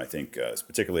firm. I think,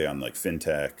 particularly on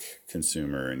fintech,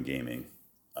 consumer, and gaming.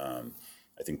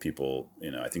 I think people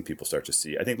start to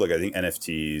see. I think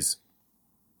NFTs.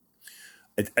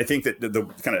 I think that the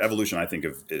kind of evolution I think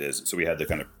of it is, so we had the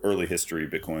kind of early history,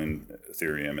 Bitcoin,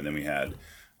 Ethereum, and then we had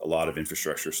a lot of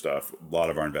infrastructure stuff. A lot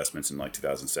of our investments in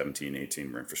 2017,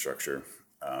 18 were infrastructure.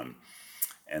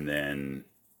 And then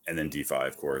DeFi,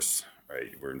 of course,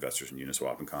 right? We're investors in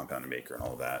Uniswap and Compound and Maker and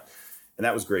all of that. And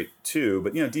that was great too.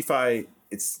 But, DeFi,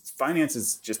 finance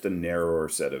is just a narrower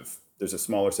there's a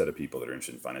smaller set of people that are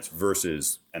interested in finance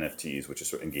versus NFTs, which is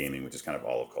sort of in gaming, which is kind of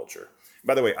all of culture.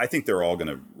 By the way, I think they're all going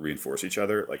to reinforce each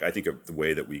other. I think of the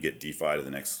way that we get DeFi to the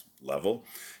next level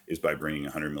is by bringing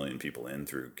 100 million people in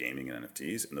through gaming and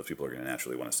NFTs, and those people are going to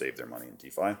naturally want to save their money in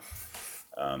DeFi.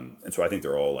 And so I think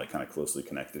they're all kind of closely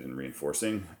connected and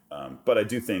reinforcing. But I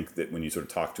do think that when you sort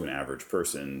of talk to an average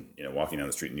person, walking down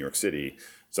the street in New York City,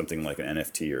 something like an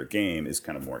NFT or a game is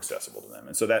kind of more accessible to them.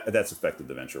 And so that's affected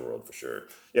the venture world for sure.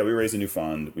 Yeah, we raised a new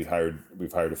fund. We've hired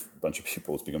a bunch of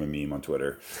people. It's become a meme on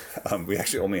Twitter. We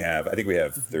actually only have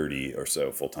 30 or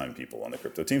so full-time people on the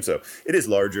crypto team. So it is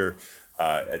larger.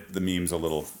 The meme's a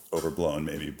little overblown,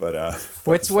 maybe, but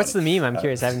what's the meme? I'm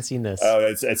curious. I haven't seen this. Oh,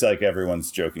 it's like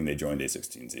everyone's joking they joined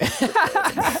A16Z.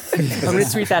 I'm going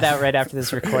to tweet that out right after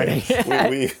this recording.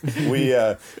 we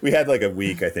had a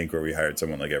week, I think, where we hired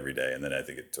someone every day, and then I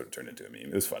think it sort of turned into a meme.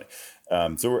 It was funny.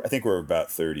 I think we're about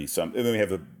 30 some, and then we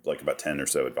have about 10 or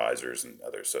so advisors and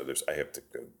others. So I have to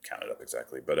go count it up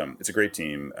exactly, but it's a great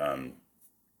team,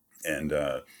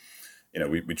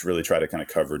 we really try to kind of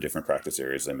cover different practice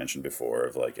areas, as I mentioned before,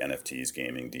 of NFTs,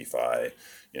 gaming, DeFi.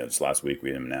 This last week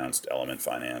we announced Element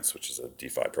Finance, which is a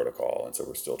DeFi protocol. And so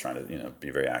we're still trying to, be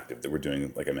very active. That we're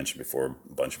doing, like I mentioned before,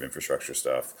 a bunch of infrastructure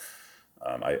stuff.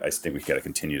 I think we've got to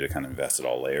continue to kind of invest at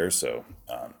all layers. So,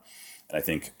 and I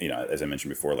think, as I mentioned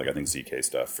before, I think ZK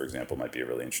stuff, for example, might be a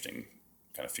really interesting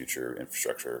kind of future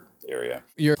infrastructure area.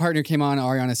 Your partner came on,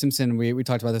 Ariana Simpson. We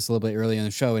talked about this a little bit earlier in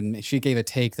the show, and she gave a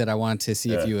take that I wanted to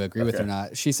see if you agree with or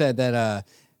not. She said that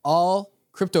all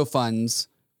crypto funds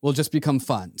will just become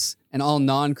funds, and all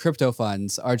non-crypto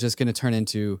funds are just going to turn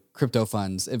into crypto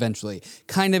funds eventually.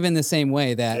 Kind of in the same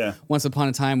way that once upon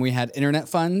a time we had internet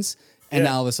funds, and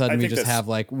now all of a sudden we just have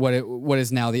like what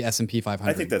is now the S&P 500.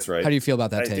 I think that's right. How do you feel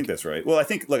about that take? I think that's right. Well, I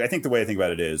think the way I think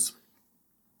about it is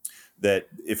that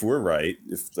if we're right,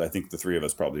 I think the three of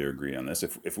us probably agree on this.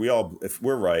 If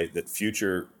we're right that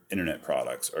future internet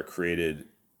products are created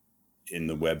in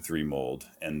the Web3 mold,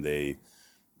 and the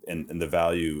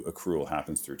value accrual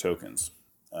happens through tokens,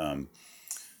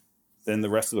 then the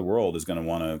rest of the world is going to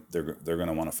want to they're going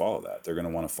to want to follow that. They're going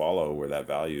to want to follow where that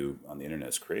value on the internet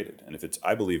is created. And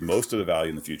I believe most of the value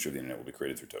in the future of the internet will be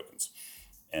created through tokens.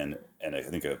 And I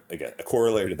think a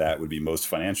corollary to that would be most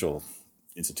financial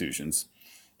institutions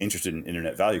interested in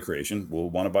internet value creation will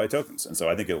want to buy tokens. And so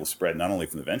I think it will spread not only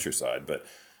from the venture side, but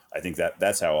I think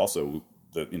that's how also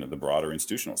the broader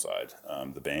institutional side,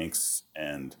 the banks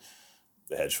and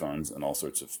the hedge funds and all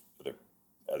sorts of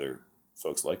other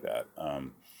folks like that.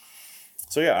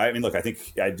 So yeah, I mean, look, I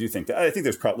think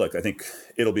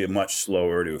it'll be much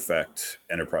slower to affect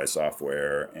enterprise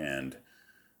software and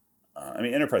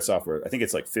enterprise software, I think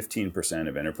it's like 15%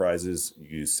 of enterprises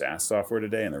use SaaS software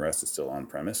today, and the rest is still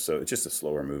on-premise. So it's just a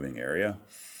slower moving area.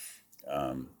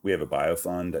 We have a bio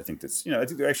fund. I think I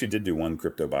think they actually did do one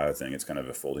crypto bio thing. It's kind of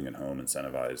a folding at home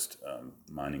incentivized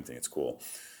mining thing. It's cool.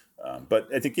 But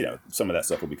I think, some of that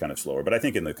stuff will be kind of slower. But I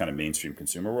think in the kind of mainstream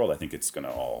consumer world, I think it's going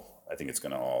to all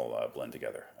blend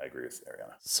together. I agree with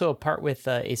Ariana. So apart with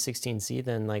A16Z,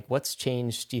 then, like, what's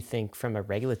changed, do you think, from a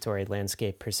regulatory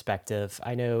landscape perspective?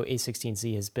 I know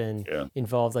A16Z has been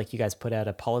involved. Like, you guys put out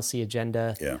a policy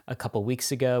agenda a couple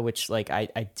weeks ago, which, like,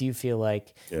 I do feel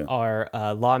like our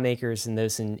lawmakers and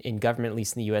those in government, at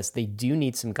least in the U.S., they do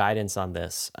need some guidance on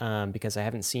this because I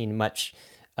haven't seen much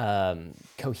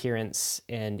coherence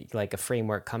and like a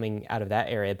framework coming out of that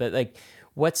area. But like,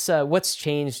 what's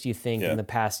changed, do you think, in the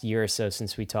past year or so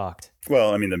since we talked?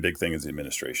 Well, I mean, the big thing is the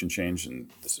administration change,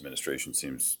 and this administration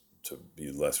seems to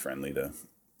be less friendly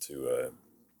to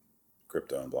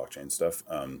crypto and blockchain stuff.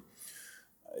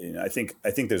 I think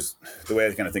there's, the way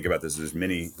I kind of think about this, there's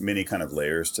many kind of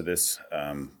layers to this.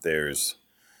 There's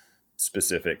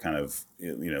specific kind of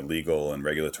legal and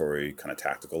regulatory kind of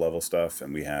tactical level stuff,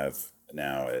 and we have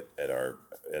now at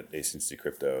A16Z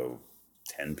Crypto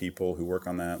 10 people who work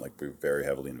on that. Like, we very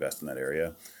heavily invest in that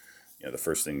area. The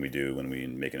first thing we do when we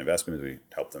make an investment is we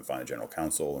help them find a general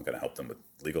counsel and kind of help them with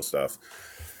legal stuff.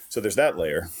 So there's that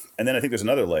layer, and then I think there's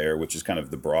another layer which is kind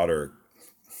of the broader,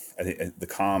 I think the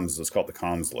comms, let's call it the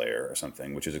comms layer or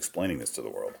something, which is explaining this to the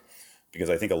world. Because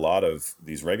I think a lot of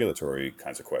these regulatory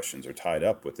kinds of questions are tied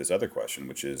up with this other question,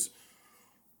 which is,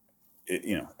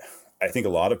 I think a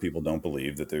lot of people don't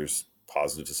believe that there's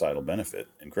positive societal benefit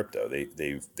in crypto.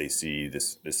 They see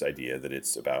this idea that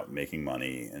it's about making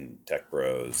money and tech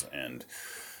bros and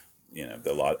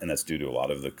and that's due to a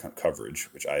lot of the coverage,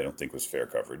 which I don't think was fair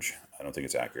coverage. I don't think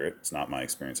it's accurate. It's not my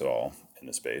experience at all in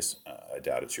the space. I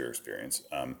doubt it's your experience,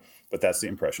 but that's the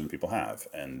impression people have.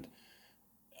 And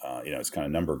it's kind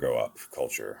of number go up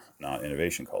culture, not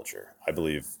innovation culture. I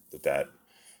believe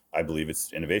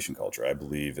it's innovation culture. I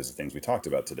believe, as the things we talked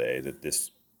about today, that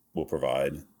this will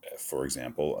provide, for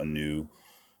example, a new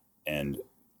and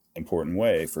important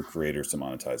way for creators to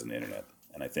monetize on the internet.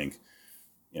 And I think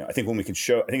when we can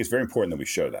show, I think it's very important that we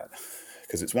show that,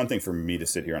 because it's one thing for me to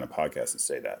sit here on a podcast and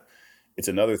say that. It's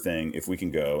another thing if we can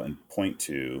go and point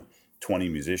to 20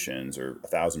 musicians or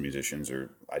 1,000 musicians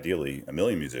or ideally 1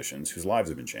 million musicians whose lives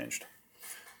have been changed.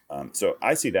 So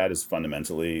I see that as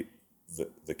fundamentally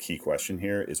the key question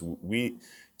here is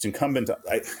it's incumbent.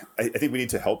 I think we need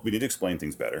to help. We need to explain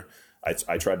things better.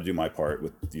 I try to do my part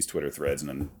with these Twitter threads and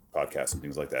then podcasts and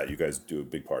things like that. You guys do a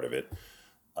big part of it.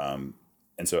 And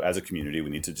so as a community, we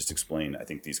need to just explain, I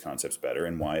think, these concepts better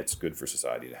and why it's good for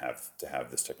society to have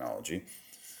this technology.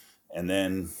 And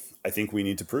then I think we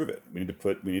need to prove it. We need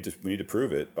to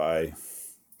prove it by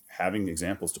having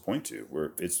examples to point to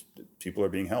where people are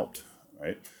being helped,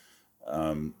 right?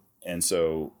 And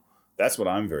so that's what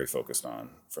I'm very focused on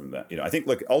from that. I think,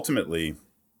 look, ultimately,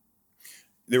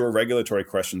 there were regulatory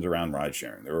questions around ride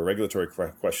sharing. There were regulatory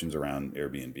questions around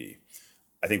Airbnb.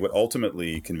 I think what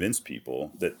ultimately convinced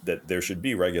people that there should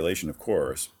be regulation, of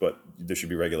course, but there should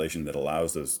be regulation that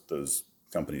allows those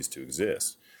companies to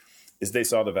exist, is they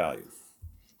saw the value.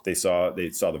 They saw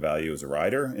the value as a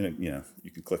rider, and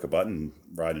you can click a button and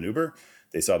ride an Uber.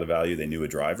 They saw the value. They knew a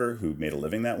driver who made a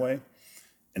living that way.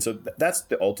 And so that's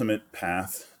the ultimate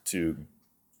path to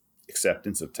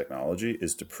acceptance of technology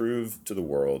is to prove to the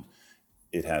world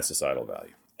it has societal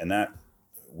value. And that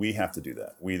we have to do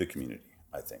that. We, the community,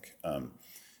 I think.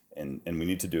 And we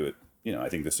need to do it, I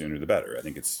think the sooner the better. I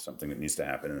think it's something that needs to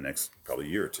happen in the next probably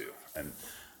year or two. And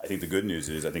I think the good news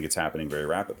is I think it's happening very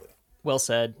rapidly. Well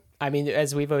said. I mean,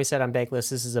 as we've always said on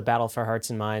Bankless, this is a battle for hearts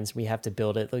and minds. We have to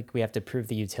build it. Like, we have to prove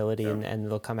the utility, and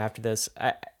they'll come after this.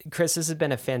 Chris, this has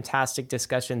been a fantastic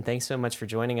discussion. Thanks so much for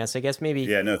joining us. I guess maybe...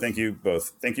 Yeah, no, thank you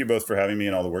both. Thank you both for having me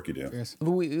and all the work you do. Yes.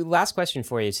 Last question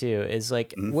for you, too, is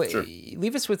like, sure.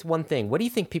 Leave us with one thing. What do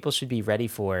you think people should be ready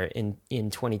for in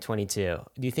 2022?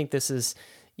 Do you think this is,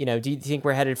 do you think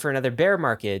we're headed for another bear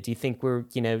market? Do you think we're,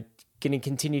 going to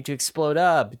continue to explode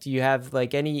up? Do you have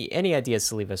like any ideas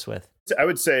to leave us with? I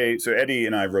would say, so Eddie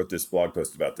and I wrote this blog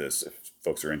post about this, if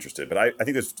folks are interested, but I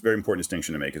think there's a very important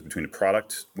distinction to make is between a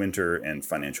product winter and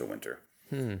financial winter.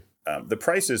 The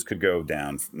prices could go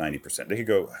down 90%. They could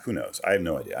go, who knows? I have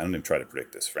no idea. I don't even try to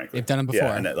predict this, frankly. They've done it before.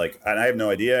 Yeah, and I have no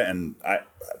idea. And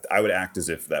I would act as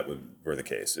if that were the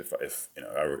case. If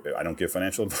I don't give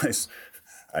financial advice,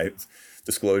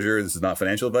 disclosure, this is not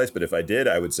financial advice, but if I did,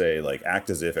 I would say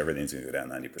act as if everything's going to go down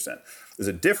 90%. There's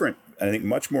a different, and I think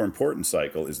much more important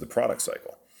cycle is the product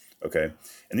cycle. Okay.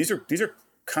 And these are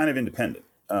kind of independent.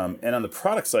 And on the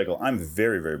product cycle, I'm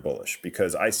very, very bullish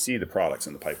because I see the products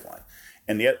in the pipeline.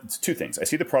 And it's two things. I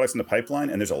see the products in the pipeline,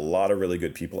 and there's a lot of really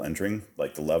good people entering.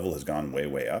 Like, the level has gone way,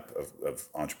 way up of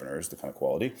entrepreneurs, the kind of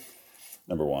quality,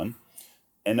 number one.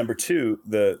 And number two,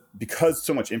 because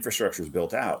so much infrastructure is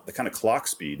built out, the kind of clock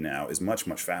speed now is much,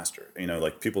 much faster.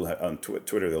 Like people on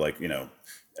Twitter, they're like,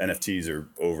 NFTs are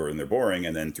over and they're boring.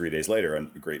 And then 3 days later, a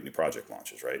great new project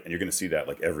launches, right? And you're going to see that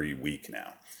like every week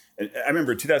now. And I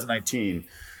remember in 2019,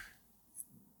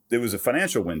 there was a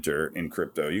financial winter in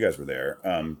crypto. You guys were there.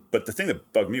 But the thing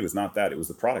that bugged me was not that. It was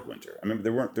the product winter. I remember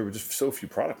there were just so few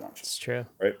product launches. It's true.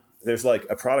 Right? There's like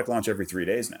a product launch every 3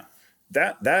 days now.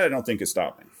 That I don't think is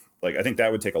stopping. I think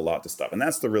that would take a lot to stop. And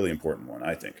that's the really important one,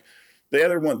 I think. The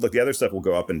other one, the other stuff will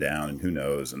go up and down, and who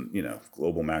knows? And,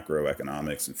 global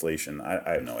macroeconomics, inflation,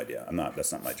 I have no idea.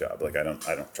 That's not my job. I don't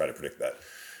try to predict that.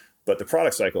 But the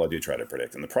product cycle, I do try to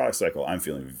predict. And the product cycle,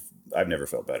 I've never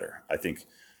felt better. I think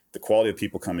the quality of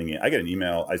people coming in, I get an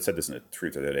email, I said this in a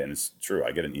tweet the other day, and it's true.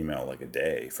 I get an email a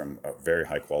day from a very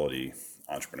high quality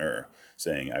entrepreneur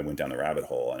saying, I went down the rabbit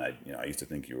hole, and I used to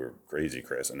think you were crazy,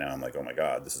 Chris, and now I'm like, oh my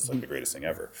God, this is the greatest thing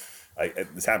ever.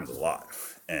 This happens a lot,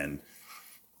 and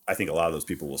I think a lot of those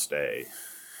people will stay,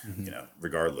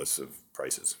 regardless of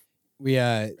prices. We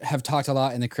have talked a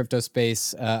lot in the crypto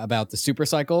space about the super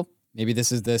cycle. Maybe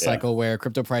this is the cycle where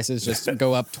crypto prices just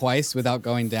go up twice without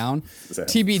going down.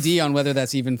 TBD on whether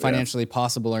that's even financially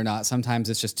possible or not. Sometimes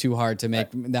it's just too hard to make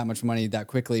that much money that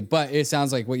quickly. But it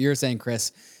sounds like what you're saying,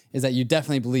 Chris, is that you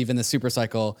definitely believe in the super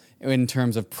cycle in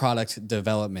terms of product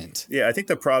development. Yeah, I think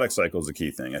the product cycle is a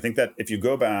key thing. I think that if you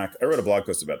go back, I wrote a blog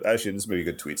post about, actually, this may be a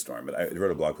good tweet storm, but I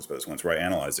wrote a blog post about this once where I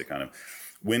analyzed it kind of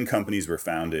when companies were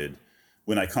founded,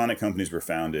 when iconic companies were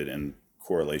founded in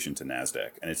correlation to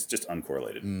NASDAQ, and it's just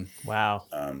uncorrelated. Wow.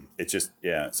 It's just,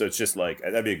 so it's just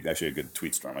that'd be actually a good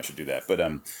tweet storm. I should do that. But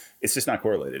it's just not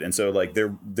correlated. And so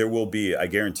there will be, I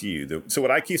guarantee you, so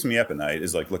what keeps me up at night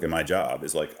is look at my job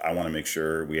is I want to make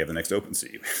sure we have the next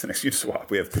OpenSea, the next Uniswap.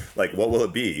 We have what will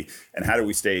it be? And how do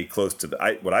we stay close to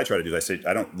what I try to do is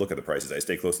I don't look at the prices. I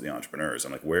stay close to the entrepreneurs.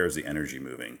 I'm where is the energy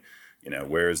moving?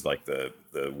 Where is the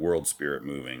world spirit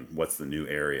moving? What's the new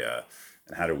area?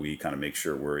 And how do we kind of make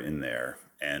sure we're in there?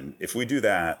 And if we do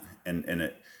that,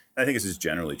 and I think this is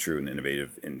generally true in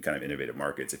innovative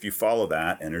markets. If you follow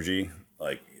that energy,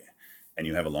 and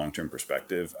you have a long-term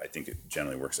perspective, I think it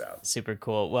generally works out. Super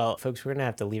cool. Well, folks, we're going to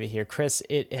have to leave it here. Chris,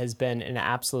 it has been an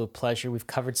absolute pleasure. We've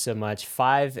covered so much,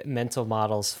 5 mental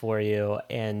models for you,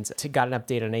 and got an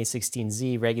update on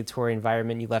A16Z, regulatory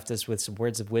environment. You left us with some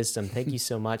words of wisdom. Thank you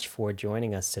so much for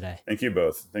joining us today. Thank you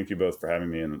both. Thank you both for having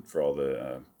me and for all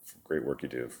the great work you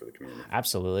do for the community.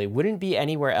 Absolutely. Wouldn't be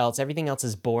anywhere else. Everything else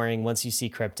is boring once you see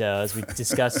crypto, as we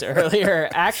discussed earlier.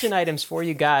 Action items for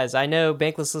you guys. I know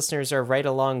Bankless listeners are right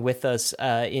along with us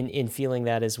in feeling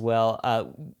that as well.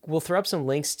 We'll throw up some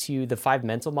links to the 5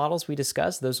 mental models we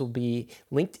discussed. Those will be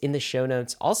linked in the show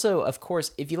notes. Also, of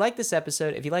course, if you like this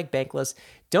episode, if you like Bankless,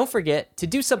 don't forget to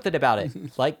do something about it.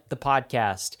 Like the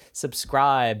podcast,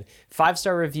 subscribe,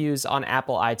 5-star reviews on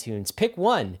Apple iTunes. Pick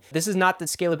one. This is not the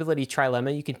scalability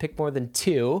trilemma. You can pick more than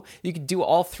 2. You can do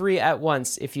all 3 at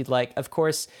once if you'd like. Of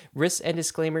course, risks and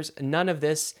disclaimers. None of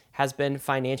this has been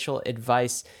financial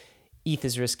advice. ETH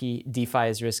is risky, DeFi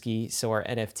is risky, so are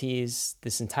NFTs.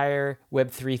 This entire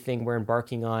Web3 thing we're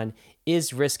embarking on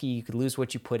is risky. You could lose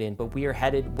what you put in, but we are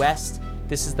headed west.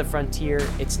 This is the frontier.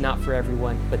 It's not for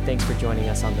everyone, but thanks for joining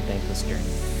us on the Bankless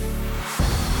journey.